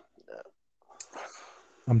 Um,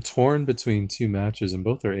 I'm torn between two matches, and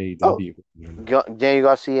both are Oh, AEW. Daniel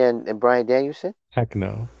Garcia and Brian Danielson. Heck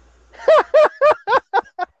no.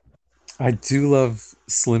 I do love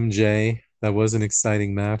Slim J. That was an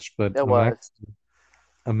exciting match, but That was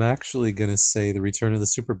I'm actually gonna say the return of the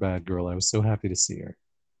super bad girl. I was so happy to see her.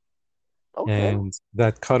 okay. And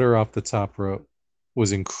that cutter off the top rope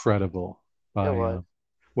was incredible It by was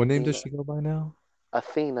what name does Athena. she go by now?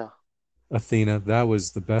 Athena, Athena. That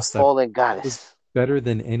was the the best I've fallen it was goddess. better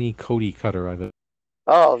than any Cody cutter I've ever.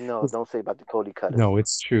 Oh no, don't say about the Cody Cutters. No,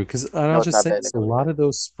 it's true. Because I'll No, it's just not say better than this, a Cody lot Cutters. of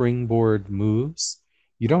those springboard moves,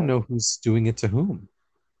 you don't Uh-huh. know who's doing it to whom.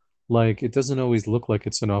 Like it doesn't always look like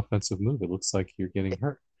it's an offensive move. It looks like you're getting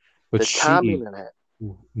hurt. But The timing of that.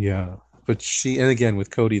 yeah, and again with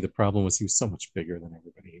Cody, the problem was he was so much bigger than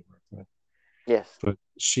everybody he worked with. Yes. But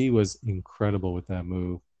she was incredible with that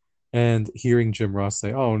move. And hearing Jim Ross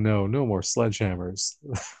say, "Oh no, no more sledgehammers,"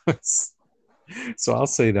 so I'll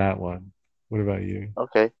say that one. What about you?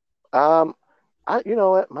 Okay. Um, you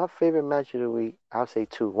know what? My favorite match of the week, I'll say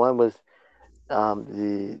two. One was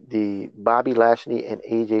the Bobby Lashley and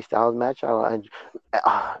AJ Styles match.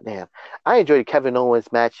 Damn, I enjoyed Kevin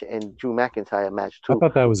Owens match and Drew McIntyre match I too.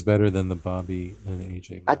 thought that was better than the Bobby and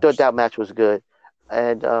AJ I thought match. that match was good,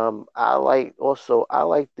 and I like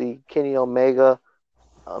the Kenny Omega,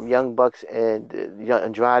 Young Bucks and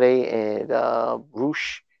Andrade and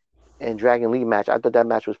Roosh and Dragon Lee match. I thought that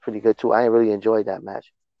match was pretty good too. I really enjoyed that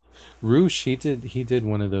match. Roosh, he did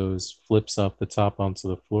one of those flips off the top onto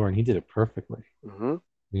the floor, and he did it perfectly. Hmm. I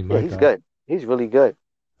mean, Yeah, my he's God, good. He's really good.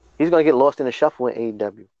 He's gonna get lost in the shuffle in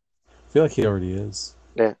AEW. I feel like he already is.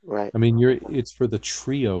 Yeah, right. I mean, it's for the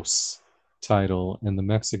trios title, and the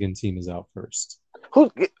Mexican team is out first.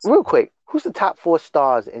 Who's real quick? Who's the top four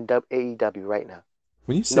stars in AEW right now?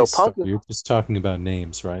 When you You say know, star, Punk. you're just talking about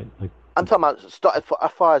names, right? Like I'm talking about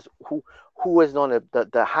as far as who is on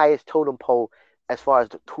the highest totem pole as far as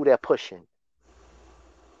who they're pushing.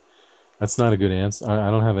 that's not a good answer.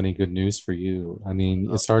 I don't have any good news for you. I mean,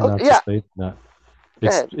 it's hard not to Yeah, say that. go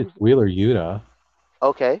ahead. It's Wheeler Yuta,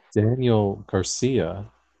 Okay. Daniel Garcia,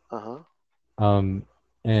 Uh huh. um,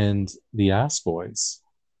 and the Ass Boys.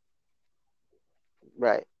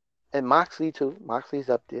 Right. And Moxley too. Moxley's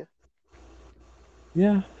up there.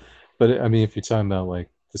 Yeah, but I mean, if you're talking about like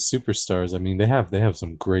the superstars, I mean, they have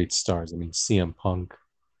some great stars. I mean, CM Punk.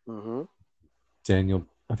 Hmm. Daniel,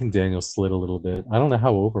 I think Daniel slid a little bit. I don't know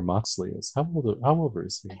how over Moxley is. How over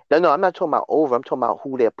is he? No, no, I'm not talking about over. I'm talking about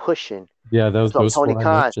who they're pushing. Yeah, I'm talking those Tony four I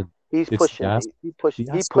Khan. mentioned. He's It's pushing. He pushed. the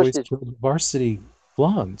He Ass pushed Boys his killed Varsity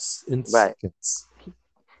Blondes in right. seconds. He,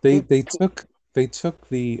 They he, they he took they took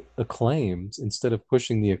the acclaimed instead of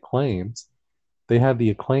pushing the acclaimed. They had the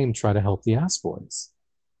acclaimed try to help the Ass Boys,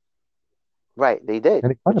 right. They did,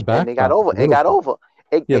 and it kind of and they got backfired over. a It little got bit. over.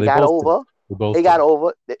 Yeah, It they got both did. over. They both It got did.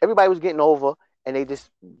 over. Everybody was getting over, and they just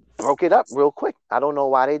broke it up real quick. I don't know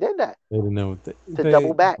why they did that They didn't know what to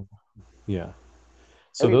double back. yeah.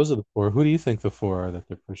 So Every those are the four. Who do you think the four are that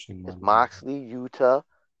they're pushing more it's than anything? Moxley, Utah.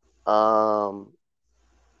 Um,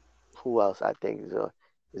 who else I think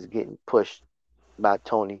is getting pushed by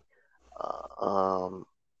Tony? Uh, um,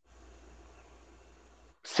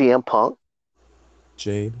 CM Punk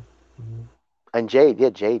Jade. and Jade. Yeah,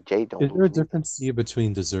 Jade don't Is there lose a neither. difference to you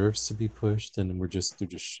between deserves to be pushed and they're just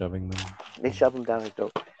shoving them? They shove him down his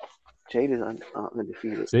throat. Jade is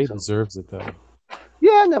undefeated. Jade So deserves it though.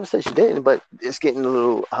 yeah, I never said she didn't, but it's getting a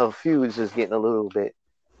little. Her feuds is getting a little bit,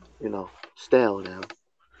 stale now.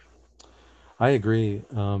 I agree.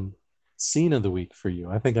 Scene of the week for you.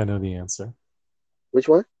 I think I know the answer. Which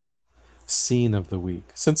one? Scene of the week.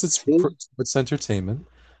 Since it's Scene? it's entertainment,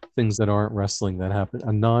 things that aren't wrestling that happen,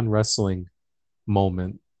 a non-wrestling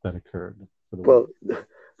moment that occurred for the week. Well,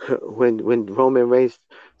 when Roman Reigns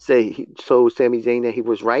say he told Sami Zayn that he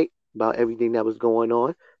was right about everything that was going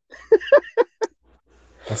on.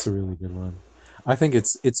 That's a really good one. I think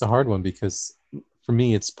it's a hard one because for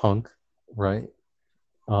me it's Punk, right?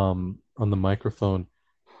 On the microphone.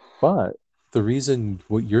 But the reason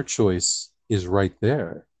what your choice is right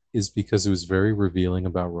there is because it was very revealing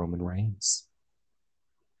about Roman Reigns.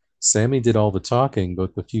 Sammy did all the talking,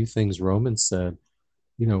 but the few things Roman said,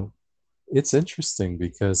 you know, it's interesting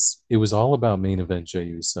because it was all about main event Jey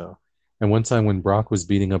Uso. And one time when Brock was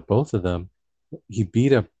beating up both of them, he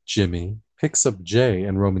beat up Jimmy, picks up Jay,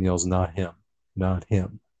 and Roman yells, "Not him, not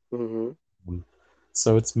him." Hmm. Um,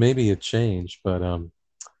 So it's maybe a change, but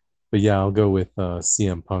yeah, I'll go with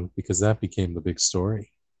CM Punk because that became the big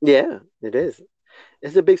story. Yeah, it is.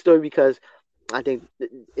 It's a big story because I think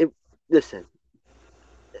it. Listen,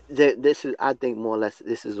 this is I think more or less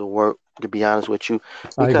this is a work to be honest with you,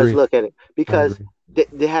 I because agree. look at it I because agree.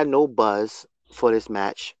 they had no buzz for this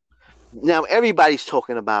match. Now everybody's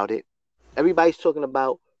talking about it. Everybody's talking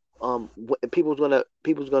about people's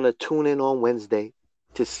gonna tune in on Wednesday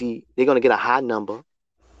to see they're gonna get a high number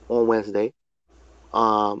on Wednesday.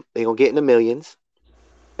 They're gonna get in the millions,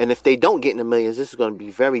 and if they don't get in the millions, this is gonna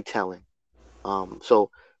be very telling.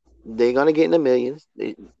 So they're gonna get in the millions.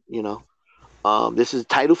 You know, this is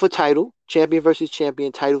title for title, champion versus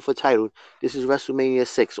champion, title for title. This is WrestleMania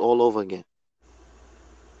 6 all over again,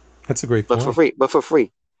 That's a great but for point. free. But for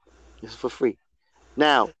free, this is for free.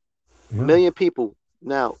 Now, a Yeah. million people.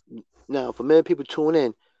 Now, now, if a million people tune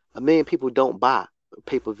in, a million people don't buy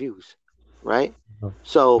pay-per-views, right?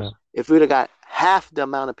 So Yeah. if we'd have got half the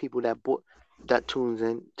amount of people that tunes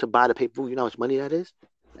in to buy the pay-per-view, you know how much money that is?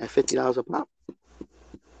 At $50 a pop.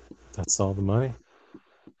 That's all the money.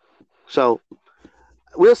 So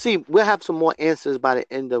we'll see. We'll have some more answers by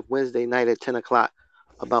the end of Wednesday night at 10 o'clock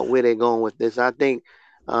about where they're going with this. I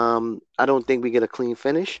don't think we get a clean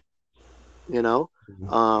finish, you know.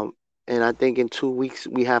 Um, and I think in 2 weeks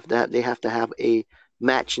they have to have a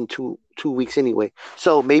match in two weeks anyway.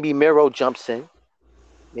 So maybe Miro jumps in.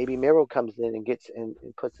 Maybe Miro comes in and gets and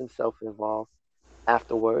puts himself involved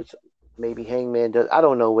afterwards. Maybe Hangman does. I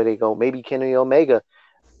don't know where they go. Maybe Kenny Omega.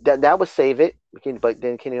 That would save it. But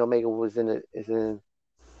then Kenny Omega is in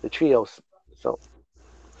the trios. So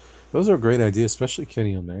Those are a great ideas, especially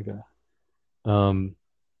Kenny Omega. Um,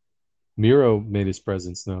 Miro made his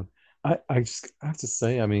presence known. I just have to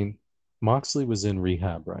say, I mean, Moxley was in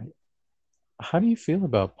rehab, right? How do you feel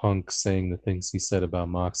about Punk saying the things he said about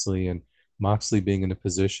Moxley and Moxley being in a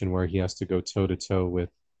position where he has to go toe to toe with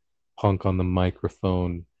Punk on the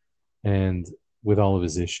microphone and with all of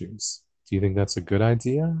his issues? Do you think that's a good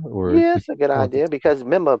idea, or yeah, would it's a good you want it idea to be? because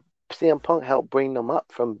remember CM Punk helped bring them up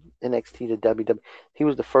from NXT to WWE. He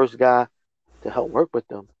was the first guy to help work with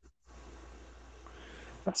them.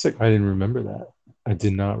 That's I didn't remember that. I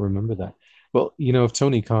did not remember that. Well, if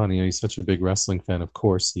Tony Khan, he's such a big wrestling fan, of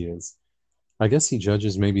course he is. I guess he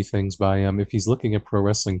judges maybe things by if he's looking at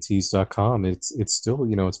ProWrestlingTees.com, it's still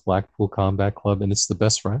it's Blackpool Combat Club and it's the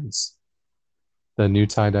best friends. The new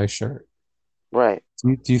tie-dye shirt. Right.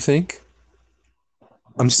 Do you think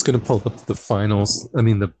I'm just going to pull up the finals? I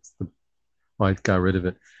mean well, I got rid of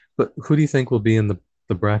it. But who do you think will be in the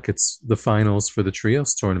brackets, the finals for the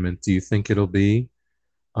trios tournament? Do you think it'll be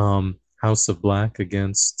House of Black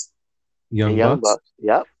against The Young Young Bucks. Bucks.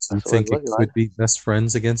 Yep, Do you that's what it's think it looking like. could be best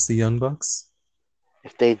friends against the Young Bucks?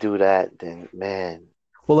 If they do that, then man,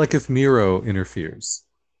 Well, like if Miro interferes.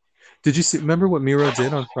 Did you see? Remember what Miro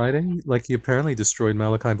did on Friday? Like he apparently destroyed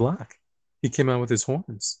Malachi Black. He came out with his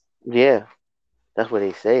horns. yeah, that's what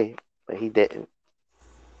they say, but he didn't.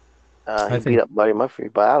 I He beat think up Buddy Murphy,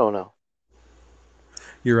 but I don't know.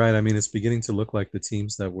 you're right. I mean, it's beginning to look like the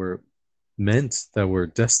teams that were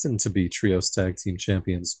destined to be trios tag team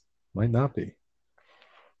champions might not be.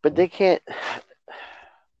 But they can't.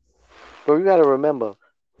 But you got to remember,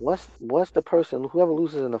 once the person whoever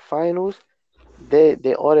loses in the finals, they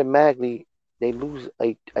automatically they lose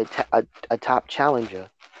a top challenger.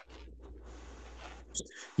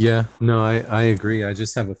 Yeah, no, I agree. I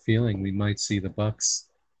just have a feeling we might see the Bucks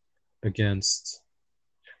against.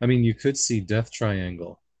 I mean, you could see Death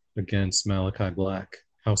Triangle against Malachi Black,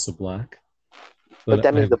 House of Black, But but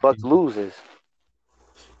that means the Bucks loses.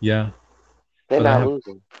 yeah, They're but not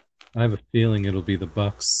losing. I have a feeling it'll be the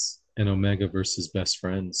Bucks and Omega versus Best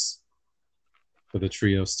Friends for the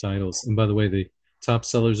trios titles. And by the way, the top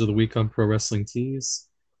sellers of the week on Pro Wrestling Tees: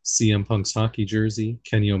 CM Punk's hockey jersey,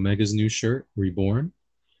 Kenny Omega's new shirt, Reborn,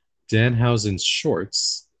 Danhausen's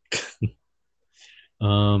shorts,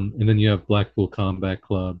 and then you have Blackpool Combat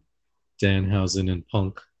Club, Danhausen and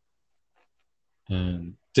Punk.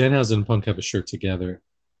 And Danhausen and Punk have a shirt together.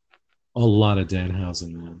 A lot of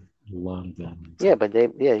Danhausen, man. A lot of Danhausen. Yeah, but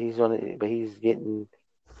he's getting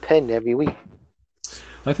pinned every week.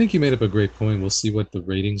 I think you made up a great point. We'll see what the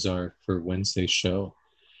ratings are for Wednesday's show.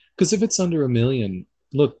 Because if it's under 1 million,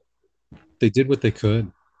 look, they did what they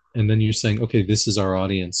could. And then you're saying, okay, this is our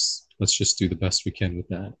audience. Let's just do the best we can with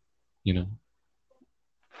that. You know?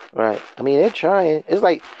 Right. I mean, they're trying. It's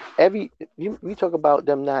like we talk about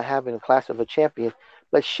them not having a class of a champion,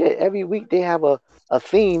 but shit, every week they have a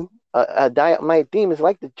theme, a Dynamite theme. It's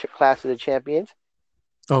like the class of the champions,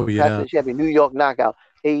 Oh, class of yeah. the champion, New York Knockout,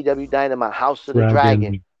 AEW Dynamite, House of the Dragon,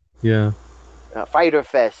 Dragon. Yeah. Fighter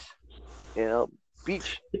Fest, you know,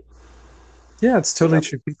 Beach. Yeah, it's You totally know,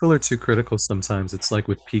 true. People are too critical sometimes. It's like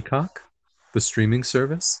with Peacock, the streaming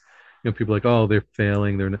service. People are like, oh, they're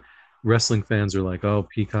failing. They're not. Wrestling fans are like, oh,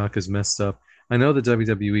 Peacock is messed up. I know the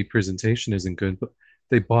WWE presentation isn't good, but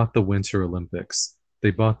they bought the Winter Olympics. They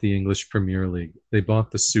bought the English Premier League. They bought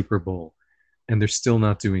the Super Bowl, and they're still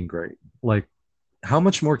not doing great. Like, how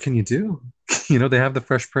much more can you do? They have the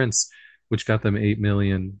Fresh Prince, which got them 8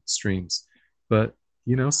 million streams. But,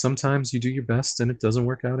 sometimes you do your best and it doesn't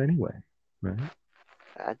work out anyway. Right.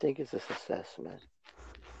 I think it's a success, man.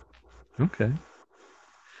 Okay.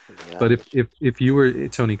 But Yeah. if you were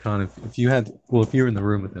Tony Khan, if you had if you were in the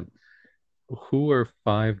room with him, who are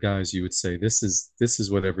 5 guys you would say this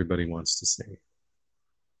is what everybody wants to see,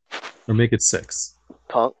 or make it 6?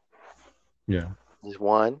 Punk Yeah. is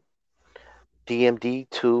one, DMD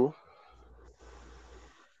two,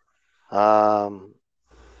 um,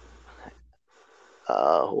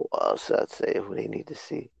 who else I'd say who they need to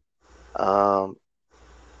see? Um,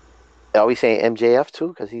 are we saying MJF too?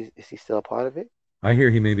 Because is he still a part of it? I hear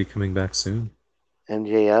he may be coming back soon.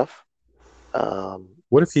 MJF. Um,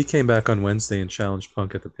 What if he came back on Wednesday and challenged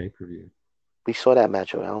Punk at the pay-per-view? we saw that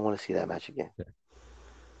match. I don't want to see that match again. Okay.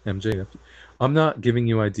 MJF. I'm not giving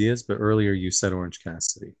you ideas, but earlier you said Orange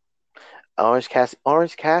Cassidy. Orange Cassidy.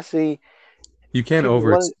 Orange Cassidy. You can't People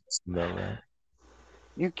want. overextend him though, right?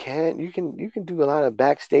 You can do a lot of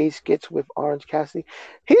backstage skits with Orange Cassidy.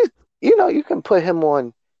 He's you can put him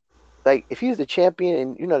on, like, if he's the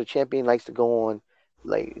champion, and the champion likes to go on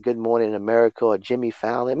like Good Morning America or Jimmy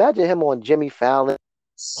Fallon. Imagine him on Jimmy Fallon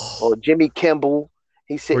or Jimmy Kimball.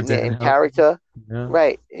 He's Or sitting there in Danhausen. character, Yeah.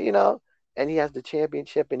 right? And he has the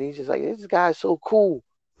championship, and he's just like, this guy's so cool.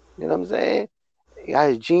 You know what I'm saying? He got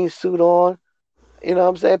his jean suit on. You know what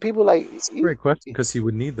I'm saying? People like It's a great question because he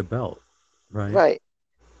would need the belt, right? right.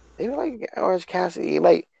 They were like Orange Cassidy,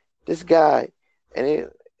 like this guy, and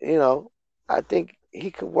I think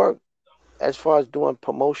he could work as far as doing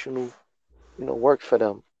promotional, work for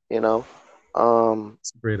them, um,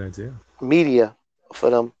 It's a great idea. media for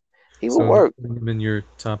them. He would So are you work. putting him in your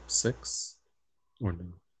top 6 or no?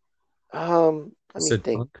 Let me Said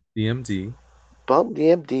think. Punk, DMD. Bump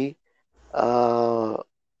DMD.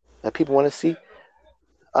 That people want to see.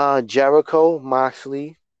 Jericho,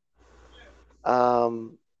 Moxley.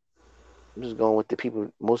 Um, I'm just going with the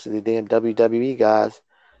people, most of the damn WWE guys.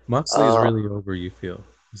 Moxley is Uh, really over, you feel.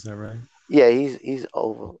 Is that right? yeah, he's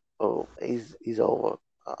over. Oh, he's over.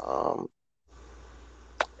 Um,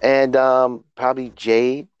 and probably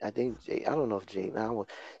Jade. I think Jade. I don't know if Jade now.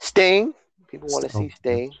 Sting. People want to see Oh, yeah.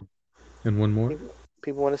 Sting. And one more?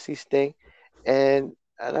 People want to see Sting, and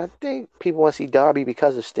And I think people want to see Darby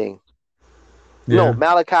because of Sting. No, Yeah,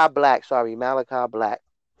 Malachi Black. Sorry, Malachi Black.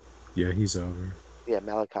 yeah, he's over. Yeah,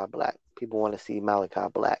 Malachi Black. People want to see Malachi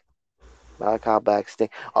Black. Malachi Black Sting.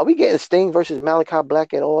 Are we getting Sting versus Malachi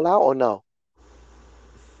Black at All Out or no?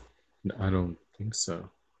 I don't think so.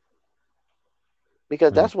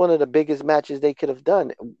 Because I don't. that's one of the biggest matches they could have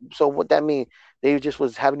done. So what that mean? They just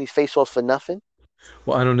was having these face-offs for nothing.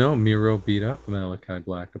 Well, I don't know. Miro beat up Malachi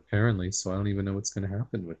Black apparently, so I don't even know what's going to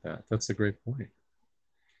happen with that. That's a great point.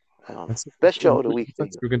 I don't know. That's Best I show of the week for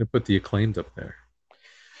thought you. you were going to put the acclaimed up there.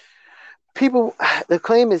 People, the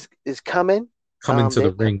claim is coming. Come into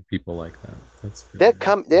the They're ring, people like that. That's they're good.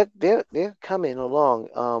 come they're coming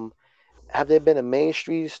along. Have they been a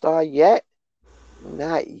mainstream star yet?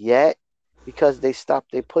 Not yet, because they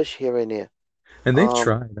stopped their push here and there. And they've Um,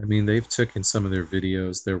 tried. I mean, they've taken some of their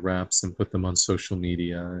videos, their raps, and put them on social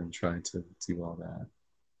media and tried to do all that.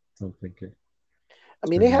 Don't think it I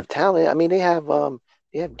mean, they turned out have talent. I mean, they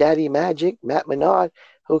have Daddy Magic, Matt Menard,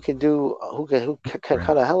 who can do who can great.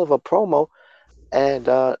 cut a hell of a promo, and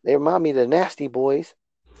they remind me of the Nasty Boys,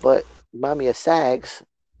 but remind me of Sags.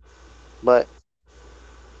 But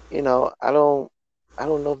I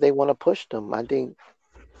don't know if they want to push them. I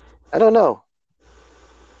don't know.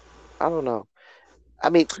 I don't know. I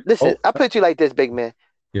mean, listen, Oh, I put it to you like this, big man.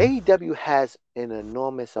 yeah. AEW has an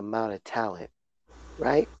enormous amount of talent,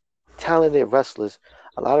 right? Talented wrestlers.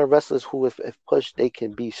 A lot of wrestlers who, if pushed, they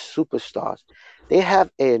can be superstars. They have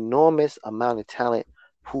an enormous amount of talent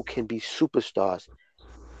who can be superstars.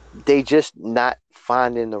 They just not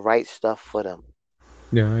finding the right stuff for them.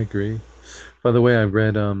 Yeah, I agree. By the way, I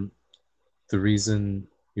read the reason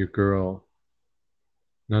your girl,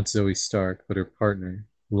 not Zoe Stark, but her partner,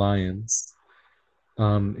 Lyons,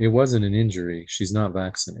 it wasn't an injury. She's not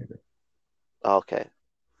vaccinated. Okay.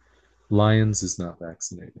 Lyons is not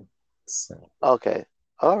vaccinated. So Okay.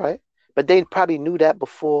 All right. But they probably knew that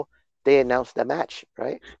before they announced the match,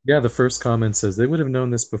 right? yeah, the first comment says they would have known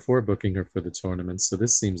this before booking her for the tournament, so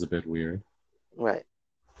this seems a bit weird. Right.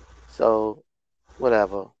 So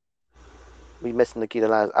whatever. We missing Nikita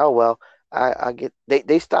Lyons. Oh well. I get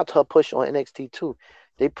they stopped her push on NXT too.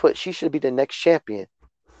 They put she should be the next champion.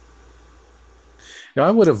 Yeah,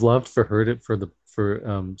 I would have loved for her to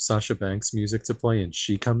for Sasha Banks music to play and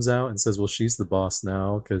she comes out and says, "Well, she's the boss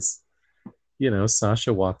now," because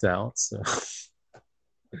Sasha walked out, so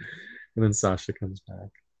and then Sasha comes back.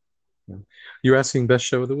 Yeah. You're asking best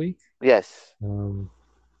show of the week? Yes. Um,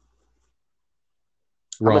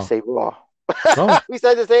 I'm gonna Raw. say Raw. Oh, We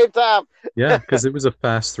said at the same time. yeah, because it was a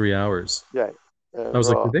fast 3 hours. Right. I was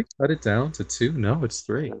like, Raw. did they cut it down to two? No, it's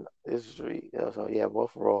three. It's three. So yeah,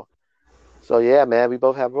 both Raw. So yeah, man, we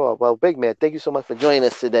both have Raw. Well, big man, thank you so much for joining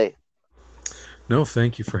us today. No,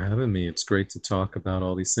 thank you for having me. It's great to talk about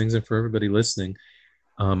all these things. And for everybody listening,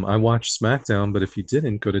 I watched SmackDown, but if you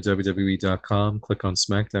didn't, go to WWE.com, click on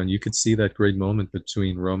SmackDown. You could see that great moment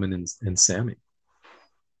between Roman and Sammy.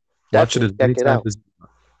 Watch it Definitely as check many it times out. as you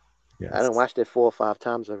want. I done Yes. watched it 4 or 5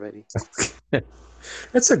 times already.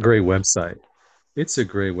 It's a great website. It's a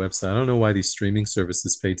great website. I don't know why these streaming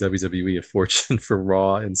services pay WWE a fortune for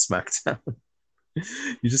Raw and SmackDown.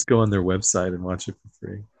 You just go on their website and watch it for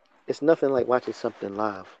free. It's nothing like watching something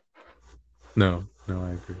live. No, no,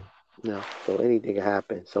 I agree. So anything can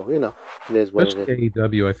happen. So it is what it Especially is.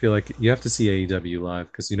 AEW, I feel like you have to see AEW live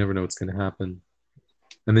because you never know what's going to happen,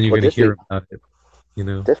 and then you're Well, going to this hear week, about it. You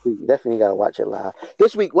know. definitely gotta watch it live.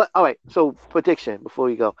 This week, what? All right. So prediction before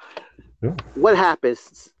we go. Yeah. What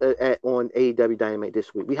happens on AEW Dynamite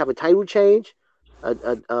this week? We have a title change,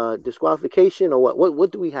 a disqualification, or what?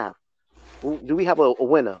 What do we have? Do we have a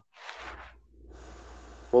winner?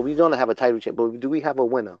 Well, we don't have a title change, but do we have a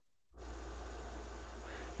winner?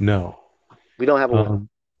 No. We don't have a winner.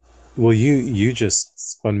 Well, you just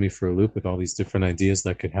spun me for a loop with all these different ideas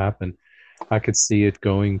that could happen. I could see it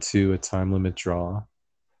going to a time limit draw,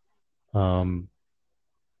 um,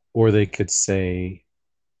 or they could say,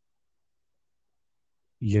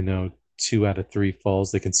 2 out of 3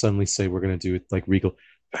 falls. They can suddenly say we're going to do it like Regal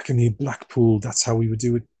back in the Blackpool. That's how we would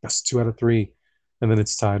do it. Best 2 out of 3, and then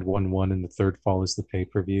it's tied 1-1, and the third fall is the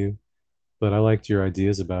pay-per-view. But I liked your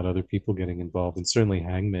ideas about other people getting involved, and certainly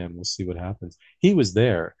Hangman. We'll see what happens. He was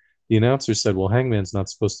there. The announcer said, "Well, Hangman's not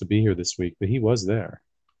supposed to be here this week," but he was there.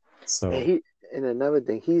 And So and another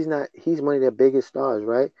thing, he's not. He's one of their biggest stars,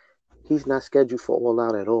 right? He's not scheduled for All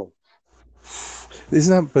Out at all.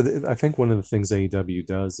 isn't that? But I think one of the things AEW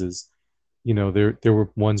does is, there were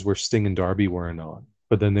ones where Sting and Darby weren't on,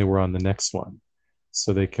 but then they were on the next one,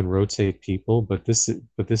 so they can rotate people. But this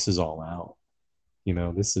is all out.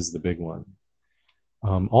 This is the big one.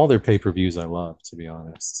 All their pay-per-views I love, to be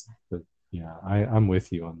honest. But Yeah, I'm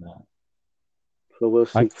with you on that. So we'll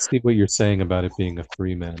I see. can see what you're saying about it being a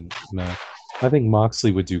three-man match. I think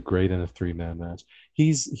Moxley would do great in a three-man match.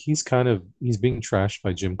 He's being trashed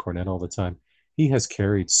by Jim Cornette all the time. He has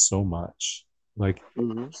carried so much. Like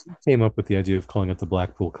Hmm. he came up with the idea of calling it the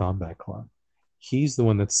Blackpool Combat Club. He's the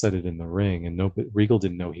one that said it in the ring, and no, Regal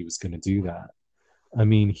didn't know he was going to do that. I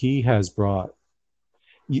mean, he has brought.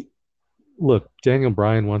 You, look, Daniel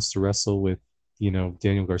Bryan wants to wrestle with,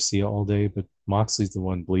 Daniel Garcia all day, but Moxley's the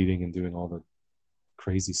one bleeding and doing all the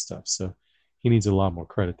crazy stuff. So he needs a lot more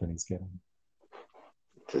credit than he's getting.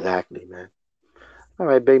 Exactly, man. All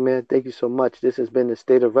right, big man. Thank you so much. This has been the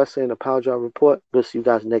State of Wrestling, the Power Drive Report. We'll see you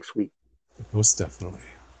guys next week. Most definitely.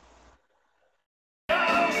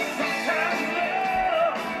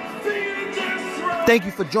 Thank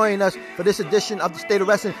you for joining us for this edition of the State of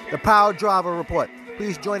Wrestling, the Power Driver Report.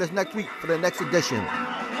 Please join us next week for the next edition.